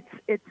mean,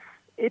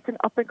 it's an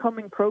up and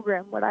coming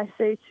program. What I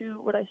say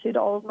to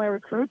all of my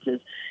recruits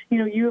is,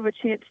 you have a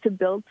chance to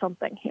build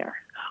something here.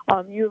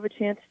 You have a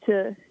chance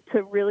to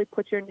really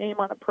put your name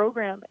on a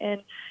program.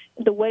 And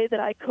the way that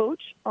I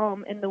coach,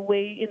 and the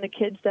way in the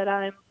kids that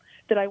I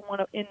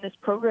want in this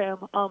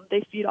program,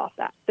 they feed off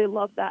that. They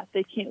love that.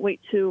 They can't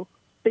wait to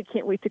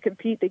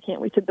compete. They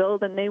can't wait to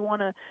build, and they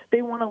want to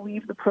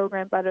leave the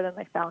program better than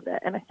they found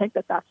it. And I think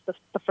that that's the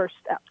first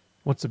step.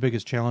 What's the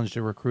biggest challenge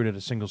to recruit at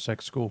a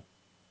single-sex school?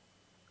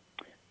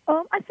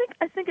 I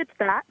think it's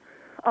that.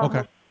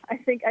 Okay. I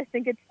think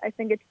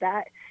it's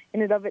that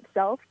in and of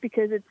itself,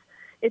 because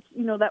it's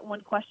that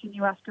one question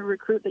you ask a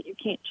recruit that you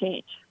can't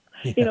change.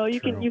 Yeah, you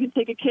can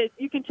take a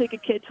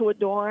kid to a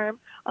dorm,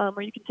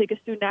 or you can take a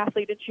student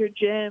athlete into your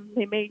gym.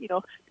 They may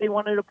they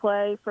wanted to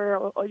play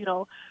for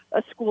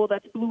a school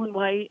that's blue and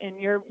white, and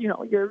you're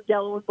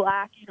yellow and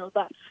black.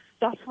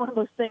 That's one of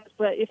those things.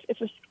 But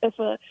if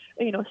a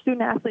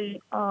student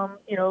athlete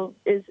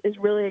is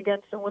really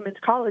against a women's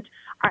college,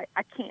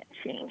 I can't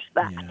change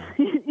that.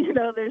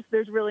 Yeah.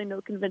 There's really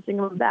no convincing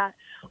them of that.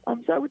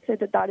 So I would say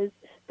that is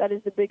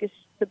the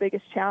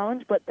biggest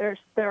challenge. But there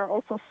are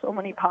also so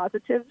many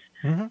positives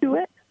to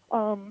it.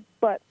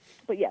 But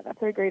yeah,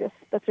 that's their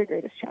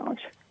greatest challenge.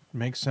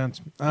 Makes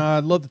sense.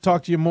 I'd love to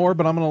talk to you more,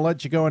 but I'm going to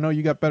let you go. I know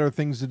you got better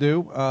things to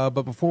do.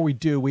 But before we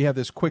do, we have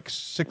this quick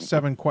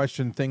 6-7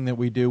 question thing that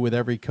we do with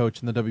every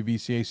coach in the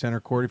WBCA Center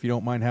Court, if you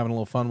don't mind having a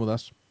little fun with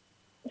us.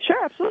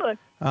 Sure, absolutely.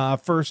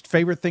 First,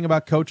 favorite thing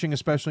about coaching,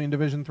 especially in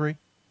Division III?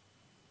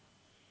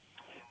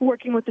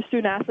 Working with the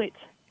student athletes.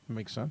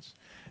 Makes sense.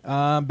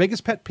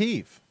 Biggest pet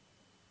peeve?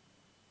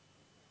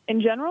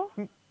 In general?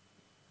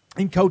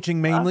 In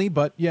coaching mainly,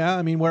 but yeah,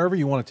 I mean, wherever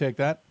you want to take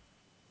that.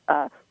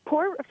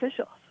 Poor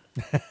officials.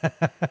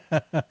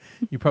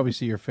 You probably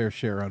see your fair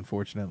share,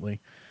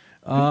 unfortunately.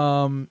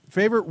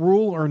 Favorite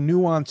rule or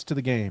nuance to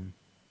the game?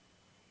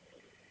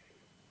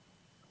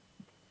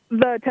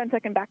 The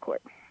 10-second backcourt.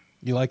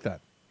 You like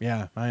that?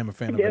 Yeah, I am a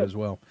fan of it as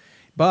well.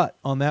 But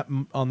on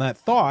that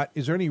thought,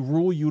 is there any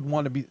rule you'd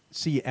want to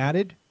see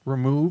added,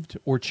 removed,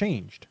 or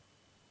changed?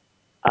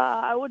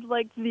 I would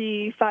like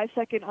the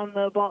 5-second on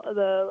the ball,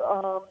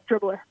 the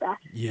dribbler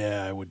back.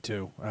 Yeah, I would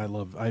too.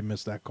 I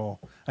miss that call.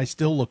 I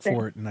still look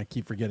for it, and I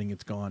keep forgetting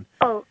it's gone.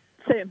 Oh,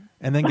 same.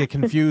 And then get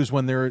confused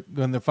when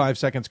the 5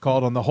 seconds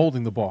called on the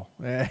holding the ball.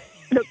 Nope.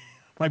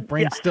 My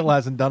brain still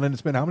hasn't done it.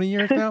 It's been how many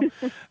years now? You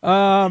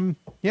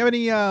have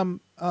any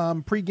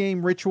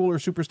pregame ritual or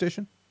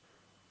superstition?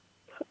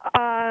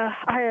 I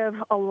have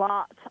a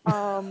lot.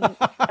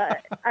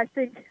 I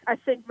think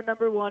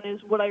number one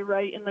is what I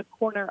write in the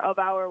corner of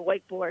our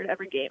whiteboard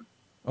every game.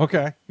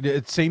 Okay,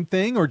 it's same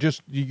thing, or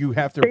just you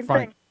have to same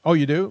find? Thing. Oh,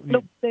 you do?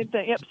 Nope, same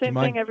thing. Yep, same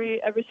thing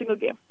every single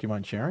game. Do you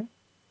mind sharing?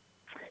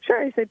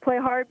 Sure. I say play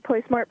hard,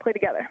 play smart, play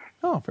together.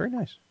 Oh, very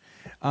nice.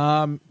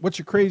 What's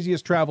your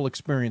craziest travel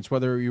experience?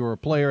 Whether you were a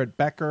player at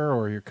Becker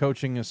or you're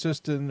coaching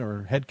assistant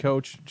or head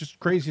coach, just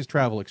craziest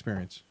travel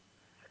experience.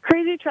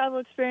 Crazy travel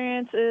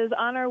experience is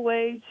on our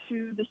way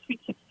to the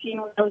Sweet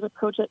 16 when I was a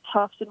coach at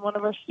Tufts, and one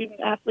of our student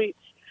athletes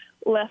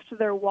left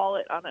their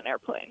wallet on an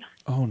airplane.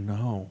 Oh,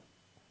 no.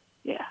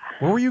 Yeah.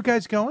 Where were you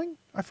guys going?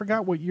 I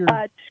forgot what year.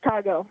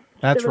 Chicago.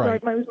 That's right.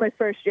 It was my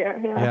first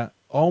year. Yeah.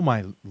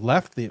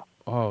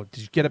 Oh,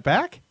 did you get it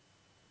back?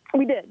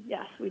 We did.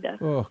 Yes, we did.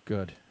 Oh,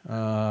 good.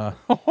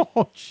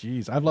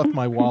 Jeez. I've left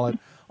my wallet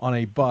on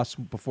a bus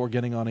before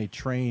getting on a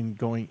train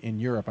going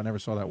in Europe. I never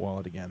saw that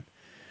wallet again.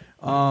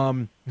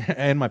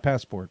 And my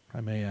passport,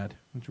 I may add.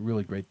 It's a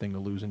really great thing to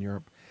lose in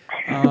Europe.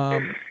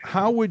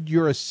 How would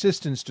your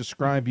assistants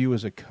describe you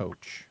as a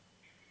coach?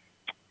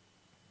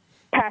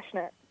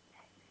 Passionate.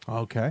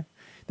 Okay.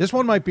 This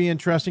one might be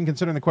interesting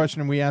considering the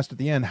question we asked at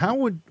the end.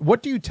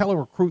 What do you tell a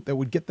recruit that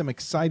would get them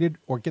excited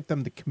or get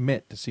them to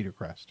commit to Cedar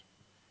Crest?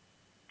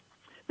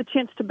 The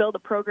chance to build a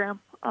program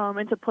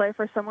and to play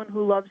for someone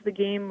who loves the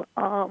game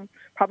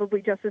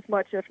probably just as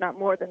much, if not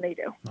more, than they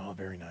do. Oh,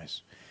 very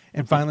nice.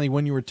 And finally,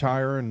 when you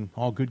retire, and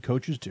all good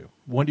coaches do,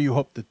 when do you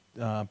hope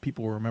that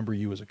people will remember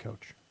you as a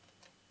coach?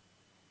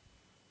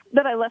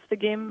 That I left the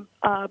game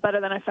better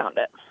than I found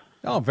it.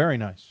 Oh, very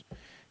nice.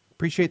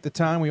 Appreciate the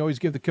time. We always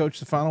give the coach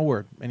the final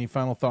word. Any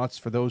final thoughts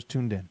for those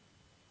tuned in?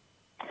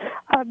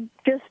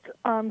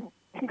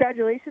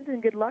 Congratulations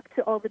and good luck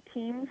to all the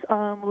teams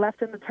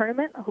left in the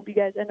tournament. I hope you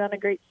guys end on a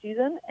great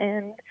season,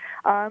 and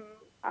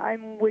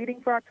I'm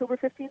waiting for October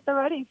 15th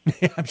already.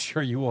 I'm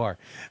sure you are.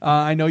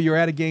 I know you're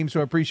at a game, so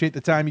I appreciate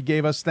the time you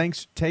gave us.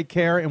 Thanks. Take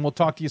care, and we'll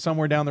talk to you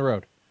somewhere down the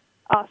road.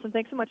 Awesome.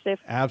 Thanks so much, Dave.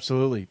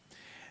 Absolutely.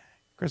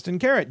 Kristen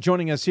Carrott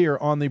joining us here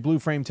on the Blue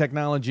Frame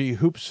Technology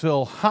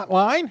Hoopsville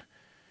Hotline.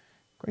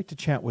 Great to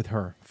chat with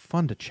her.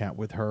 Fun to chat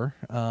with her.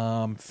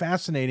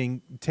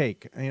 Fascinating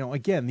take.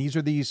 Again, these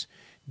are these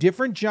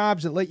different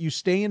jobs that let you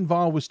stay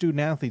involved with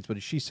student athletes, but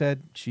as she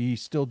said, she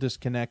still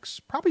disconnects,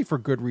 probably for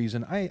good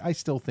reason. I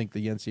still think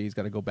the NCAA's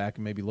got to go back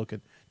and maybe look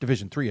at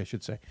Division III, I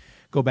should say.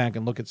 Go back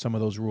and look at some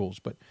of those rules,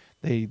 but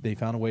they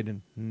found a way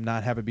to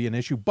not have it be an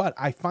issue. But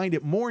I find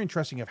it more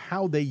interesting of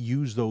how they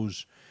use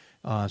those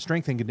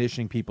strength and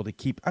conditioning people to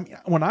keep. I mean,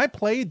 when I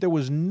played, there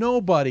was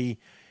nobody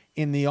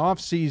in the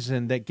off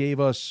season that gave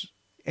us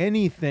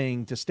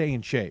anything to stay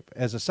in shape.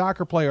 As a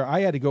soccer player, I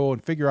had to go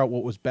and figure out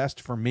what was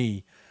best for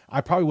me. I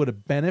probably would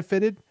have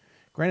benefited.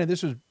 Granted,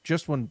 this was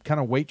just when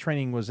kind of weight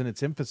training was in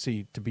its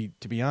infancy, to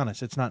be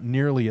honest. It's not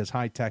nearly as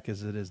high-tech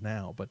as it is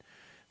now, but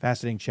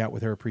fascinating chat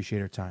with her. Appreciate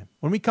her time.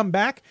 When we come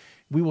back,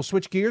 we will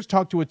switch gears,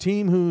 talk to a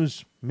team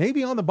who's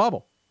maybe on the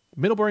bubble.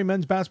 Middlebury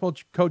men's basketball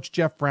coach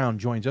Jeff Brown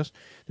joins us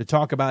to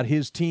talk about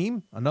his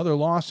team, another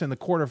loss in the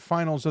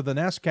quarterfinals of the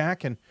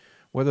NESCAC, and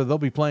whether they'll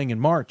be playing in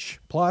March.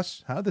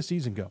 Plus, how did the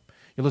season go?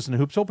 You listen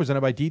to Hoopsville,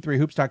 presented by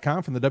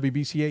D3Hoops.com from the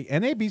WBCA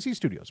and ABC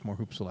studios. More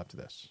Hoopsville after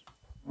this.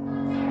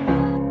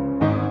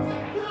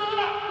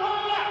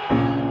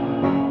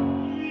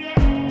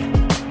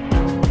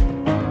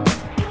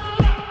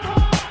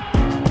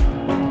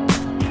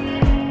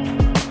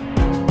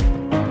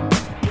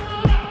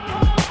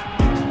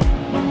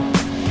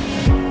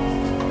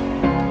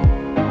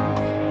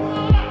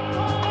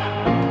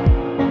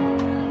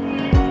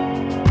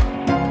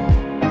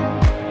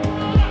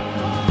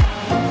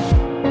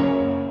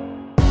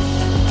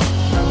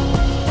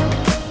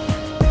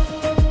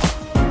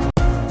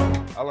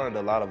 I learned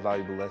a lot of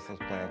valuable lessons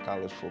playing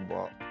college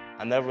football.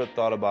 I never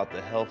thought about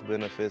the health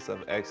benefits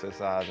of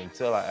exercise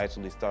until I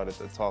actually started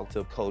to talk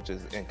to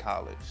coaches in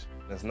college.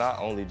 It's not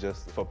only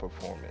just for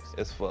performance,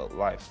 it's for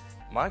life.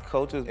 My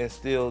coaches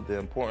instilled the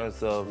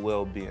importance of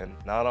well-being,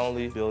 not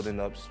only building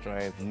up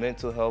strength,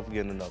 mental health,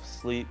 getting enough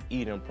sleep,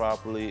 eating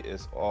properly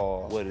is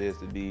all what it is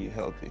to be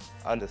healthy.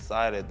 I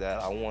decided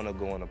that I want to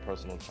go into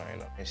personal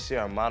trainer and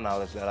share my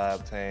knowledge that I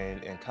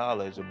obtained in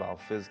college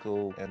about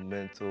physical and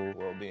mental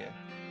well-being.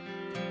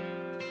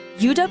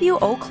 UW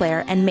Eau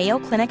Claire and Mayo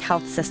Clinic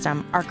Health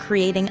System are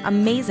creating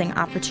amazing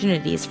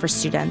opportunities for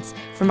students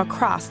from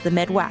across the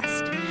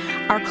Midwest.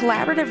 Our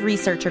collaborative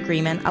research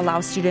agreement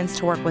allows students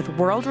to work with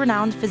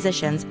world-renowned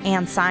physicians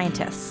and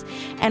scientists.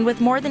 And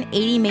with more than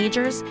 80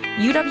 majors,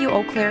 UW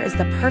Eau Claire is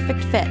the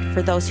perfect fit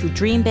for those who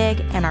dream big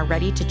and are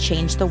ready to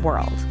change the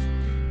world.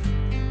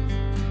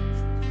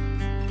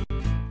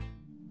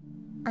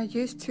 I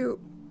used to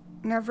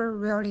never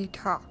really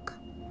talk.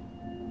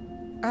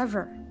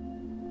 Ever.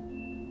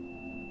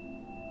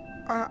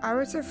 I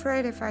was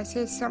afraid if I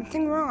said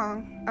something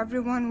wrong,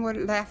 everyone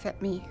would laugh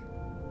at me.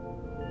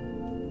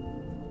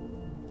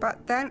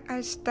 But then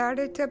I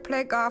started to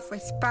play golf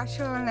with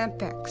Special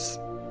Olympics.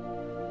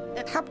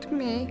 It helped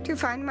me to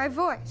find my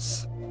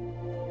voice.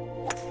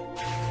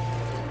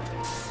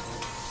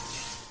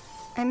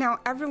 And now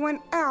everyone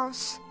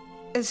else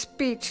is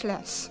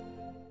speechless.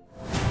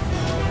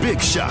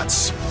 Big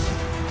shots.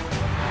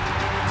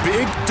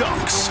 Big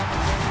dunks.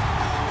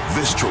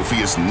 This trophy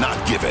is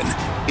not given.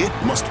 It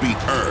must be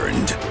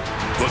earned.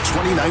 The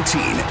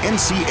 2019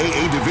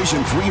 NCAA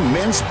Division III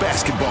Men's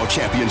Basketball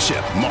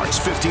Championship, March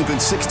 15th and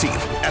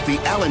 16th at the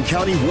Allen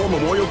County War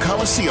Memorial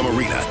Coliseum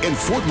Arena in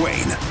Fort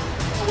Wayne.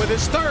 With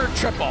his third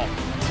triple.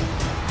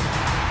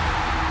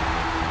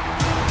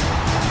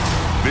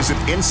 Visit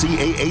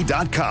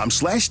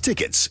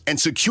ncaa.com/tickets and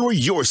secure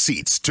your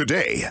seats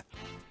today.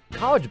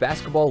 College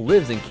basketball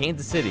lives in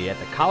Kansas City at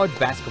the College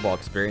Basketball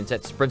Experience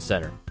at Sprint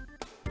Center.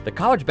 The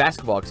College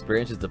Basketball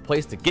Experience is the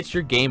place to get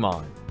your game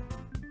on.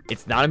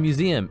 It's not a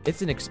museum,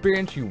 it's an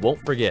experience you won't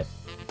forget.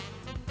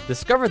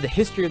 Discover the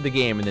history of the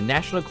game in the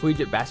National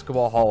Collegiate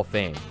Basketball Hall of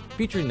Fame,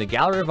 featuring the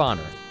Gallery of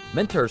Honor,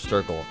 Mentor's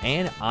Circle,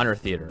 and Honor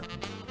Theater.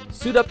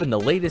 Suit up in the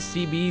latest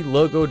CBE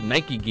logoed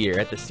Nike gear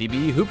at the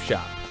CBE Hoop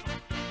Shop.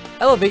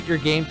 Elevate your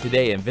game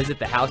today and visit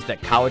the house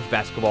that college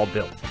basketball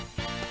built.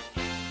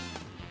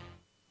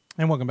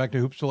 And welcome back to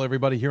Hoopsville,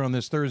 everybody, here on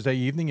this Thursday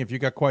evening. If you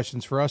got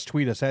questions for us,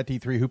 tweet us at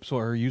D3Hoopsville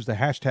or use the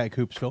hashtag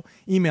Hoopsville.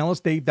 Email us,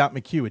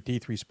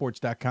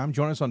 dave.mchugh@d3sports.com.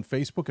 Join us on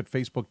Facebook at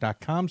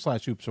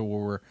facebook.com/Hoopsville,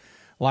 where we're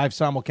live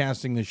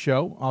simulcasting the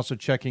show. Also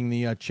checking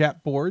the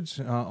chat boards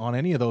on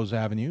any of those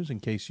avenues in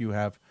case you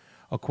have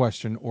a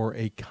question or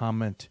a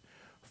comment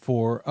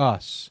for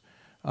us.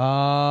 So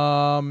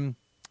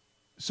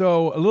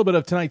a little bit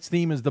of tonight's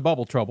theme is the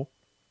bubble trouble.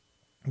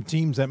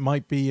 Teams that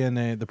might be in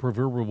the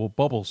proverbial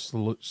bubble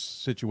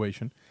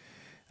situation.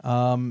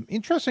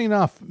 Interesting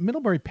enough,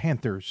 Middlebury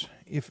Panthers,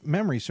 if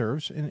memory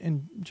serves,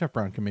 and Jeff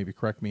Brown can maybe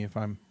correct me if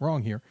I'm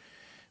wrong here,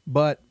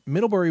 but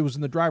Middlebury was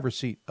in the driver's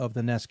seat of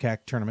the NESCAC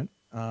tournament.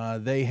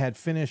 They had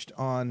finished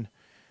on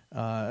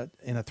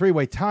in a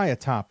three-way tie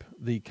atop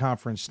the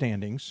conference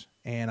standings,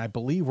 and I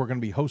believe we're going to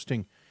be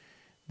hosting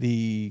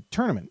the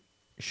tournament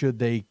should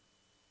they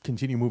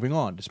continue moving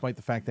on, despite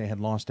the fact they had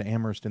lost to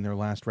Amherst in their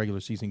last regular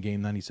season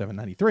game,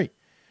 97-93.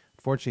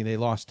 Unfortunately, they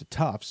lost to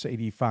Tufts,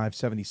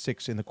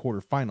 85-76 in the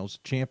quarterfinals.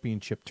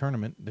 Championship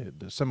tournament,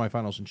 the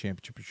semifinals and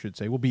championship, I should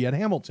say, will be at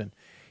Hamilton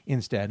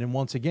instead. And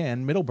once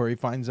again, Middlebury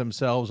finds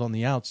themselves on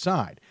the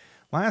outside.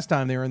 Last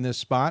time they were in this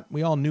spot,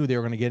 we all knew they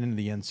were going to get into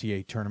the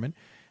NCAA tournament.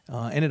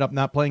 Ended up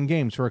not playing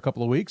games for a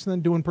couple of weeks and then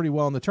doing pretty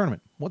well in the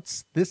tournament.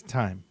 What's this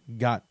time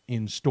got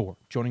in store?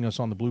 Joining us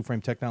on the Blue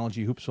Frame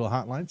Technology Hoopsville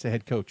Hotline, it's the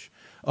head coach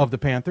of the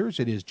Panthers.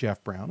 It is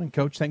Jeff Brown. And,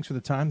 Coach, thanks for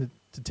the time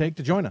to take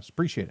to join us.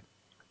 Appreciate it.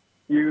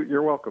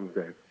 You're welcome,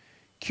 Dave.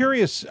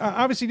 Curious,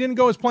 obviously didn't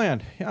go as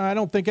planned. I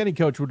don't think any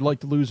coach would like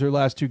to lose their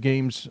last two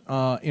games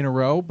in a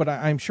row, but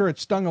I'm sure it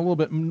stung a little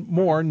bit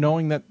more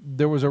knowing that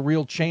there was a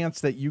real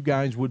chance that you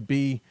guys would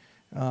be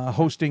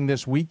hosting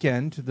this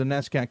weekend the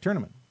NESCAC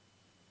tournament.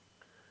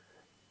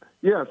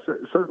 Yeah,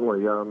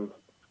 certainly.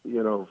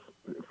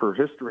 For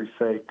history's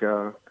sake,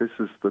 this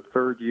is the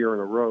third year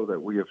in a row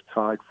that we have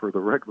tied for the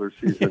regular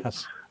season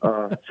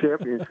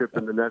championship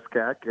in the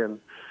NESCAC. And,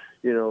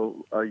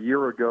 a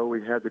year ago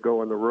we had to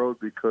go on the road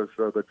because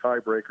of the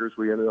tiebreakers.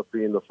 We ended up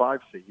being the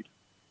 5 seed.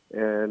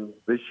 And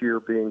this year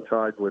being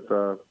tied with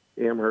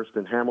Amherst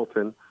and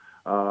Hamilton,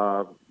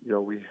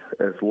 we,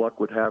 as luck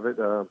would have it,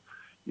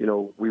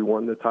 we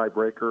won the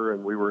tiebreaker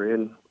and we were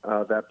in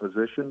that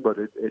position, but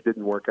it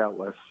didn't work out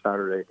last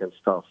Saturday against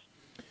Tufts.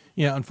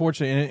 Yeah,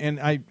 unfortunately, and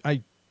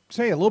I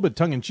say a little bit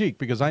tongue-in-cheek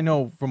because I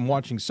know from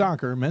watching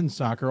soccer, men's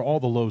soccer, all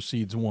the low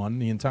seeds won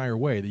the entire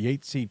way. The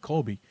 8-seed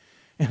Colby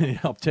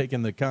ended up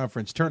taking the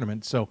conference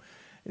tournament. So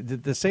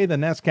to say the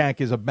NESCAC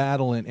is a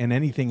battle and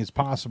anything is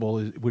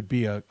possible would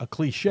be a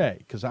cliche,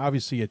 because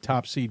obviously a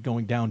top seed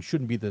going down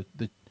shouldn't be the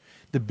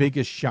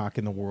biggest shock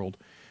in the world.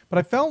 But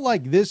I felt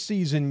like this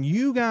season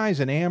you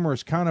guys and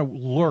Amherst kind of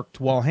lurked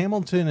while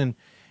Hamilton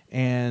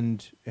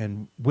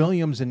and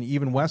Williams and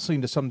even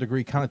Wesleyan to some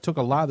degree kind of took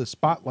a lot of the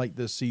spotlight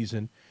this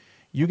season.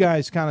 You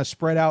guys kind of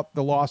spread out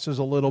the losses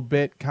a little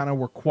bit, kind of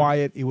were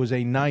quiet. It was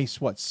a nice,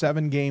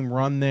 7-game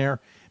run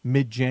there,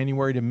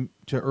 mid-January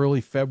to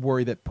early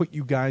February, that put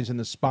you guys in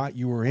the spot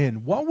you were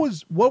in. What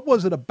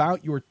was it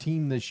about your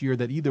team this year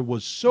that either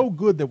was so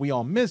good that we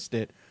all missed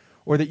it,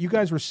 or that you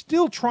guys were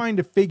still trying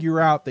to figure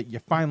out that you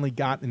finally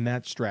got in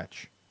that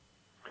stretch?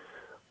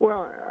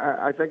 Well,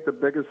 I think the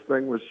biggest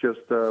thing was just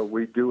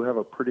we do have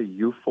a pretty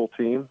youthful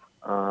team.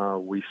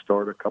 We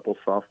start a couple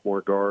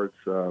sophomore guards,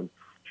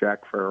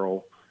 Jack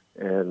Farrell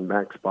and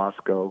Max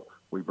Bosco.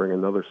 We bring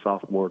another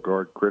sophomore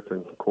guard,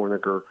 Griffin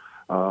Corniger,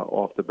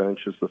 off the bench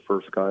as the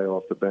first guy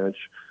off the bench.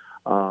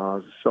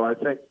 So I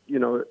think,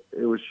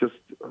 it was just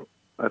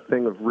a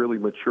thing of really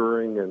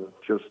maturing and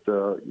just,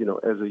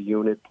 as a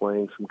unit,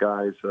 playing some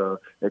guys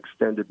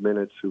extended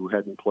minutes who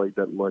hadn't played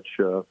that much,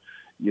 the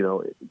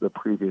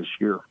previous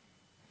year.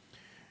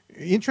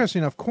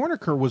 Interesting enough,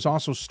 Corniker was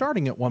also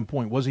starting at one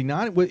point, was he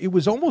not? It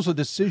was almost a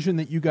decision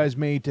that you guys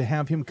made to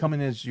have him come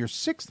in as your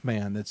sixth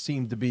man that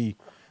seemed to be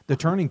the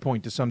turning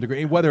point to some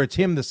degree. Whether it's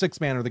him, the sixth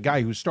man, or the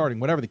guy who's starting,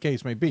 whatever the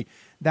case may be,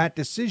 that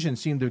decision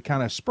seemed to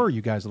kind of spur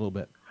you guys a little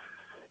bit.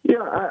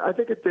 Yeah, I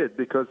think it did,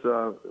 because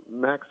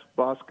Max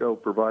Bosco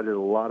provided a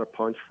lot of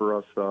punch for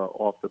us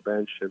off the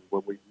bench, and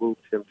when we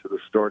moved him to the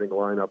starting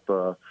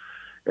lineup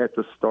at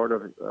the start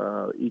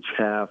of each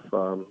half,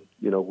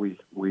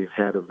 we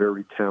had a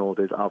very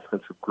talented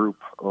offensive group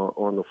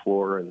on the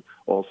floor and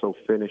also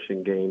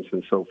finishing games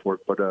and so forth.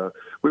 But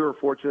we were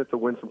fortunate to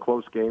win some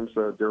close games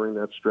during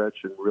that stretch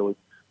and really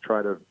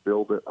try to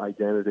build an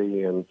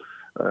identity, and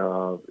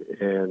I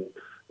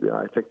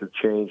think the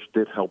change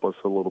did help us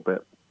a little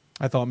bit.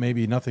 I thought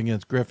maybe nothing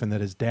against Griffin,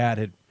 that his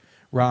dad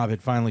Rob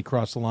had finally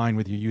crossed the line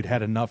with you. You'd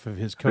had enough of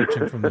his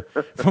coaching from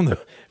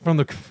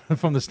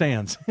the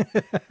stands.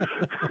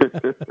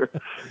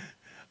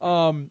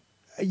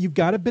 You've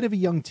got a bit of a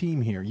young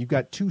team here. You've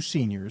got 2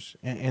 seniors,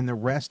 and the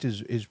rest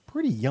is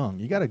pretty young.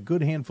 You got a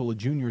good handful of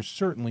juniors,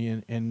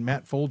 certainly, and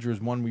Matt Folger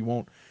is one we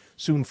won't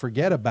soon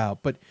forget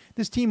about. But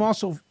this team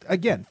also,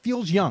 again,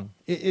 feels young.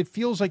 It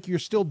feels like you're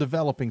still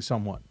developing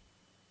somewhat.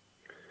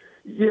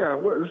 Yeah,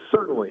 well,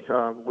 certainly.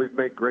 We've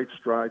made great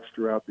strides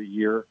throughout the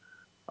year.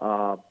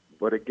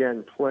 But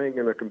again, playing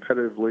in a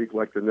competitive league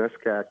like the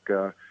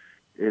NESCAC,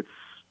 it's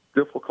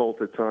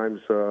difficult at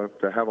times to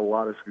have a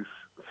lot of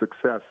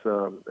success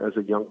as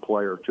a young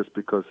player, just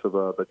because of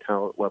the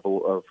talent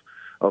level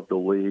of the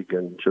league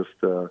and just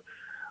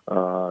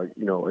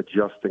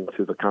adjusting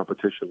to the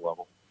competition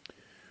level.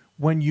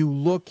 When you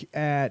look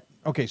at,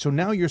 so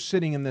now you're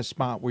sitting in this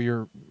spot where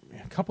you're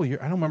a couple of years,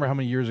 I don't remember how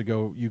many years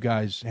ago you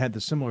guys had the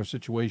similar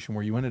situation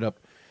where you ended up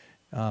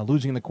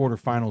losing in the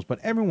quarterfinals, but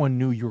everyone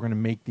knew you were going to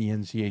make the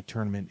NCAA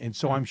tournament. And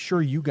so I'm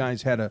sure you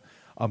guys had a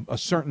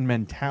certain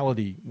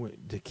mentality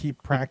to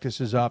keep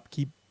practices up,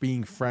 keep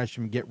being fresh,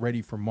 and get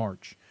ready for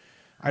March.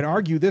 I'd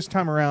argue this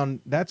time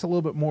around, that's a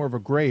little bit more of a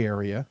gray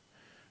area.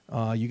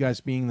 You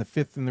guys being the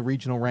 5th in the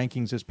regional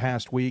rankings this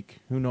past week,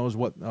 who knows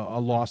what a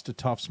loss to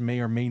Tufts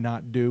may or may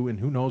not do, and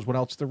who knows what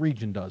else the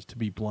region does, to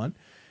be blunt.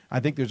 I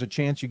think there's a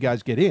chance you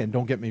guys get in,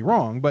 don't get me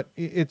wrong, but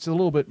it's a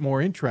little bit more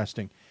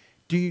interesting.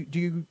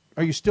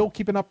 Are you still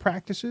keeping up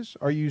practices?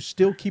 Are you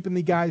still keeping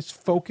the guys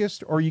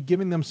focused, or are you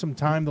giving them some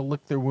time to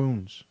lick their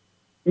wounds?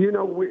 We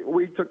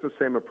took the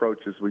same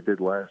approach as we did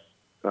last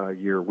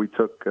year. We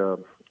took a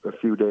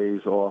few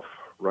days off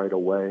right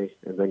away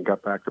and then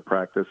got back to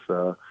practice.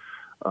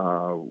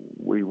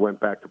 We went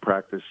back to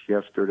practice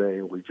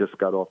yesterday. We just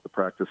got off the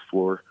practice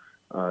floor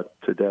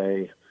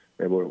today,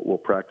 and we'll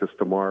practice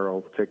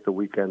tomorrow, take the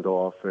weekend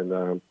off,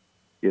 and,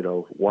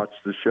 watch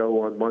the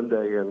show on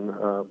Monday, and,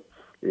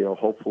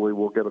 hopefully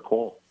we'll get a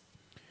call.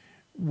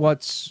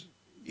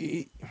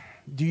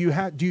 Do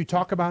you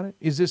talk about it?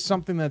 Is this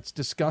something that's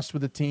discussed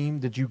with the team?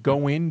 Did you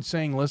go in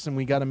saying, listen,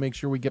 we got to make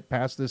sure we get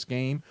past this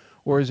game,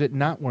 or is it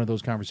not one of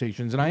those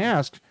conversations? And I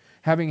asked,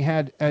 having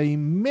had a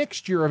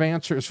mixture of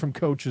answers from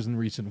coaches in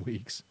recent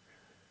weeks.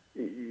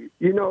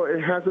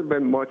 It hasn't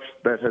been much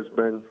that has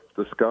been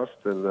discussed,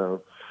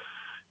 and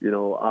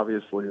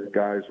obviously the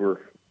guys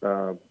were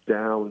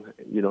down,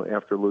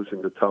 after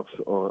losing the Tufts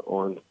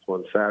on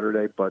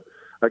Saturday. But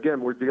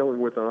again, we're dealing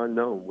with an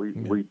unknown.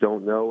 We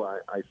don't know.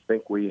 I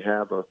think we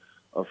have a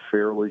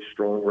fairly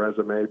strong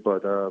resume,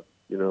 but a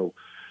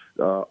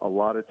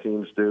lot of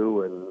teams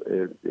do,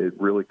 and it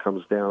really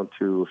comes down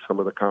to some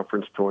of the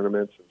conference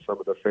tournaments and some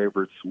of the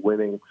favorites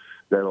winning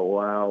that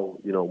allow,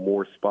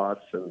 more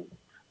spots, and,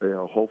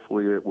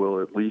 hopefully it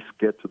will at least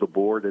get to the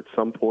board at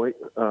some point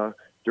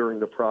during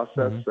the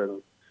process.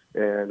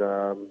 And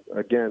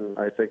again,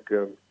 I think,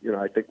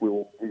 I think we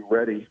will be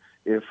ready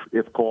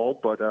if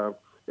called, but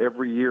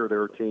every year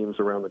there are teams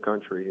around the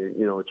country.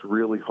 It's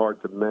really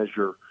hard to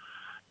measure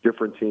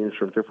different teams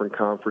from different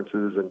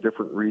conferences and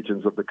different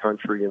regions of the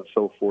country and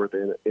so forth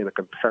in a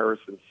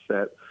comparison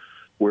set,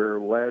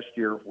 where last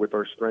year with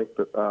our strength,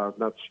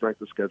 not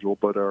strength of schedule,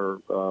 but our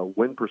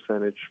win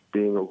percentage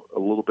being a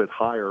little bit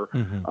higher,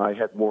 I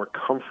had more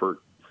comfort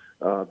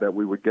that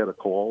we would get a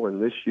call.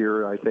 And this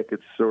year, I think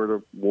it's sort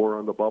of more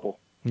on the bubble.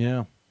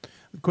 Yeah.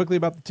 Quickly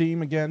about the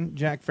team again,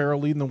 Jack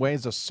Farrell leading the way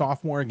as a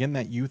sophomore. Again,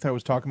 that youth I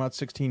was talking about,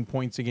 16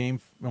 points a game,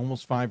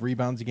 almost 5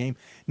 rebounds a game,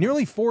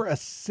 nearly 4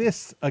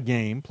 assists a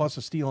game, plus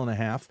a steal and a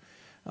half.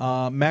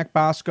 Mac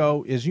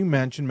Bosco, as you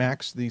mentioned,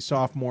 Max, the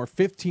sophomore,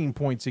 15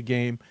 points a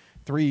game,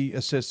 3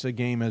 assists a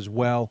game as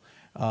well.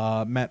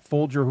 Matt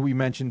Folger, who we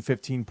mentioned,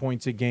 15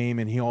 points a game,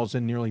 and he hauls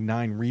in nearly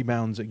 9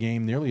 rebounds a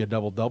game, nearly a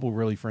double-double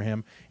really for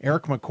him.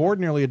 Eric McCord,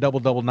 nearly a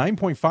double-double,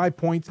 9.5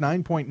 points,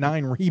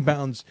 9.9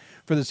 rebounds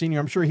for the senior.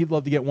 I'm sure he'd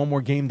love to get one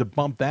more game to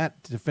bump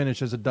that to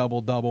finish as a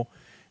double-double.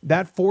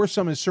 That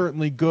foursome is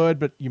certainly good,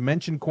 but you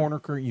mentioned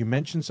Corniker, you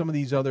mentioned some of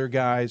these other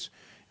guys.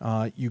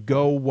 You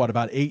go,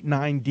 about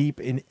 8-9 deep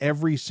in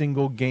every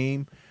single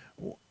game.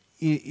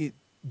 Do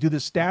the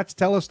stats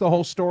tell us the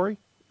whole story,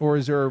 or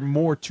is there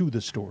more to the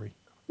story?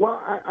 Well,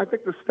 I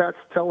think the stats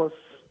tell us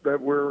that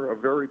we're a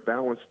very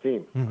balanced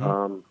team.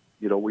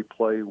 We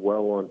play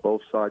well on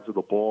both sides of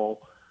the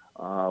ball.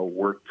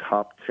 We're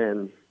top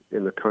 10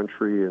 in the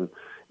country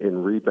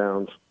in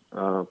rebounds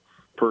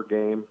per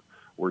game.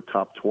 We're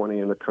top 20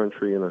 in the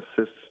country in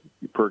assists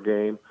per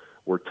game.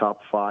 We're top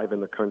 5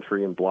 in the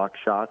country in block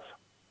shots.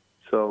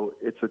 So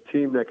it's a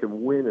team that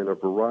can win in a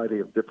variety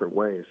of different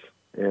ways.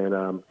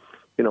 And,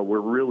 we're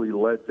really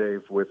led,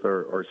 Dave, with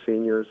our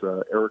seniors.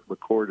 Eric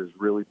McCord has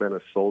really been a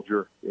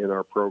soldier in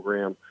our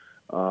program.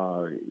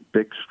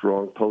 Big,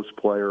 strong post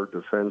player,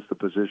 defends the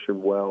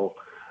position well,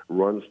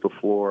 runs the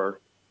floor,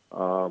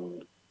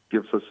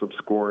 gives us some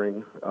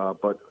scoring.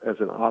 But as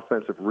an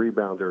offensive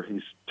rebounder,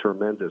 he's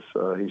tremendous.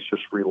 He's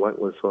just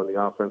relentless on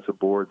the offensive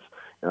boards,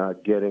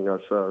 getting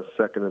us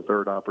second and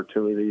third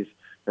opportunities.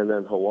 And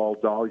then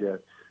Halal Dahlia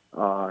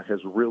has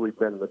really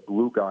been the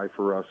glue guy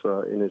for us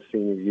in his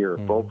senior year.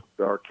 Both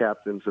our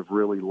captains have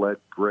really led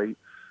great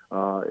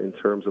in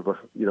terms of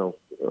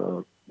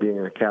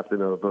being a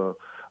captain of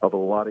a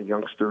lot of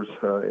youngsters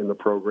in the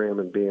program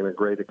and being a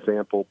great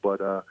example. But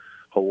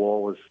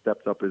Halal has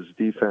stepped up his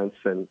defense,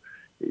 and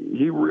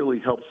he really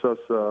helps us,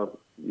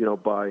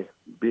 by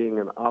being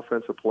an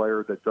offensive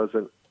player that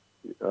doesn't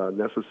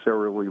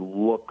necessarily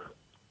look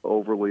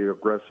overly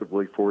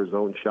aggressively for his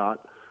own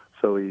shot.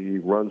 So he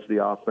runs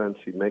the offense,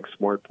 he makes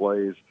smart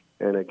plays,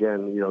 and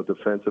again,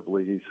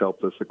 defensively, he's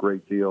helped us a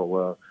great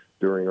deal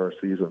during our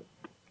season.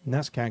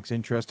 NESCAC's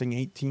interesting.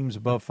 8 teams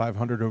above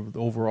 500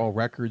 overall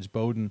records.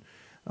 Bowdoin,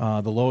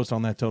 the lowest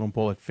on that totem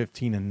pole at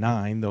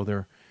 15-9,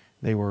 though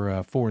they were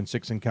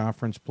 4-6 in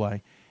conference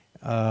play.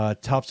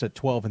 Tufts at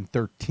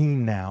 12-13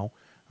 now.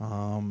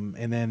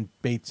 And then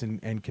Bates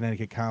and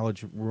Connecticut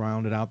College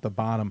rounded out the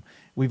bottom.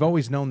 We've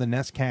always known the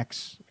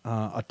NESCAC's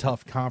a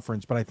tough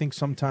conference, but I think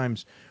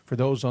sometimes for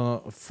those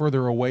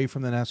further away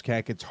from the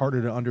NESCAC, it's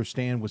harder to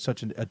understand with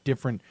such a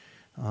different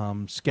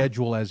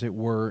schedule, as it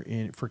were,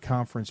 for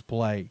conference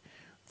play.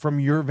 From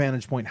your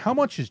vantage point, how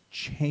much has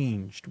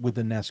changed with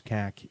the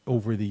NESCAC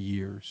over the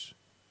years?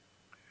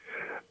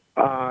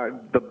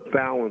 The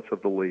balance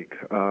of the league.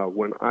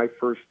 When I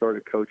first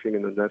started coaching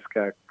in the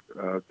NESCAC,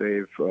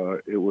 Dave,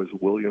 it was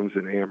Williams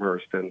and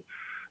Amherst, and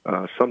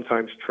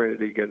sometimes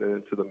Trinity getting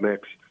into the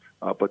mix,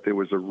 but there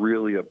was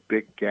really a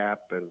big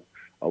gap, and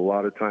a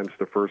lot of times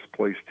the first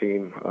place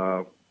team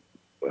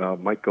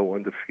might go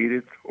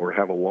undefeated or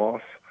have a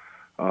loss.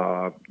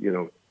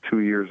 2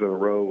 years in a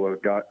row,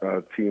 got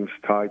teams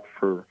tied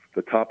for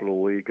the top of the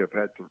league have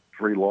had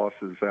 3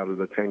 losses out of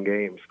the 10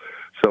 games.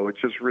 So it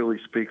just really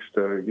speaks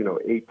to,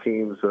 8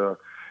 teams,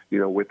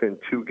 within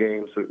 2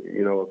 games,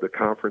 of the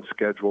conference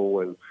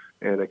schedule,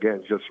 and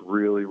again, just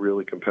really,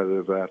 really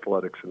competitive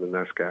athletics in the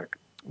NESCAC.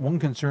 One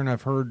concern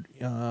I've heard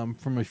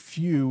from a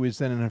few is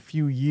that in a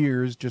few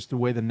years, just the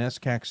way the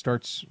NESCAC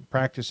starts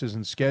practices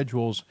and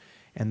schedules,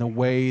 and the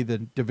way the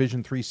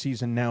Division III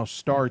season now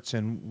starts,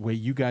 and way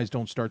you guys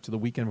don't start to the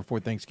weekend before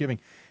Thanksgiving,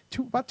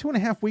 about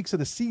 2.5 weeks of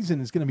the season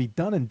is going to be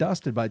done and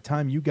dusted by the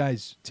time you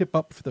guys tip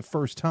up for the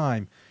first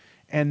time,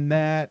 and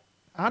that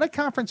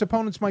out-of-conference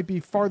opponents might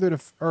be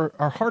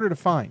are harder to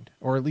find,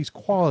 or at least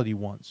quality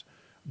ones.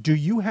 Do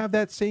you have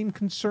that same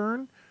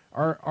concern?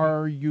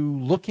 Are you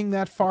looking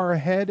that far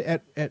ahead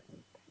at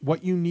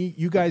what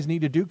you guys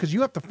need to do? Because you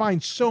have to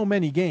find so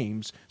many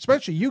games,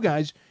 especially you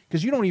guys,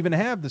 because you don't even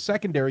have the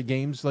secondary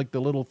games like the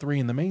little 3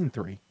 and the main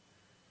 3.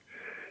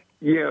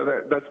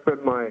 Yeah, that's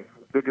been my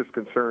biggest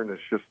concern, is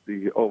just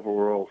the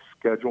overall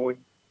scheduling.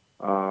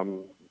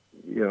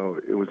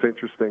 It was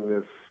interesting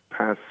this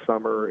past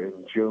summer in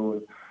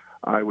June,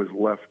 I was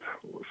left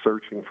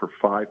searching for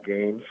 5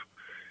 games,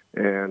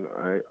 and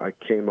I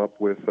came up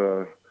with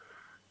an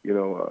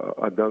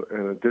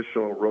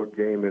additional road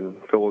game in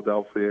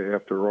Philadelphia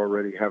after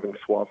already having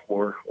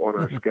Swarthmore on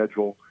our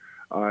schedule.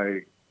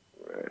 I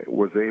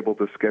was able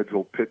to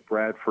schedule Pitt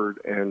Bradford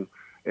and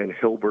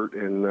Hilbert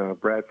in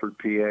Bradford,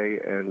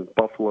 PA, and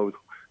Buffalo,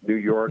 New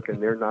York,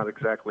 and they're not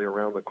exactly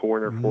around the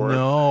corner for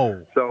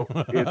us. So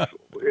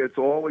it's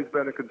always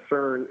been a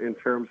concern in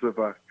terms of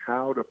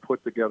how to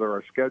put together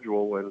our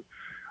schedule, and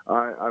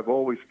I've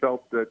always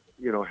felt that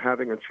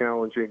having a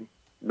challenging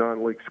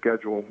non-league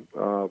schedule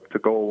to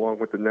go along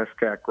with the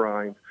NESCAC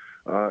grind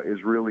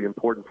is really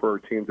important for our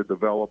team to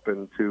develop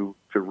and to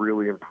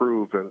really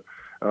improve. And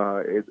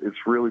it's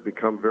really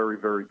become very,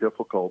 very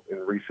difficult in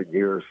recent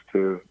years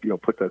to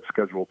put that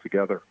schedule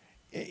together.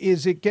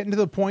 Is it getting to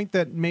the point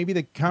that maybe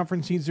the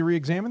conference needs to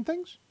re-examine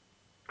things?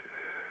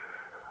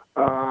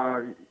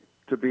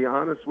 To be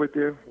honest with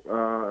you,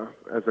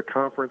 as a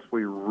conference,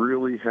 we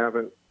really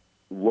haven't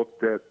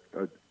looked at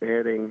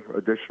adding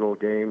additional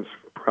games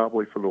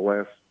probably for the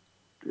last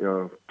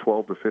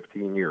 12 to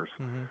 15 years.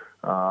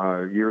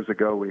 Mm-hmm. Years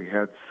ago, we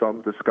had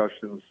some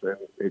discussions, and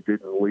it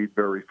didn't lead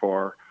very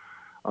far.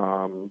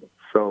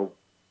 So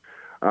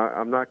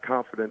I'm not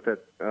confident that,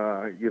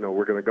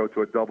 we're going to go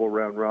to a double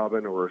round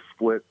robin or a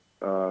split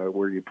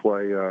where you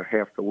play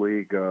half the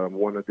league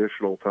one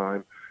additional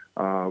time.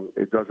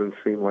 It doesn't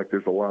seem like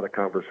there's a lot of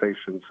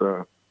conversations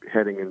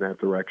heading in that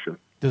direction.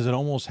 Does it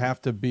almost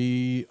have to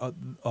be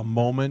a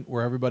moment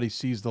where everybody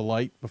sees the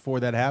light before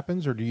that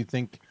happens, or do you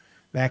think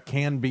that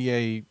can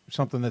be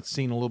something that's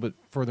seen a little bit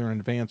further in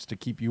advance to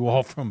keep you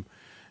all from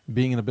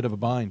being in a bit of a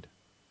bind?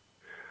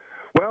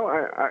 Well,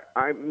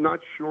 I'm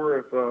not sure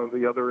if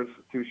the other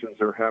institutions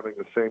are having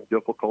the same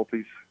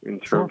difficulties in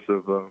terms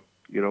of,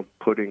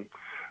 putting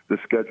the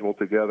schedule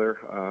together.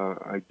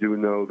 I do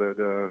know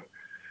that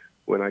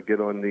when I get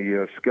on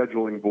the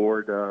scheduling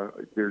board,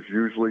 there's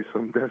usually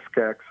some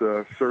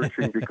NESCACs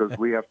searching because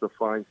we have to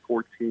find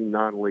 14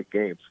 non-league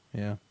games.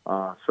 Yeah.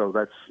 So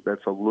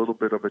that's a little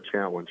bit of a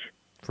challenge.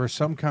 For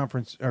some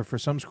conference, or for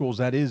some schools,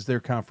 that is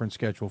their conference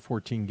schedule,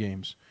 14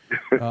 games,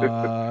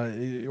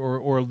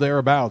 or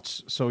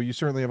thereabouts. So you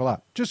certainly have a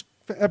lot. Just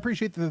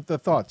appreciate the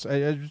thoughts.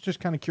 I was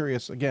just kind of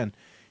curious, again,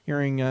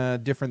 hearing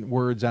different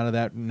words out of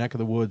that neck of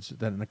the woods,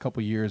 that in a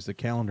couple of years the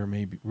calendar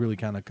may really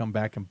kind of come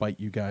back and bite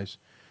you guys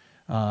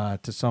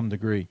to some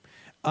degree.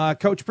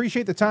 Coach,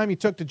 appreciate the time you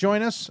took to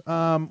join us.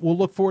 We'll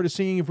look forward to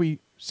seeing if we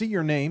see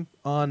your name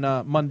on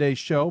Monday's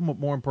show,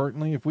 more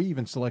importantly, if we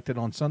even select it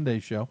on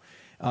Sunday's show.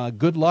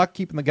 Good luck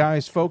keeping the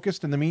guys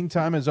focused. In the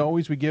meantime, as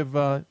always, we give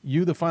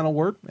you the final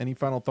word. Any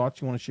final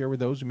thoughts you want to share with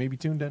those who may be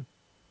tuned in?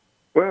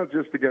 Well,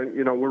 just again,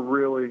 we're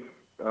really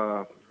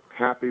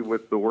happy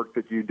with the work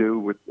that you do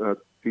with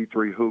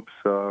D3 Hoops,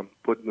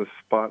 putting the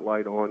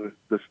spotlight on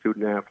the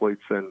student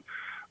athletes, and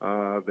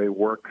they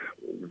work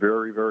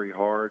very, very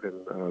hard,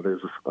 and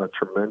there's a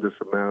tremendous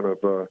amount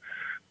of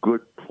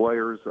good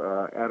players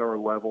at our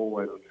level,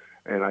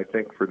 and I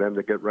think for them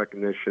to get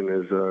recognition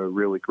is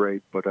really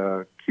great. But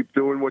keep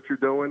doing what you're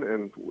doing,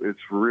 and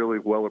it's really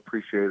well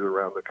appreciated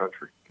around the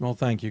country. Well,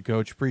 thank you,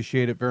 Coach.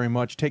 Appreciate it very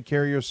much. Take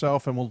care of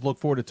yourself, and we'll look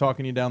forward to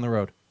talking to you down the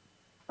road.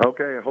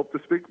 Okay, I hope to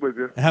speak with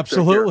you.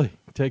 Absolutely.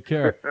 Take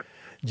care.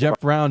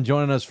 Jeff Brown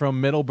joining us from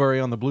Middlebury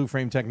on the Blue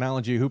Frame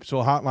Technology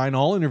Hoopsville Hotline.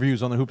 All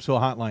interviews on the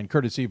Hoopsville Hotline,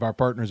 courtesy of our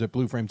partners at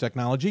Blue Frame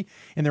Technology.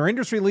 And their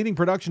industry-leading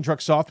production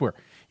truck software.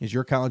 Is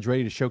your college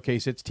ready to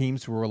showcase its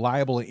teams through a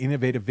reliable and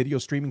innovative video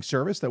streaming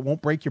service that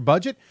won't break your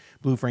budget?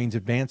 Blue Frame's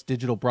advanced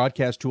digital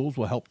broadcast tools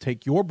will help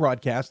take your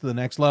broadcast to the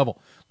next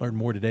level. Learn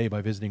more today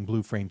by visiting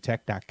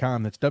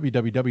BlueFrameTech.com. That's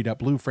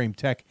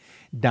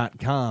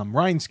www.BlueFrameTech.com.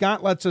 Ryan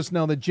Scott lets us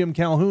know that Jim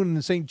Calhoun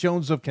in St.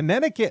 John's of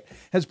Connecticut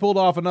has pulled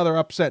off another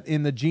upset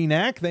in the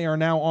GNAC. They are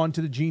now on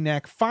to the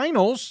GNAC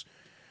finals.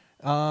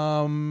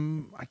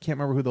 I can't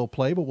remember who they'll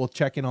play, but we'll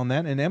check in on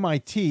that. And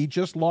MIT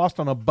just lost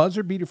on a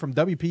buzzer beater from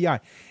WPI.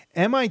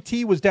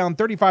 MIT was down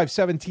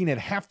 35-17 at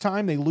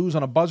halftime. They lose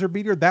on a buzzer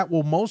beater. That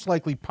will most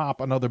likely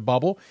pop another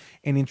bubble.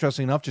 And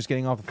interestingly enough, just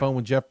getting off the phone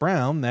with Jeff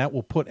Brown, that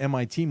will put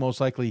MIT most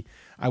likely,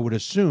 I would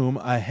assume,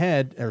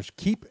 ahead, or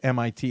keep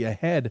MIT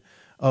ahead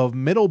of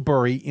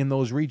Middlebury in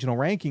those regional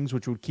rankings,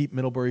 which would keep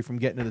Middlebury from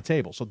getting to the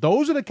table. So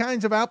those are the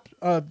kinds of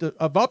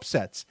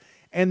upsets.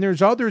 And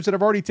there's others that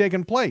have already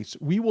taken place.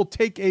 We will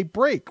take a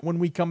break. When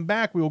we come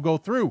back, we will go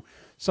through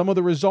some of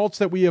the results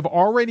that we have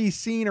already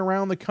seen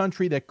around the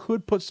country that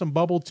could put some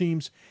bubble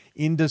teams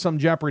into some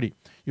jeopardy.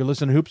 You're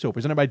listening to Hoopsville,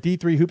 presented by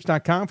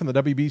D3Hoops.com from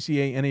the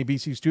WBCA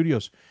NABC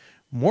studios.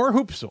 More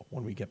Hoopsville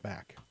when we get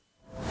back.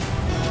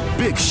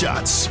 Big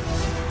shots.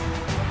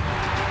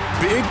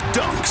 Big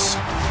dunks.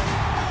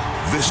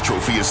 This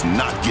trophy is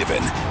not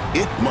given.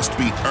 It must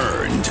be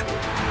earned.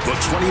 The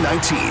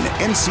 2019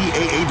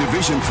 NCAA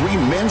Division III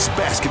Men's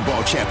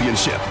Basketball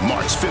Championship,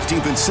 March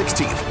 15th and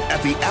 16th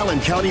at the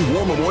Allen County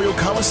War Memorial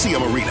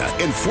Coliseum Arena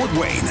in Fort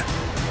Wayne.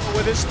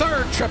 With his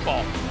third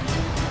triple.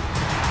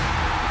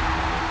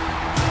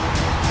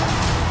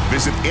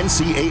 Visit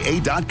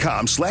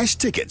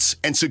ncaa.com/tickets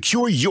and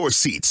secure your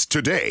seats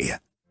today.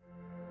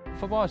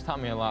 Football has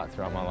taught me a lot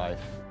throughout my life.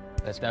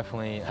 It's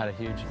definitely had a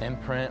huge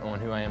imprint on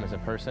who I am as a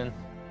person.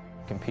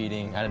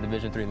 Competing at a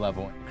Division III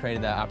level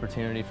created that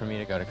opportunity for me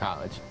to go to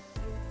college.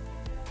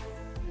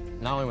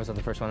 Not only was I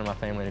the first one in my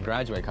family to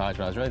graduate college,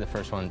 but I was really the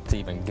first one to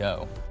even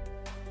go.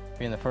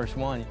 Being the first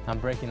one, I'm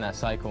breaking that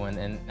cycle,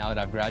 and now that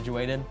I've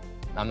graduated,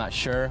 I'm not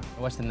sure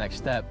what's the next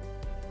step,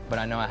 but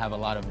I know I have a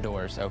lot of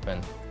doors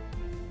open.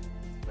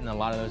 And a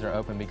lot of those are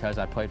open because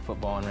I played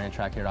football and ran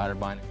track here at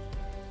Otterbein.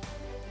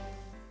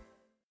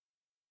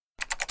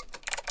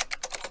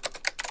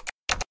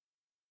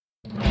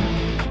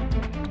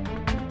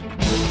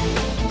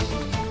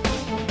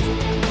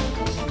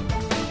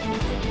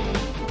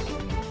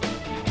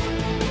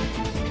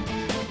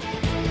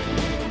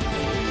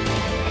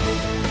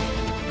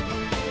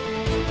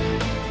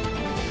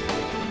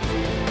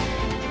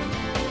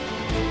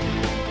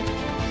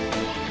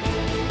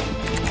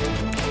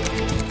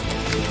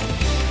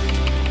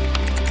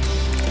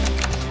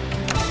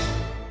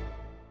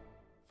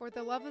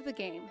 The love of the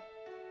game.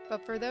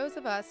 But for those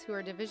of us who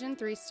are Division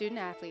III student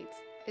athletes,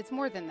 it's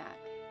more than that,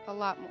 a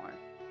lot more.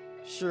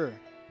 Sure,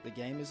 the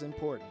game is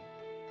important,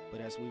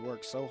 but as we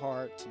work so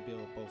hard to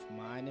build both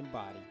mind and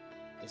body,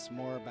 it's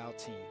more about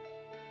team.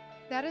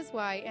 That is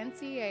why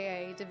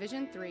NCAA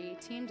Division III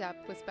teamed up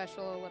with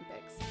Special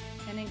Olympics,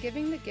 and in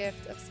giving the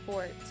gift of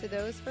sport to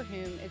those for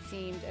whom it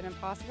seemed an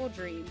impossible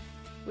dream,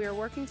 we are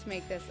working to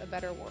make this a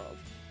better world.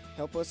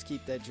 Help us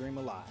keep that dream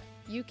alive.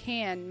 You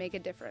can make a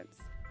difference.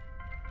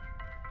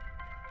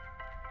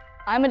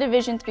 I'm a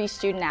Division III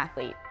student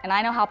athlete, and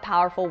I know how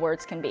powerful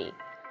words can be.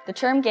 The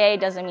term gay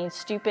doesn't mean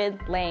stupid,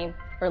 lame,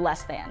 or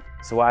less than.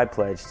 So I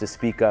pledge to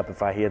speak up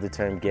if I hear the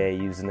term gay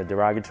used in a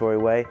derogatory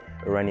way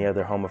or any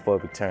other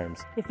homophobic terms.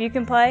 If you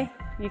can play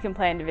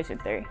in Division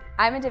III.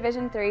 I'm a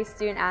Division III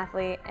student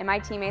athlete, and my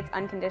teammates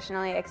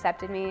unconditionally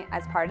accepted me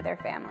as part of their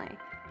family.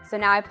 So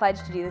now I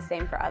pledge to do the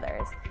same for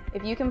others.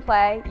 If you can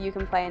play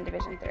in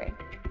Division III.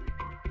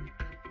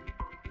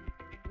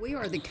 We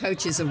are the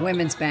coaches of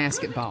women's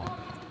basketball.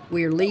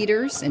 We are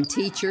leaders and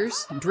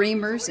teachers,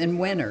 dreamers and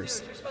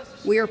winners.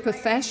 We are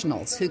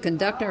professionals who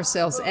conduct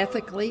ourselves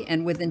ethically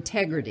and with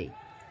integrity.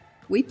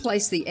 We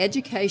place the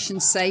education,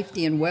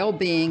 safety, and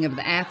well-being of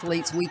the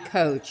athletes we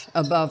coach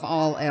above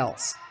all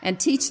else and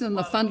teach them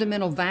the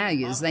fundamental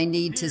values they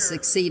need to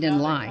succeed in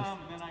life.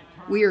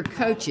 We are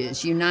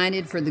coaches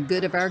united for the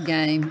good of our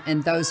game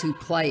and those who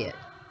play it.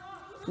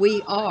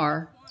 We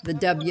are the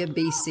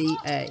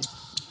WBCA.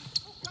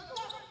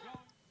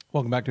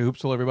 Welcome back to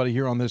Hoopsville, everybody,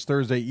 here on this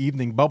Thursday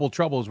evening. Bubble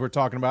troubles we're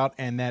talking about,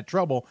 and that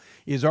trouble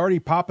is already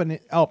popping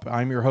up.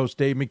 I'm your host,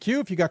 Dave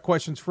McHugh. If you got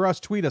questions for us,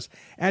 tweet us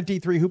at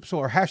D3Hoopsville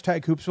or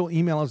hashtag Hoopsville.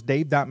 Email us,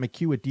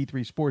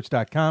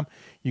 dave.mchugh@d3sports.com.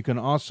 You can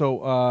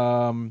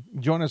also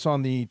join us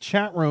on the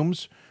chat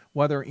rooms,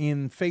 whether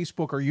in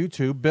Facebook or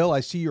YouTube. Bill,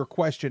 I see your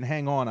question.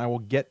 Hang on, I will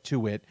get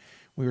to it.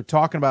 We were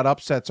talking about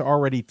upsets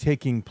already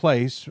taking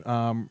place.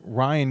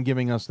 Ryan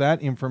giving us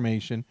that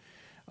information.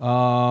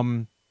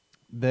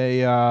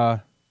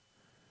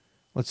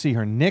 Let's see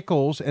here.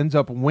 Nichols ends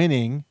up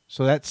winning,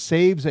 so that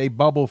saves a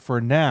bubble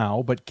for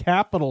now, but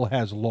Capital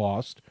has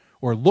lost,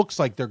 or looks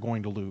like they're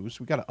going to lose.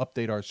 We got to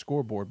update our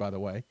scoreboard, by the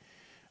way.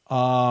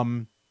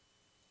 There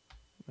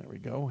we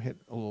go. Hit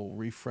a little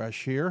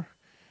refresh here.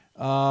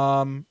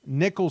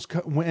 Nichols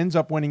ends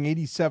up winning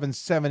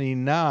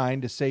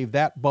 87-79 to save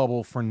that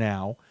bubble for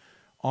now.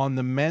 On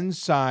the men's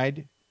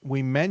side,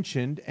 we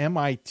mentioned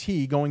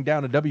MIT going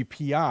down to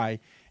WPI.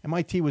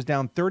 MIT was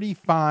down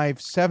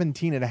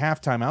 35-17 at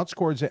halftime.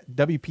 Outscored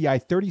WPI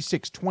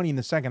 36-20 in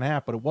the second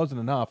half, but it wasn't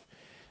enough.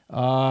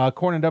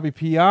 According to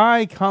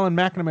WPI, Colin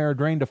McNamara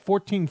drained a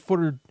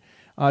 14-footer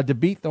to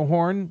beat the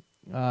Horn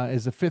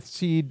as the fifth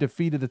seed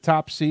defeated the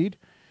top seed.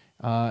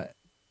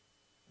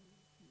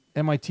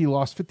 MIT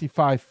lost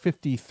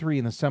 55-53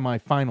 in the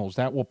semifinals.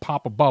 That will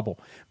pop a bubble.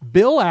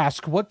 Bill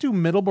asked, what do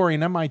Middlebury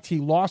and MIT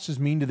losses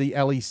mean to the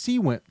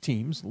LEC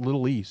teams,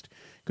 Little East?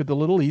 Could the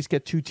Little East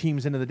get two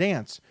teams into the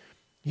dance?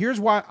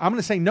 Here's why I'm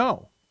going to say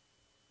no.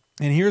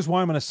 And here's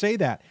why I'm going to say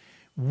that.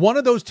 One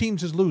of those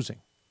teams is losing.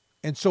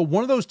 And so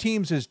one of those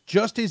teams is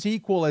just as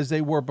equal as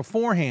they were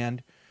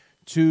beforehand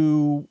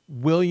to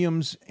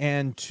Williams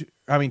and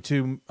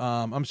MIT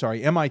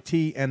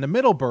and the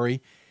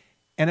Middlebury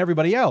and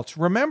everybody else.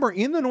 Remember,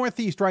 in the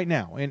Northeast right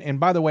now, and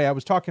by the way, I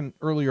was talking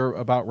earlier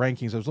about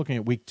rankings. I was looking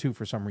at week 2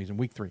 for some reason,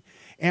 week 3.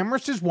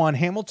 Amherst is 1,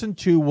 Hamilton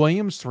 2,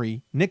 Williams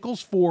 3,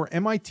 Nichols 4,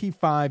 MIT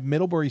 5,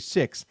 Middlebury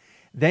 6.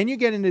 Then you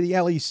get into the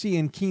LEC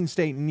in Keene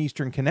State and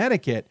Eastern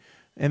Connecticut,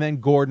 and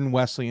then Gordon,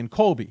 Wesley, and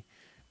Colby.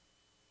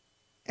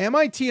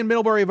 MIT and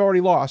Middlebury have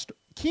already lost.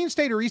 Keene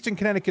State or Eastern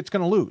Connecticut's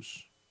going to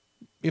lose,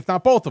 if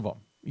not both of them.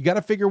 You got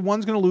to figure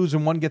one's going to lose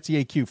and one gets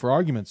the AQ, for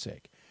argument's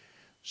sake.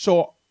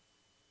 So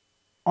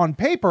on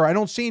paper, I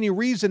don't see any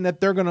reason that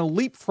they're going to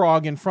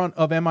leapfrog in front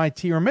of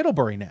MIT or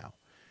Middlebury now.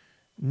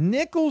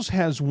 Nichols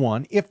has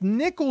won. If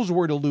Nichols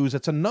were to lose,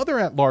 it's another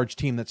at-large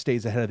team that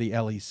stays ahead of the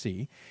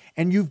LEC.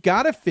 And you've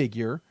got to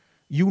figure,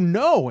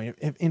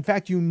 in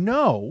fact,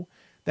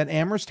 that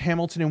Amherst,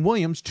 Hamilton, and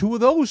Williams, 2 of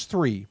those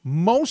 3,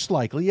 most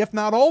likely, if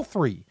not all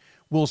 3,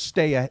 will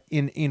stay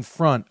in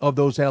front of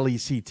those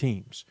LEC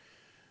teams.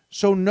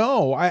 So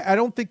no, I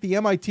don't think the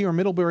MIT or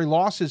Middlebury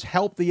losses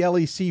help the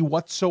LEC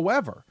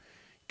whatsoever,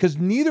 because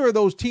neither of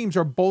those teams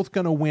are both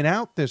going to win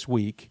out this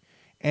week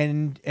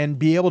and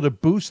be able to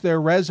boost their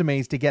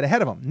resumes to get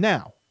ahead of them.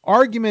 Now,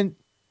 argument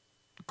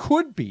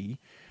could be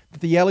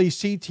that the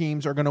LEC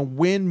teams are going to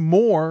win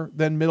more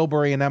than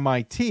Middlebury and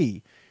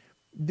MIT.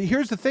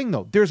 Here's the thing,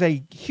 though. There's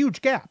a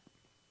huge gap.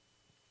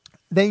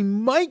 They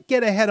might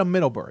get ahead of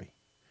Middlebury,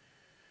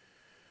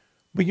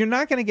 but you're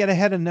not going to get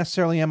ahead of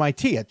necessarily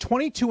MIT. At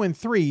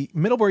 22-3,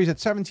 Middlebury's at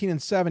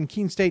 17-7,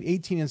 Keene State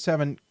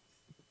 18-7,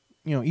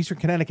 Eastern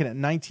Connecticut at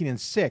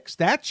 19-6.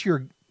 That's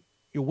your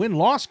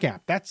win-loss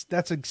gap. That's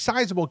a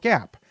sizable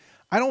gap.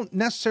 I don't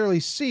necessarily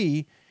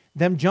see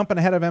them jumping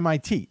ahead of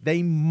MIT.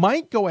 They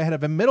might go ahead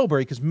of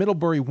Middlebury because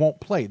Middlebury won't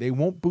play. They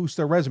won't boost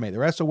their resume.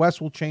 Their SOS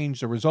will change.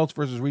 The results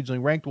versus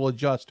regionally ranked will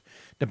adjust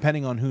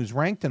depending on who's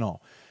ranked and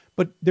all.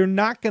 But they're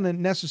not going to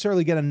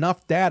necessarily get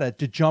enough data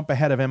to jump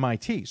ahead of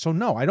MIT. So,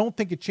 no, I don't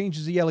think it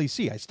changes the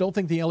LEC. I still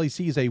think the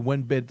LEC is a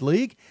win-bid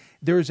league.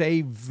 There's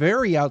a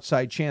very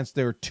outside chance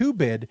they're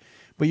two-bid,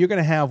 but you're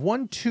going to have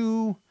 1,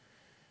 2,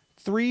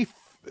 3,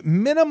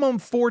 minimum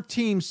 4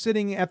 teams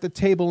sitting at the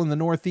table in the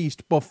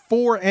Northeast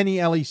before any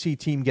LEC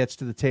team gets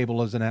to the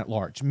table as an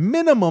at-large.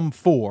 Minimum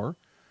 4,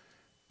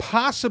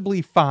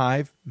 possibly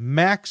 5,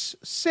 max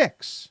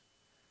 6.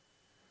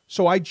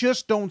 So I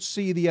just don't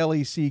see the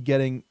LEC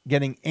getting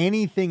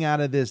anything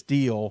out of this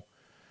deal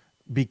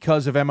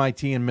because of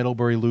MIT and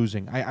Middlebury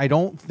losing. I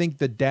don't think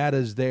the data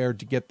is there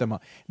to get them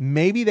up.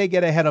 Maybe they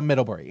get ahead of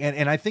Middlebury.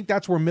 And I think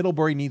that's where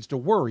Middlebury needs to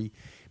worry,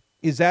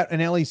 is that an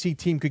LEC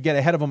team could get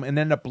ahead of them and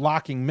end up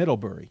blocking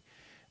Middlebury.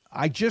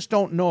 I just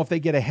don't know if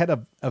they get ahead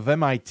of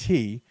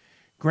MIT.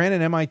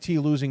 Granted, MIT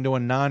losing to a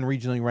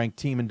non-regionally ranked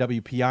team in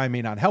WPI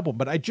may not help them,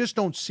 but I just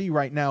don't see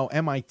right now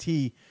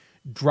MIT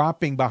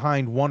dropping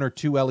behind 1 or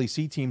 2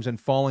 LEC teams and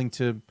falling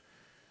to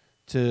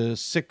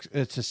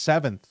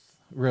 7th,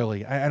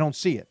 really. I don't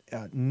see it.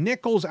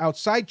 Nichols,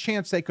 outside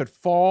chance they could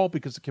fall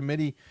because the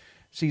committee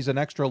sees an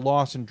extra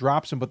loss and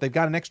drops them, but they've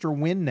got an extra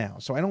win now.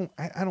 So I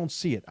don't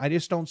see it. I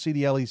just don't see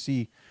the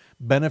LEC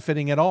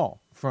benefiting at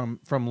all from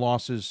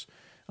losses,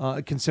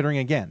 considering,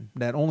 again,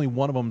 that only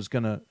one of them is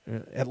going to,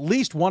 at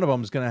least one of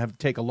them is going to have to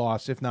take a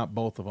loss, if not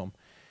both of them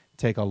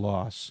take a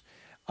loss.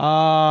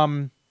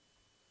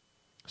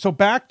 So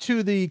back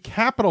to the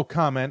Capital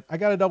comment. I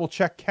got to double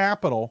check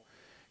Capital.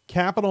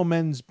 Capital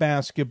men's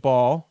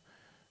basketball,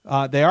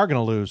 they are going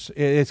to lose.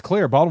 It's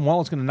clear. Baldwin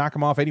Wallace is going to knock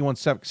them off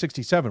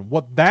 81-67.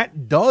 What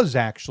that does,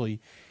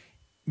 actually,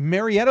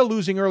 Marietta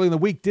losing early in the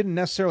week didn't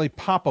necessarily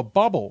pop a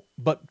bubble,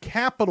 but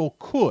Capital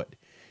could.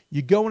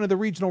 You go into the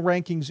regional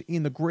rankings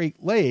in the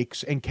Great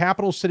Lakes, and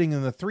Capital sitting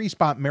in the 3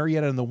 spot,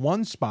 Marietta in the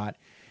 1 spot.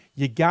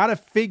 You got to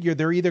figure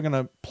they're either going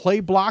to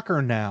play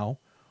blocker now,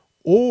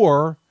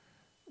 or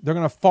they're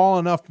going to fall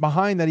enough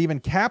behind that even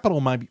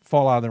Capital might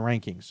fall out of the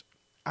rankings.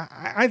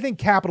 I think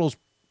Capital's,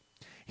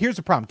 here's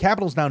the problem.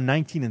 Capital's now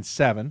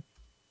 19-7.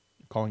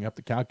 Calling up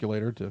the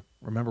calculator to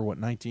remember what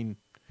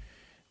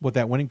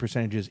that winning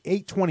percentage is.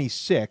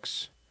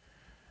 826.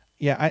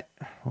 Yeah,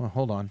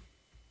 hold on.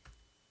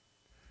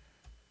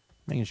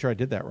 Making sure I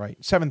did that right.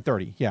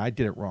 730. Yeah, I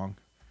did it wrong.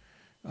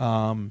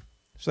 So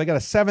they got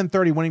a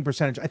 730 winning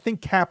percentage. I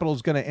think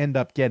Capital's going to end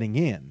up getting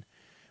in,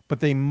 but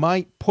they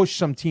might push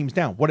some teams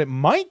down. What it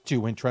might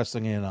do,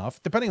 interestingly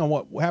enough, depending on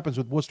what happens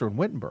with Worcester and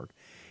Wittenberg,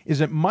 is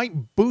it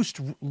might boost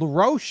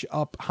LaRoche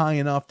up high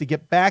enough to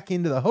get back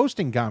into the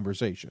hosting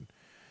conversation.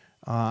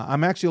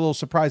 I'm actually a little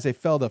surprised they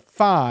fell to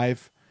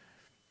 5.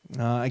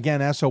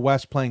 Again,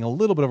 SOS playing a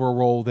little bit of a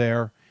role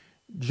there.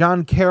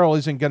 John Carroll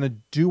isn't going to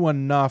do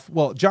enough.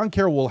 Well, John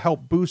Carroll will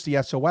help boost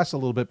the SOS a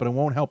little bit, but it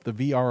won't help the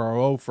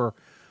VRRO for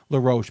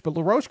LaRoche. But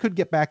LaRoche could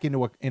get back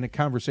into a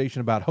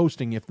conversation about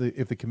hosting if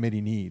the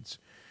committee needs.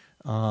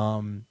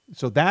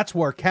 So that's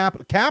where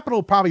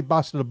Capital probably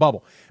busted a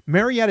bubble.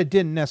 Marietta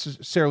didn't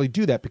necessarily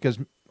do that because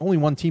only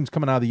one team's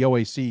coming out of the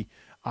OAC,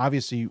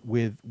 obviously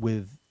with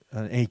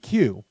an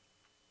AQ.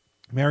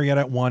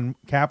 Marietta at 1,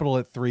 Capital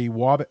at 3,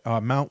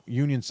 Mount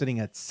Union sitting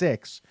at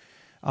 6,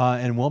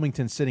 and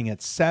Wilmington sitting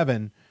at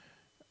 7.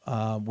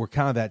 We're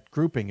kind of that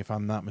grouping, if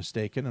I'm not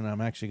mistaken, and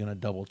I'm actually going to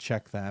double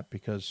check that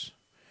because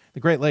the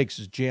Great Lakes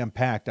is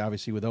jam-packed,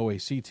 obviously, with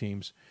OAC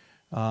teams.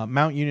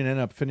 Mount Union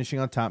ended up finishing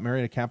on top.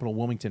 Marietta, Capital,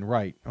 Wilmington,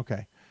 right.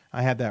 Okay,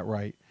 I had that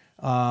right.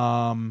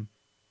 I'm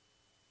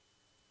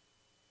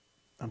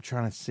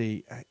trying to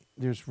see.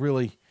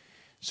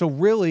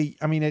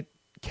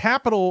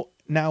 Capital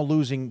now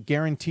losing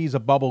guarantees a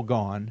bubble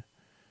gone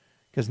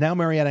because now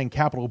Marietta and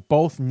Capital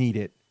both need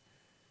it.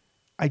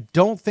 I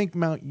don't think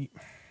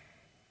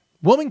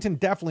Wilmington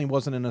definitely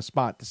wasn't in a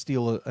spot to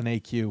steal an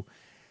AQ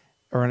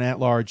or an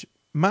at-large.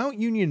 Mount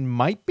Union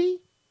might be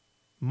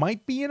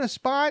in a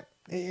spot.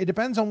 It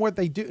depends on what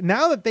they do.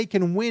 Now that they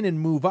can win and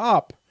move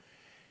up,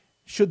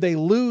 should they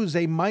lose,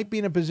 they might be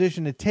in a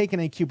position to take an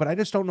AQ, but I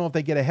just don't know if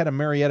they get ahead of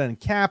Marietta and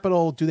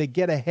Capital. Do they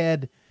get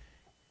ahead?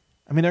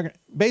 I mean,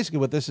 basically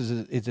what this is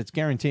it's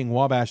guaranteeing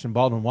Wabash and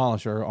Baldwin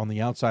Wallace are on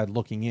the outside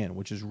looking in,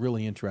 which is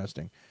really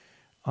interesting.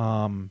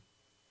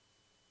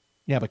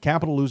 Yeah, but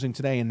Capital losing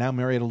today and now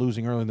Marietta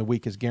losing early in the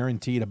week is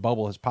guaranteed a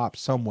bubble has popped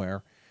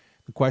somewhere.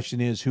 The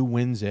question is who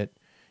wins it.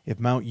 If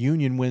Mount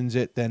Union wins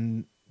it,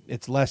 then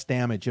it's less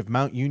damage. If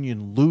Mount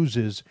Union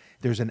loses,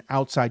 there's an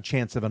outside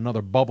chance of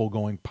another bubble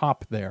going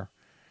pop there,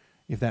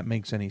 if that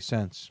makes any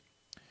sense.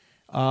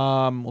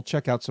 We'll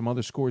check out some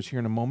other scores here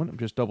in a moment. I'm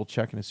just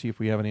double-checking to see if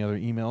we have any other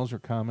emails or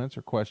comments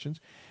or questions.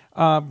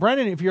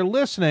 Brendan, if you're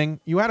listening,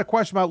 you had a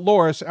question about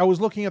Loras. I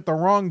was looking at the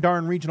wrong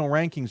darn regional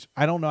rankings.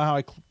 I don't know how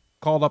I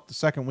called up the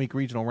second week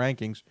regional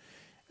rankings,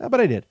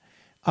 but I did.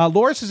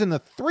 Loras is in the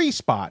 3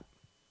 spot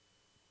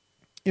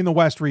in the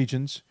West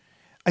regions.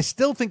 I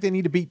still think they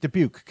need to beat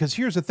Dubuque, because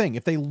here's the thing.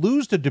 If they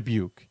lose to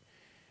Dubuque,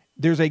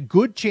 there's a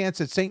good chance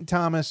that St.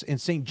 Thomas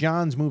and St.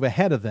 John's move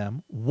ahead of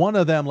them. One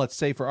of them, let's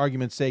say for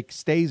argument's sake,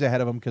 stays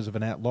ahead of them because of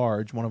an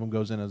at-large. One of them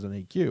goes in as an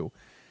AQ.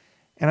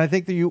 And I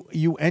think that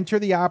you enter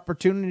the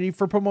opportunity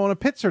for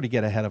Pomona-Pitzer to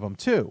get ahead of them,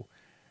 too.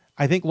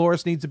 I think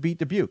Loras needs to beat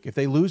Dubuque. If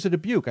they lose to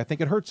Dubuque, I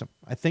think it hurts them.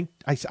 I think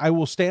I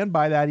will stand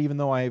by that, even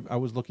though I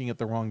was looking at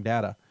the wrong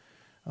data,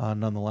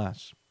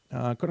 nonetheless.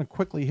 I'm going to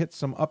quickly hit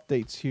some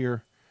updates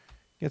here,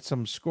 get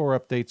some score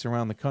updates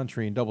around the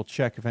country, and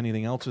double-check if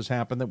anything else has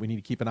happened that we need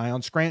to keep an eye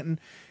on. Scranton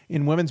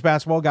in women's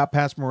basketball got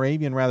past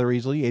Moravian rather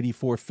easily,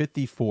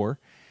 84-54.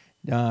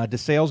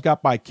 DeSales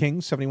got by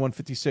Kings,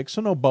 71-56,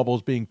 so no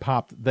bubbles being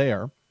popped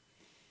there.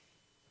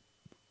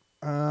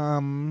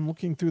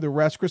 Looking through the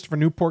rest, Christopher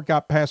Newport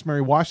got past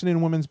Mary Washington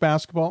in women's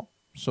basketball,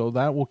 so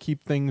that will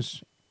keep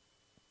things,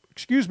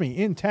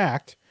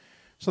 intact.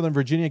 Southern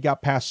Virginia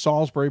got past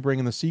Salisbury,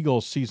 bringing the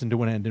Seagulls season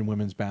to an end in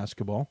women's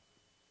basketball.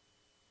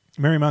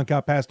 Marymount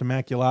got past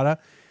Immaculata.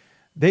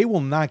 They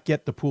will not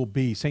get the Pool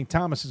B. St.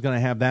 Thomas is going to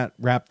have that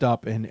wrapped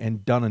up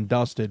and done and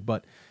dusted,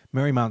 but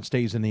Marymount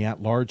stays in the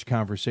at-large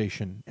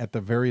conversation at the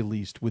very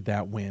least with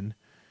that win.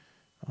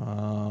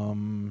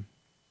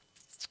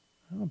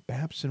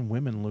 Babson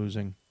women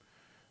losing.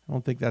 I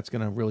don't think that's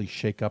going to really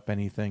shake up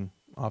anything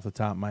off the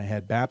top of my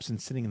head. Babson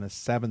sitting in the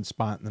 7th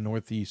spot in the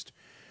Northeast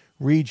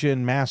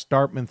region. Mass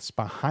Dartmouth's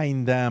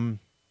behind them.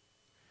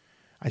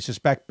 I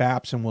suspect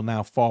Babson will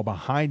now fall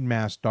behind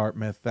Mass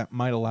Dartmouth. That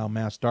might allow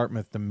Mass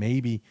Dartmouth to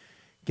maybe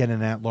get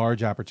an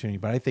at-large opportunity,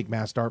 but I think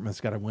Mass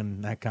Dartmouth's got to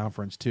win that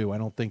conference too. I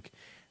don't think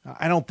the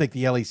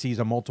LEC is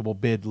a multiple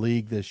bid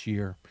league this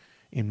year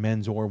in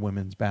men's or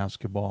women's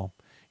basketball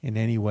in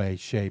any way,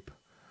 shape,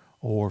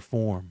 or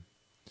form.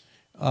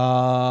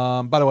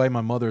 By the way,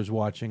 my mother's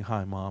watching.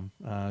 Hi, Mom.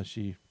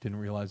 She didn't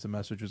realize the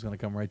message was going to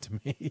come right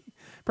to me.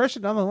 Pressure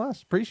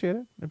nonetheless. Appreciate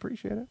it.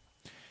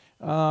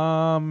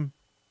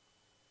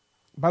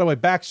 By the way,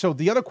 so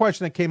the other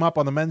question that came up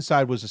on the men's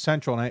side was the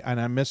Central, and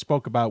I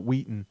misspoke about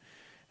Wheaton,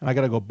 and I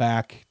got to go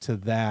back to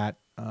that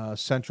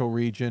Central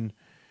region.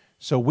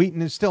 So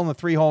Wheaton is still in the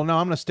 3-hole. No,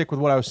 I'm going to stick with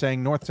what I was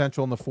saying. North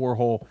Central in the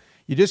 4-hole.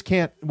 You just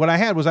can't. What I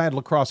had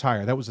La Crosse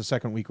higher. That was the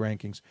second week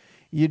rankings.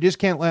 You just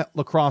can't let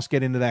La Crosse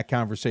get into that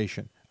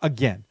conversation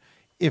again.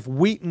 If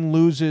Wheaton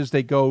loses,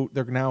 they're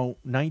now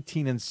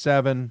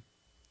 19-7.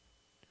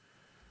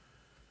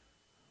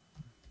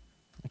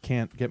 I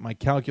can't get my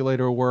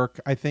calculator to work.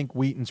 I think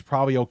Wheaton's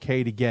probably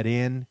okay to get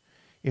in.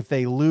 If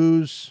they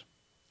lose,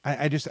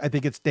 I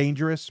think it's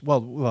dangerous.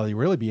 Well, they'd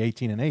really be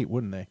 18-8,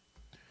 wouldn't they?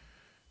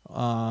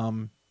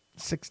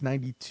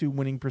 692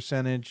 winning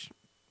percentage.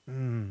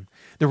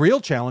 The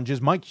real challenge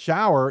is Mike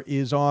Schauer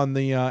is on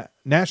the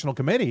national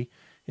committee.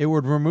 It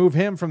would remove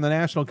him from the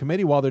national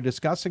committee while they're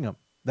discussing him.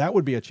 That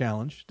would be a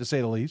challenge, to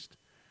say the least.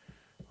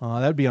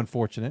 That would be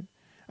unfortunate.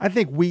 I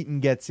think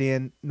Wheaton gets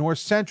in. North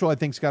Central, I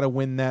think, has got to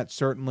win that,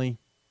 certainly.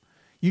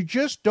 You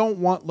just don't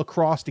want La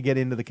Crosse to get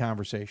into the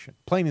conversation,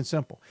 plain and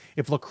simple.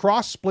 If La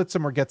Crosse splits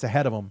them or gets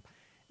ahead of them,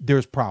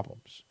 there's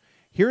problems.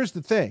 Here's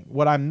the thing.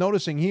 What I'm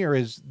noticing here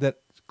is that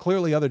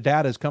clearly other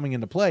data is coming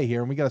into play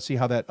here, and we got to see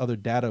how that other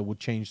data would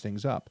change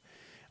things up.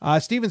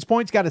 Stevens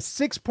Point's got a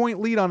 6-point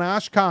lead on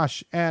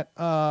Oshkosh at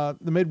the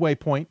midway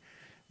point.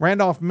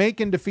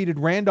 Randolph-Macon defeated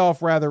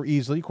Randolph rather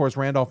easily. Of course,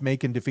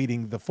 Randolph-Macon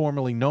defeating the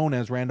formerly known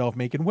as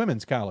Randolph-Macon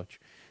Women's College,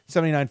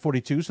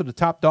 79-42. So the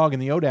top dog in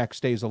the ODAC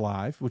stays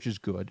alive, which is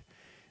good.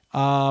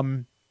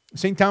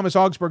 St. Thomas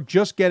Augsburg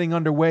just getting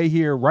underway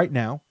here right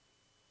now.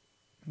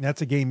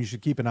 That's a game you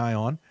should keep an eye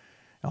on.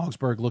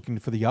 Augsburg looking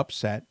for the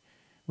upset.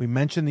 We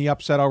mentioned the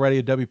upset already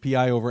at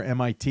WPI over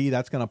MIT.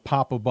 That's going to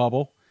pop a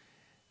bubble.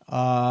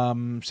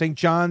 St.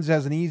 John's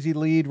has an easy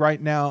lead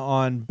right now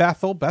on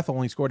Bethel. Bethel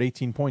only scored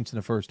 18 points in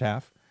the first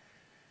half.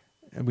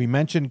 And we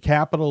mentioned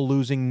Capital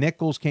losing.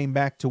 Nichols came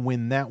back to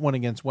win that one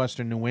against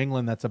Western New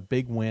England. That's a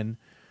big win.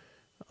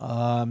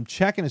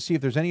 Checking to see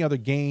if there's any other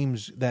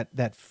games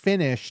that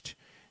finished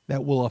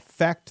that will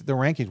affect the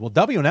rankings. Well,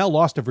 W&L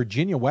lost to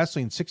Virginia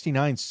Wesleyan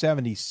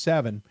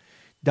 69-77.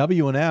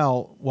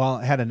 W&L, while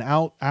it had an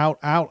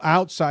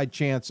outside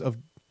chance of,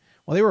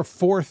 well, they were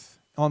 4th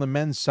on the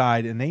men's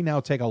side, and they now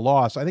take a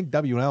loss. I think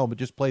W&L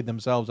just played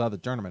themselves out of the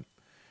tournament,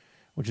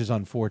 which is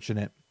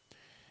unfortunate.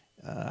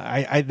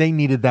 They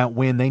needed that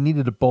win. They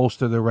needed to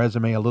bolster their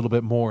resume a little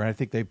bit more, and I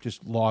think they've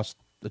just lost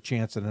the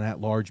chance at an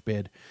at-large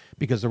bid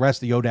because the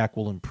rest of the ODAC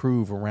will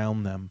improve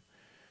around them.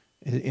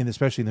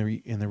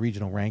 especially in the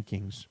regional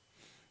rankings.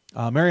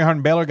 Mary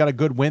Hardin-Baylor got a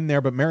good win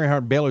there, but Mary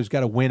Hardin-Baylor's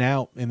got to win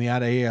out in the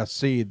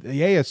ASC.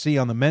 The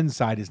ASC on the men's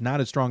side is not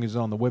as strong as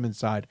on the women's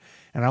side,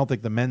 and I don't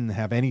think the men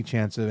have any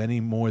chance of any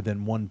more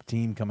than one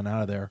team coming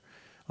out of there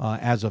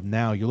as of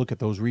now. You look at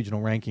those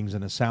regional rankings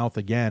in the South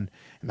again,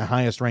 and the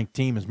highest-ranked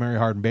team is Mary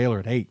Hardin-Baylor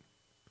at 8.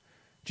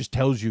 Just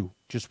tells you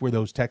just where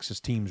those Texas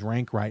teams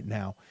rank right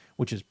now,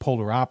 which is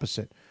polar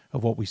opposite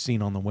of what we've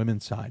seen on the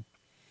women's side.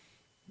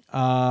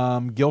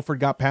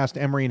 Guilford got past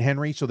Emory and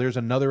Henry, so there's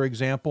another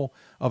example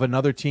of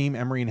another team,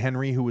 Emory and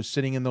Henry, who was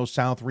sitting in those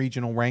South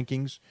regional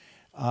rankings.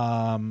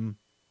 Actually,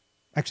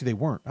 they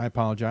weren't. I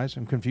apologize.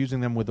 I'm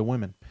confusing them with the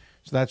women,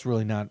 so that's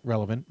really not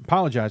relevant.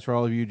 Apologize for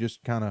all of you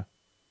just kind of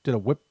did a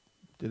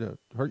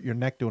hurt your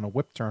neck doing a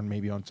whip turn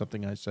maybe on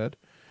something I said.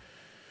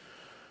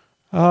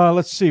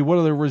 Let's see. What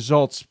other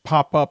results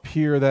pop up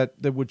here that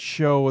would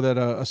show that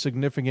a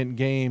significant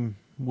game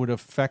would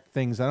affect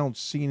things? I don't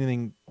see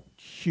anything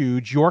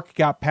huge. York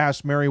got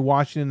past Mary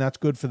Washington. That's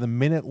good for the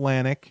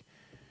Mid-Atlantic.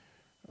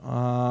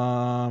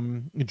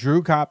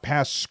 Drew got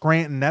past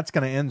Scranton. That's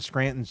going to end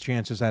Scranton's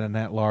chances at an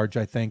at-large,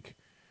 I think.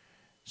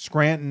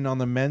 Scranton on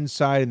the men's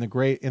side in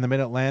the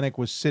Mid-Atlantic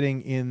was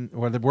sitting in,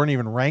 or they weren't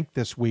even ranked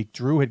this week.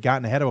 Drew had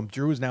gotten ahead of them.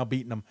 Drew has now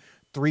beaten them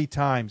 3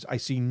 times. I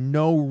see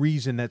no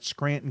reason that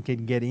Scranton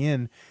can get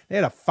in. They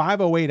had a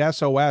 508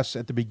 SOS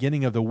at the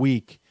beginning of the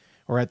week,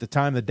 or at the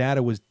time the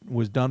data was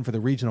done for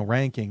the regional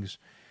rankings.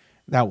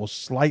 That will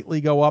slightly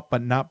go up,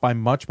 but not by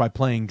much by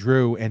playing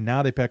Drew. And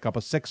now they pick up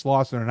a 6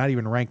 loss, and they're not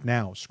even ranked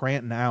now.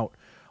 Scranton out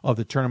of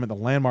the tournament. The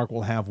Landmark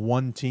will have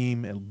one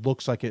team. It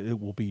looks like it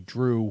will be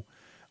Drew.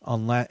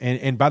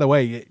 And by the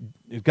way,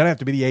 it's going to have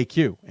to be the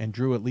AQ, and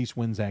Drew at least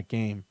wins that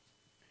game.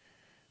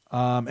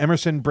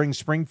 Emerson brings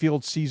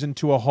Springfield's season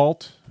to a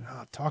halt.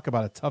 Talk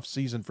about a tough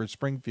season for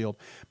Springfield.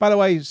 By the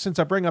way, since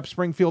I bring up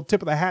Springfield,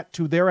 tip of the hat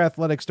to their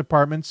athletics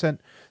department.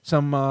 Sent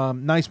some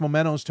nice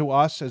mementos to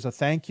us as a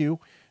thank you.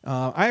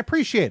 I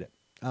appreciate it.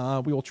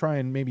 We will try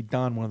and maybe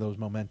don one of those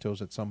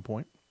mementos at some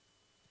point.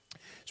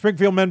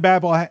 Springfield men's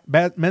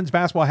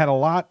basketball had a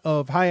lot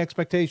of high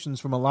expectations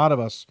from a lot of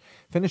us.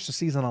 Finished the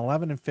season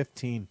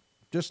 11-15.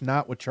 Just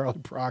not what Charlie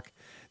Brock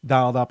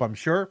dialed up, I'm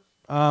sure.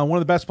 One of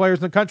the best players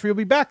in the country will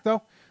be back,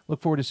 though.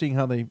 Look forward to seeing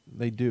how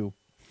they do.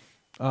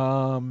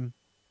 I'm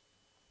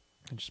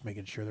just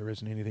making sure there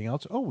isn't anything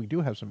else. Oh, we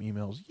do have some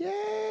emails.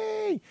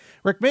 Yay!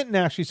 Rick Minton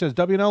actually says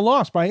W&L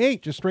lost by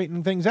 8, just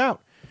straightening things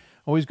out.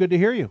 Always good to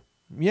hear you.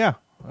 Yeah.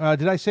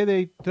 Did I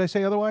say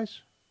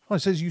otherwise? Oh, it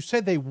says you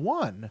said they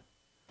won.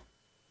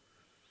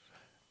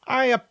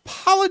 I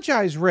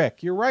apologize,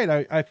 Rick. You're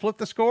right. I flipped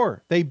the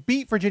score. They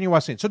beat Virginia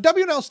Wesleyan. So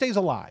W&L stays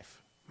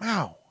alive.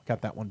 Wow.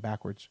 Got that one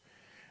backwards.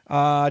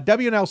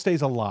 W&L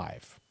stays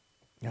alive.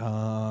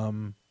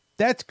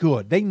 That's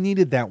good. They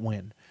needed that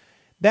win.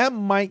 That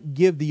might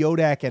give the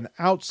ODAC an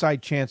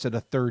outside chance at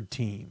a third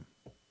team.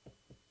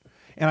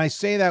 And I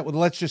say that with,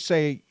 let's just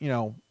say,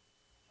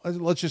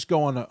 let's just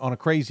go on a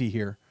crazy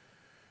here.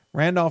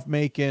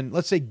 Randolph-Macon,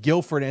 let's say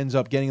Guilford ends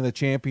up getting the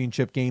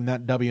championship game,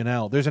 not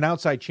W&L. There's an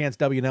outside chance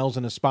W&L's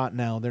in a spot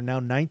now. They're now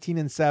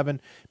 19-7,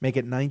 make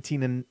it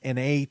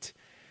 19-8.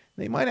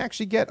 They might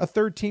actually get a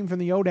third team from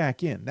the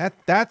ODAC in.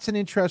 That's an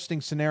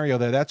interesting scenario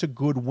there. That's a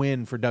good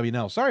win for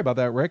W&L. Sorry about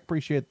that, Rick.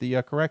 Appreciate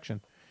the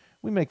correction.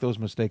 We make those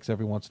mistakes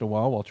every once in a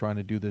while trying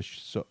to do this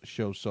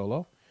show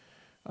solo.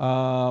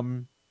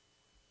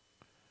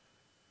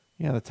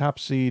 Yeah, the top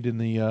seed in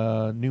the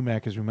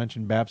NEWMAC, as we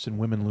mentioned, Babson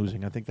women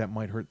losing. I think that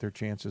might hurt their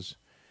chances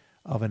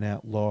of an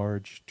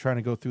at-large. Trying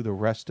to go through the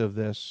rest of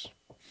this.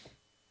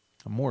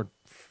 I'm more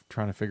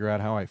trying to figure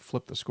out how I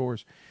flip the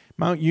scores.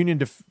 Mount Union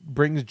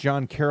brings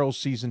John Carroll's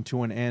season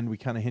to an end. We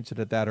kind of hinted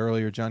at that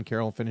earlier. John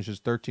Carroll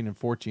finishes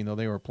 13-14, though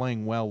they were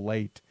playing well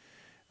late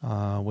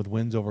with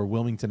wins over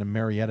Wilmington and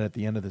Marietta at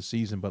the end of the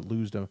season, but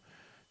lose to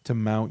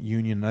Mount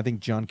Union. And I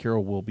think John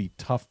Carroll will be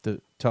tough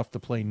to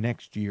play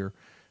next year.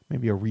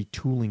 Maybe a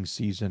retooling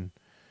season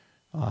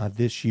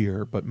this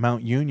year. But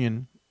Mount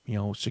Union,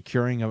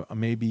 securing a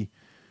maybe,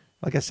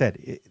 like I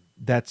said,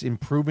 that's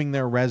improving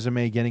their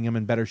resume, getting them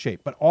in better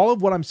shape. But all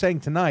of what I'm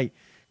saying tonight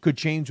could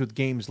change with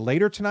games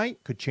later tonight,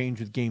 could change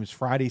with games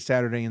Friday,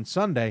 Saturday, and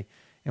Sunday.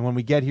 And when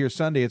we get here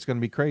Sunday, it's going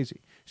to be crazy.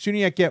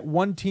 SUNYAC get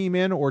one team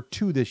in or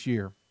two this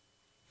year.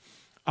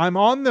 I'm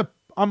on the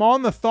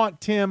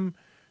thought, Tim,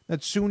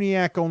 that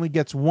SUNYAC only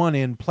gets one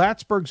in.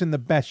 Plattsburgh's in the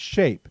best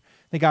shape.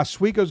 I think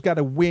Oswego's got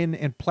to win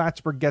and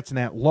Plattsburgh gets an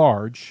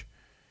at-large.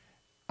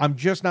 I'm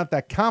just not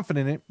that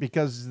confident in it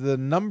because the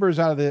numbers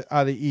out of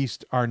the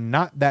East are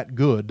not that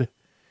good.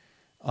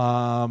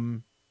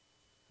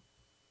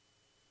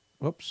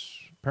 Whoops.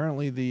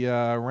 Apparently the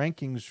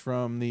rankings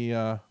from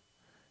the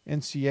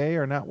NCAA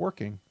are not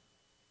working.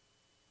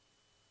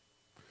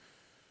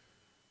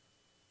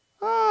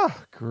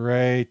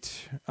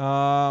 Great.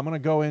 I'm going to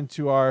go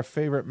into our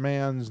favorite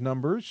man's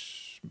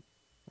numbers.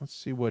 Let's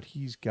see what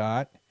he's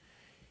got.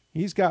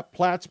 He's got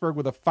Plattsburgh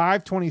with a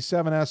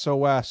 527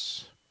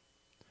 SOS,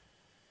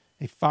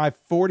 a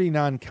 540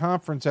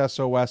 non-conference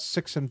SOS,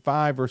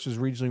 6-5 versus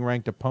regionally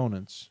ranked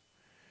opponents.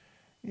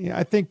 Yeah,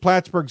 I think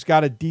Plattsburgh's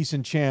got a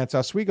decent chance.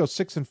 Oswego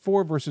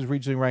 6-4 versus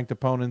regionally ranked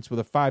opponents with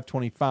a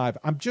 5.25.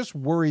 I'm just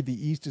worried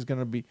the East is going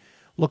to be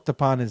looked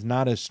upon as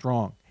not as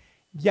strong.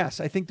 Yes,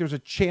 I think there's a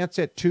chance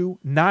at 2,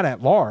 not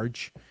at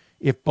large.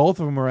 If both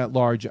of them are at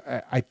large,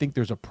 I think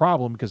there's a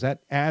problem because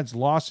that adds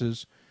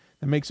losses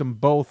that makes them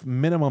both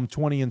minimum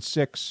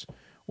 20-6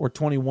 or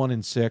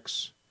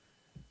 21-6.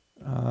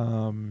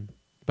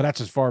 But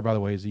that's as far, by the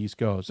way, as the East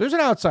goes. There's an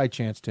outside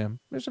chance, Tim.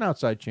 There's an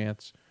outside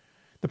chance.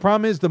 The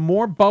problem is the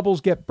more bubbles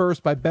get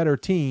burst by better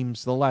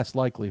teams, the less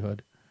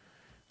likelihood.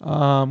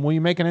 Will you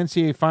make an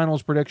NCAA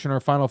Finals prediction or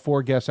Final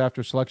Four guess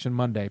after Selection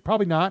Monday?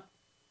 Probably not.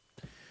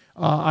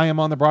 I am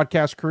on the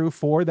broadcast crew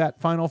for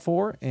that Final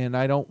Four, and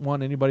I don't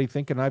want anybody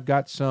thinking I've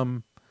got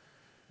some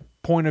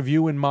point of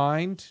view in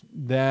mind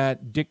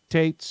that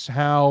dictates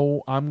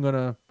how I'm going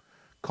to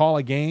call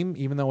a game,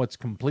 even though it's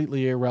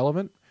completely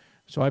irrelevant.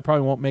 So I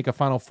probably won't make a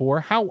Final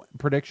Four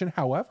prediction.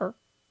 However,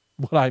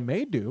 what I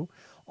may do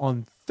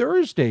on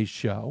Thursday's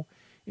show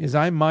is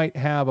I might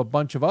have a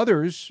bunch of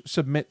others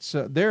submit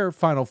their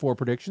Final Four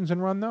predictions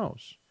and run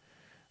those.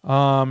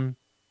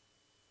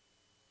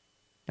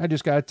 I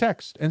just got a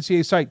text.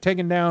 NCAA site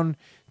taken down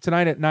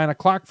tonight at 9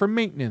 o'clock for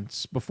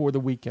maintenance before the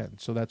weekend.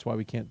 So that's why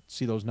we can't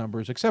see those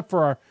numbers, except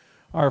for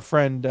our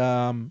friend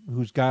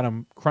who's got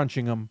them,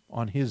 crunching them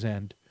on his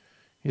end.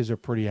 His are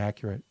pretty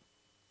accurate.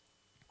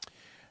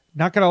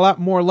 Not got a lot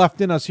more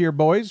left in us here,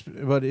 boys,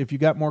 but if you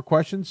got more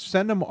questions,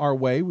 send them our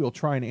way. We'll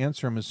try and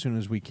answer them as soon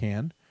as we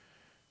can.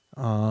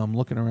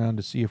 Looking around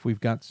to see if we've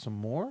got some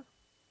more.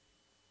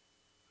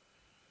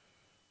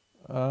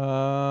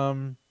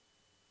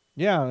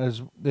 Yeah,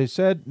 as they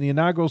said, the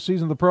inaugural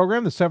season of the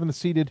program, the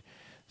 7th-seeded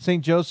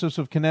St. Joseph's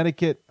of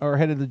Connecticut are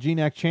headed to the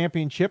GNAC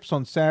Championships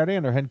on Saturday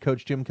under head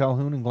coach Jim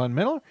Calhoun and Glenn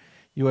Miller.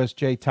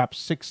 USJ top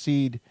 6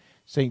 seed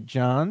St.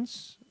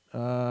 John's.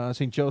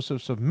 St.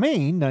 Joseph's of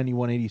Maine,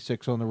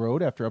 91-86 on the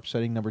road after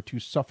upsetting number 2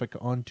 Suffolk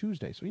on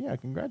Tuesday. So, yeah,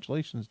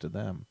 congratulations to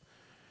them.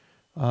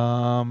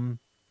 And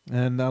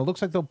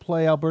looks like they'll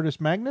play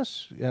Albertus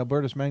Magnus.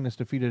 Albertus Magnus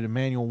defeated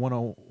Emmanuel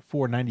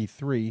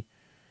 104-93.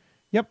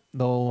 Yep,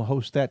 they'll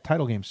host that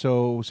title game.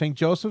 So St.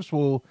 Joseph's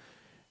will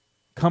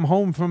come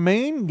home from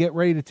Maine, get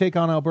ready to take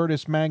on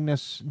Albertus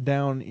Magnus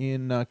down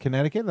in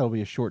Connecticut. That'll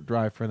be a short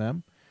drive for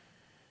them.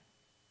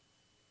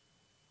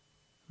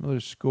 Another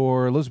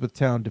score,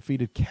 Elizabethtown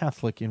defeated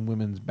Catholic in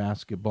women's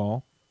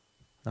basketball.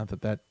 Not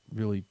that that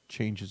really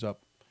changes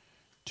up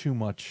too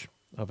much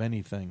of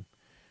anything,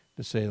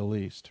 to say the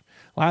least.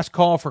 Last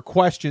call for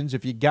questions.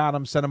 If you got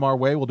them, send them our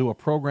way. We'll do a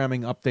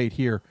programming update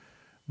here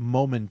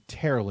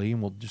momentarily,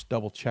 and we'll just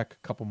double-check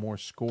a couple more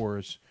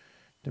scores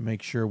to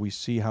make sure we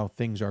see how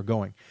things are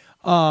going.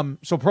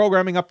 So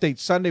programming update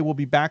Sunday. We'll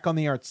be back on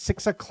the air at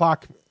 6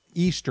 o'clock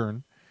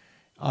Eastern.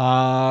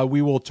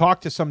 We will talk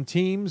to some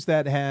teams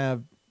that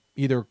have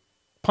either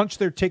punched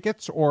their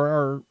tickets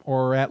or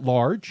are at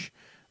large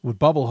with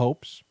bubble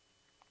hopes.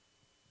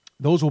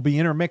 Those will be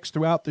intermixed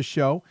throughout the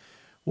show.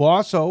 We'll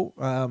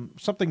also,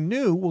 something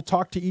new, we'll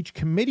talk to each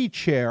committee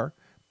chair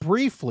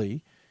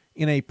briefly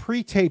in a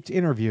pre-taped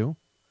interview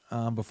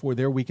before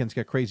their weekends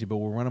get crazy, but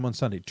we'll run them on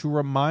Sunday to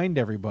remind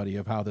everybody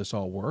of how this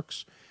all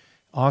works.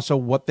 Also,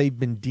 what they've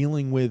been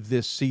dealing with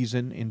this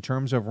season in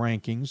terms of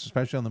rankings,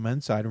 especially on the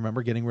men's side.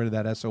 Remember, getting rid of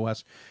that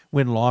SOS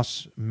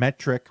win-loss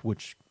metric,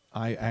 which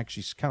I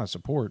actually kind of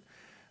support.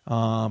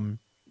 Talking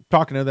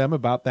to them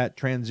about that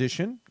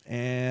transition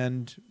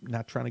and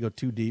not trying to go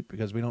too deep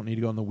because we don't need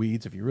to go in the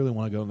weeds. If you really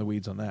want to go in the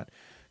weeds on that,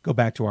 go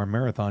back to our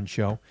marathon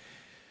show.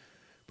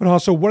 But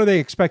also, what are they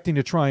expecting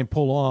to try and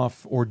pull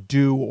off or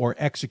do or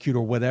execute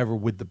or whatever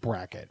with the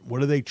bracket?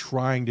 What are they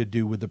trying to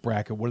do with the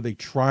bracket? What are they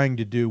trying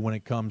to do when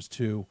it comes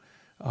to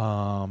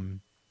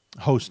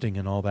hosting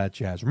and all that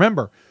jazz?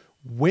 Remember,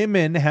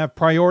 women have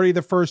priority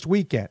the first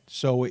weekend.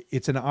 So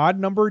it's an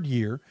odd-numbered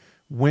year.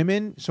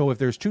 Women, so if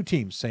there's 2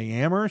 teams, say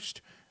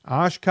Amherst,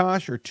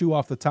 Oshkosh, or 2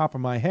 off the top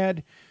of my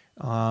head,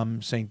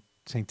 St.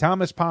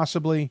 Thomas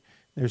possibly,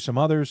 there's some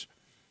others.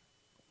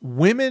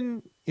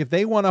 Women, if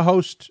they want to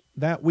host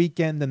that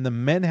weekend, then the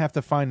men have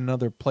to find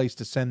another place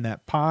to send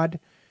that pod.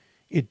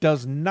 It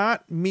does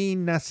not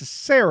mean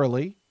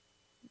necessarily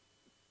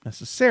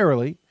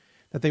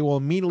that they will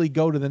immediately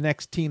go to the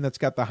next team that's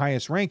got the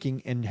highest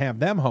ranking and have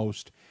them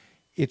host.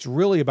 It's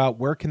really about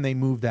where can they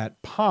move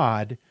that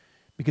pod,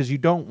 because you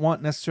don't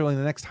want necessarily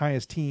the next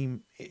highest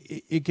team.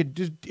 It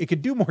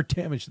could do more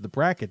damage to the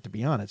bracket, to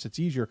be honest. It's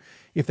easier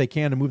if they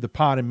can to move the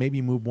pod and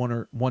maybe move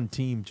one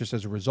team just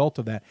as a result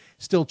of that,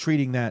 still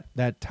treating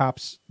that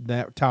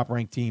top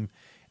ranked team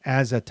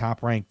as a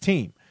top ranked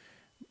team.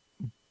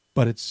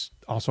 But it's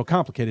also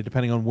complicated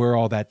depending on where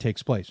all that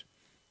takes place.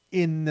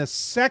 In the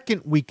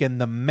second weekend,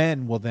 the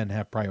men will then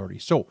have priority.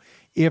 So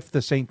if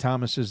the St.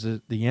 Thomases,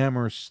 the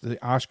Amherst, the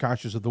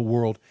Oshkoshes of the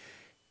world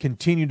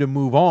continue to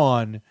move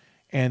on,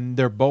 and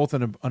they're both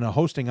in a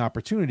hosting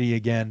opportunity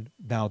again,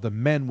 now the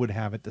men would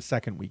have it the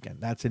second weekend.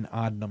 That's in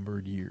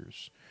odd-numbered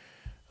years.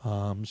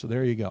 So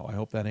there you go. I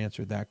hope that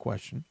answered that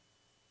question.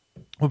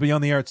 We'll be on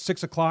the air at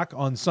 6 o'clock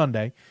on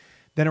Sunday.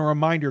 Then a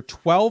reminder,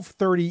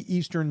 12:30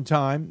 Eastern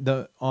Time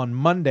on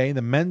Monday,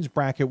 the men's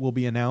bracket will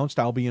be announced.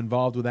 I'll be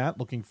involved with that.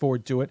 Looking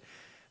forward to it.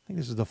 I think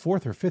this is the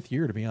 4th or 5th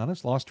year, to be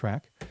honest. Lost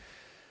track.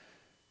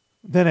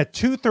 Then at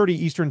 2:30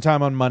 Eastern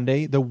Time on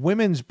Monday, the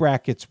women's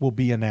brackets will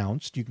be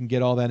announced. You can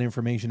get all that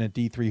information at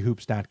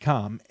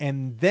d3hoops.com.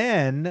 And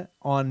then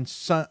on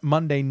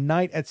Monday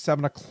night at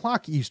 7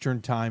 o'clock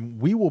Eastern Time,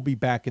 we will be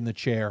back in the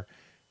chair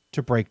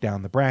to break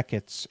down the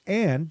brackets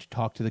and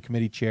talk to the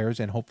committee chairs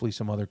and hopefully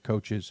some other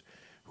coaches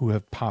who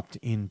have popped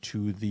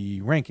into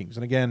the rankings.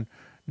 And again,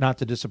 not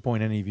to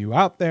disappoint any of you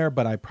out there,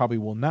 but I probably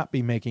will not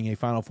be making a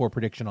Final Four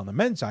prediction on the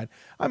men's side.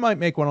 I might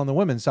make one on the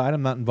women's side.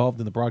 I'm not involved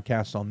in the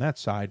broadcast on that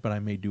side, but I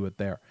may do it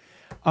there.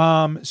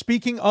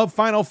 Speaking of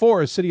Final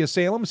Four, City of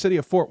Salem, City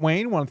of Fort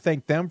Wayne, want to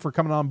thank them for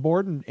coming on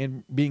board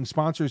and being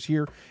sponsors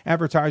here,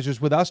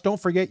 advertisers with us. Don't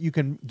forget, you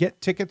can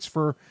get tickets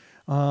for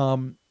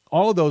all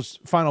of those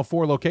Final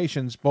Four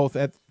locations, both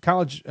at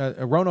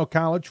Roanoke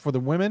College for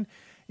the women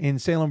in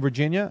Salem,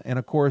 Virginia, and,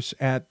 of course,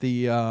 at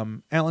the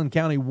Allen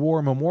County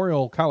War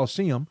Memorial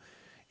Coliseum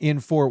in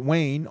Fort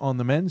Wayne on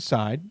the men's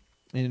side.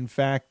 In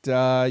fact,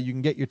 you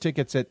can get your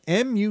tickets at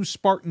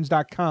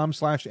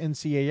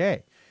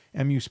muspartans.com/NCAA,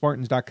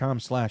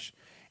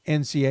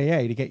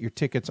 muspartans.com/NCAA to get your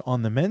tickets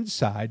on the men's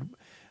side.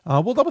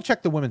 We'll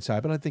double-check the women's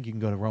side, but I think you can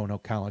go to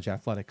Roanoke College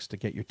Athletics to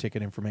get your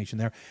ticket information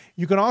there.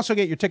 You can also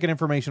get your ticket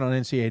information on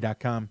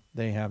NCAA.com.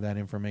 They have that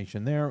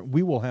information there.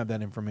 We will have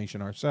that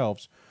information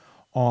ourselves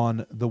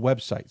on the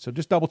website. So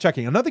just double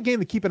checking. Another game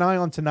to keep an eye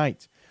on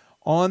tonight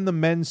on the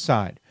men's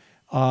side.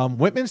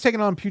 Whitman's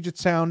taking on Puget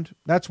Sound.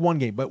 That's one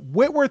game. But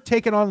Whitworth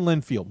taking on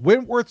Linfield.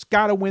 Whitworth's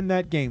got to win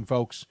that game,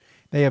 folks.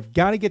 They have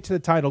got to get to the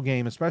title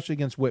game, especially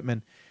against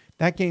Whitman.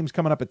 That game's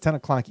coming up at 10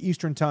 o'clock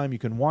Eastern Time. You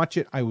can watch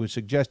it. I would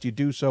suggest you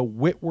do so.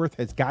 Whitworth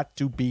has got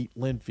to beat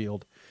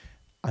Linfield.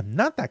 I'm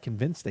not that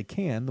convinced they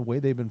can, the way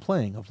they've been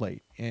playing of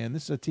late. And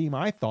this is a team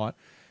I thought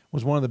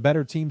was one of the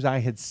better teams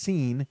I had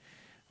seen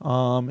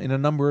in a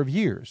number of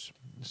years.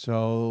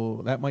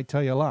 So that might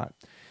tell you a lot.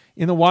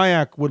 In the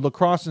WIAC, would La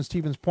Crosse and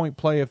Stevens Point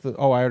play if I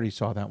already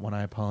saw that one.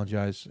 I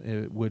apologize.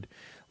 Would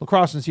La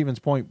Crosse and Stevens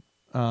Point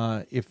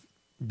if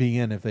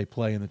they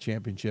play in the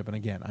championship? And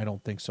again, I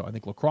don't think so. I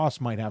think La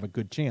Crosse might have a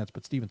good chance,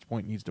 but Stevens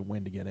Point needs to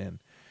win to get in.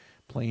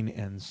 Plain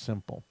and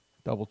simple.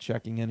 Double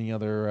checking any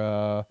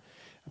other.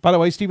 By the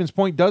way, Stevens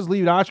Point does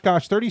lead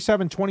Oshkosh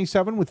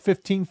 37-27 with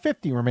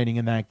 15:50 remaining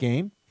in that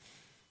game.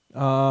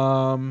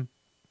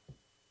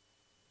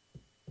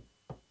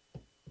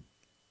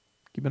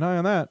 Keep an eye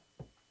on that.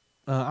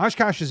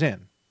 Oshkosh is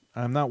in.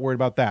 I'm not worried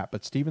about that,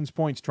 but Stevens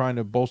Point's trying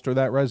to bolster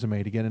that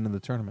resume to get into the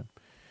tournament.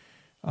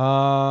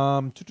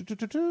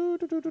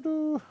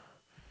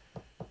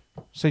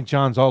 St.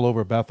 John's all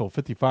over Bethel,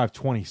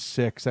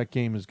 55-26. That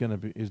game is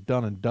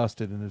done and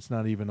dusted, and it's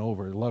not even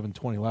over.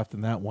 11:20 left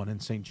in that one,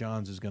 and St.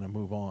 John's is going to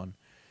move on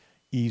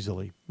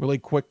easily. Really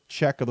quick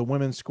check of the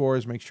women's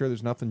scores. Make sure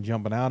there's nothing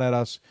jumping out at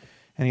us.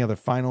 Any other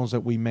finals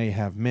that we may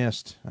have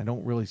missed? I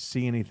don't really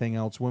see anything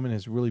else. Women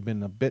has really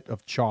been a bit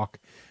of chalk,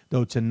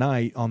 though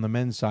tonight on the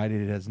men's side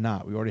it has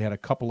not. We already had a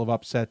couple of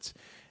upsets.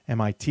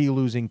 MIT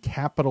losing,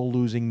 Capital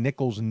losing,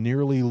 Nichols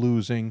nearly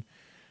losing.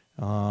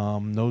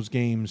 Those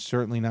games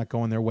certainly not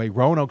going their way.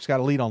 Roanoke's got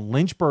a lead on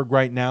Lynchburg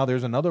right now.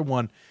 There's another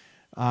one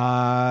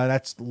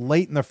that's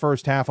late in the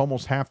first half,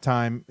 almost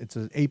halftime. It's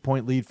an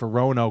 8-point lead for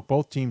Roanoke.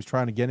 Both teams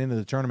trying to get into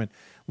the tournament.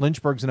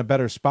 Lynchburg's in a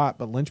better spot,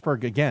 but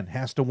Lynchburg, again,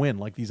 has to win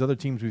like these other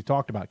teams we've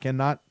talked about.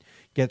 Cannot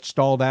get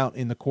stalled out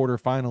in the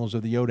quarterfinals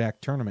of the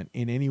ODAC tournament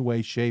in any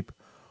way, shape,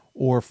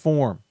 or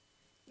form.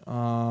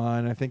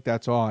 And I think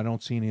that's all. I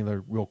don't see any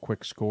other real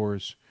quick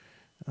scores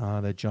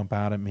that jump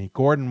out at me.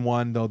 Gordon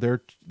won, though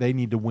they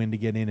need to win to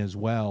get in as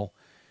well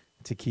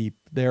to keep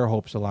their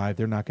hopes alive.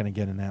 They're not going to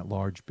get in that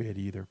large bid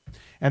either.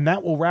 And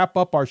that will wrap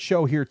up our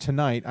show here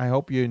tonight. I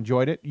hope you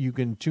enjoyed it. You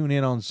can tune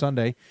in on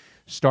Sunday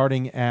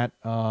starting at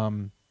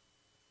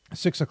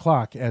 6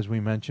 o'clock, as we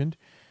mentioned.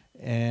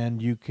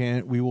 And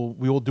we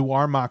will do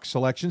our mock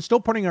selection. Still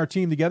putting our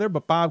team together,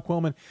 but Bob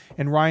Quillman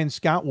and Ryan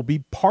Scott will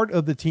be part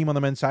of the team on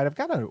the men's side. I've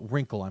got a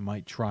wrinkle I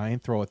might try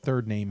and throw a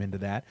third name into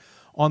that.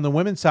 On the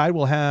women's side,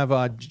 we'll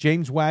have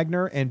James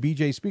Wagner and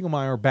BJ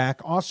Spiegelmeier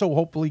back. Also,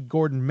 hopefully,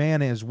 Gordon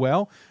Mann as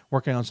well,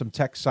 working on some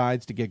tech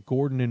sides to get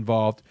Gordon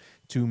involved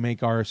to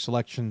make our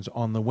selections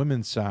on the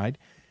women's side.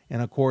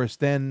 And, of course,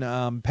 then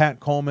Pat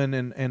Coleman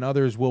and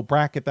others will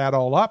bracket that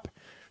all up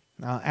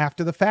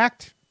after the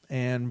fact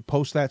and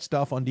post that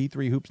stuff on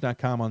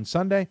d3hoops.com on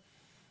Sunday.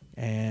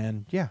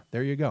 And, yeah,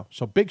 there you go.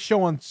 So big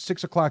show on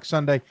 6 o'clock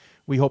Sunday.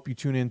 We hope you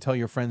tune in. Tell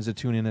your friends to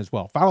tune in as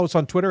well. Follow us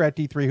on Twitter at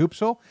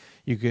D3Hoopsville.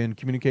 You can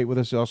communicate with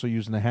us also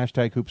using the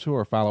hashtag Hoopsville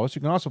or follow us.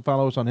 You can also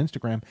follow us on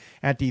Instagram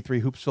at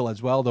D3Hoopsville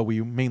as well, though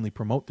we mainly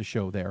promote the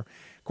show there.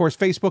 Of course,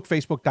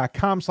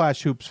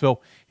 facebook.com/Hoopsville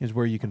is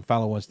where you can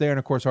follow us there. And,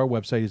 of course, our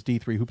website is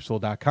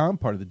D3Hoopsville.com,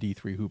 part of the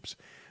D3 Hoops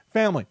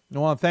family. I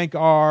want to thank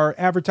our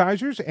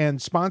advertisers and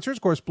sponsors,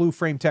 of course, Blue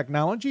Frame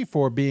Technology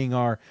for being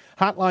our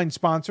hotline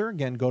sponsor.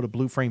 Again, go to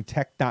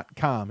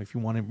blueframetech.com if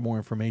you want more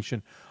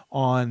information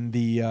on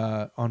the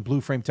on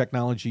Blue Frame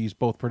Technologies,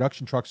 both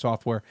production truck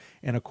software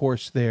and, of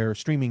course, their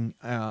streaming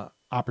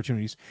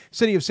opportunities.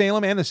 City of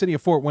Salem and the City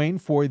of Fort Wayne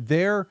for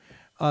their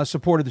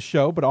support of the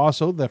show, but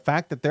also the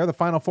fact that they're the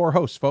Final Four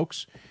hosts,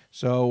 folks.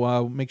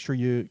 So make sure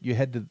you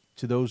head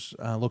to those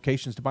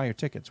locations to buy your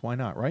tickets. Why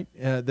not, right?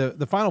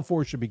 The Final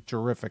Four should be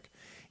terrific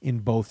in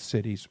both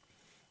cities,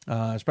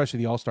 especially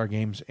the All-Star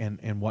games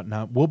and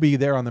whatnot. We'll be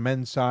there on the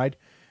men's side.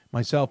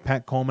 Myself,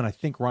 Pat Coleman, I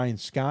think Ryan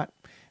Scott.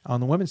 On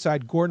the women's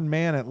side, Gordon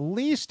Mann, at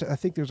least. I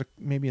think there's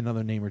maybe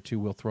another name or two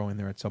we'll throw in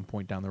there at some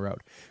point down the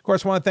road. Of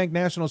course, I want to thank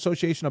National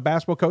Association of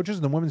Basketball Coaches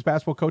and the Women's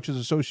Basketball Coaches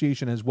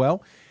Association as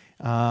well.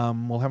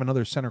 We'll have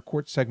another center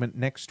court segment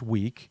next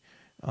week.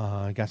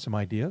 Got some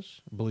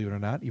ideas, believe it or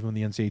not. Even with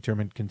the NCAA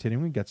tournament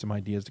continuing, got some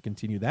ideas to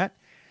continue that.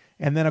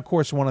 And then, of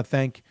course, I want to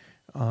thank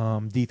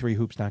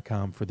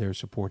D3Hoops.com for their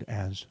support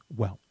as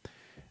well.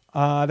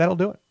 That'll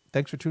do it.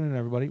 Thanks for tuning in,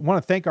 everybody. I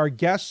want to thank our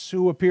guests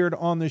who appeared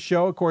on the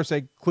show. Of course, they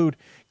include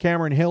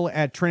Cameron Hill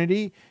at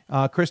Trinity,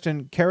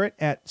 Kristen Carrott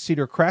at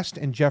Cedar Crest,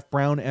 and Jeff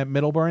Brown at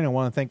Middlebury. And I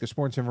want to thank the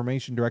sports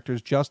information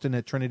directors, Justin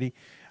at Trinity,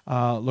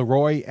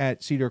 Leroy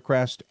at Cedar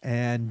Crest,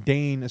 and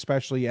Dane,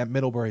 especially at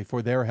Middlebury,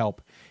 for their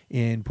help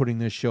in putting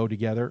this show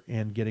together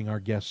and getting our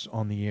guests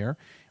on the air.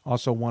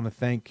 Also want to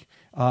thank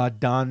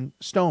Don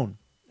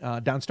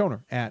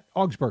Stoner at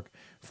Augsburg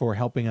for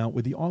helping out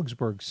with the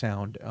Augsburg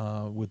sound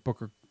with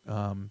Booker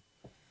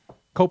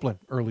Copeland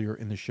earlier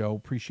in the show.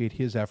 Appreciate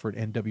his effort,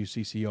 and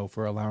WCCO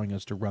for allowing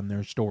us to run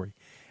their story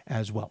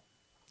as well.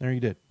 There you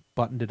did.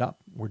 Buttoned it up.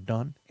 We're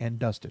done and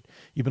dusted.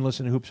 You've been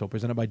listening to Hoopsville,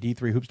 presented by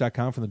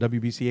D3Hoops.com from the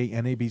WBCA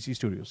and ABC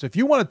studios. If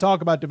you want to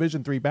talk about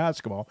Division III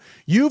basketball,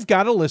 you've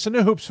got to listen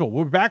to Hoopsville.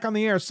 We'll be back on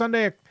the air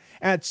Sunday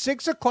at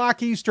 6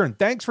 o'clock Eastern.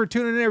 Thanks for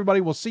tuning in,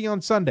 everybody. We'll see you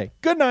on Sunday.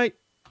 Good night.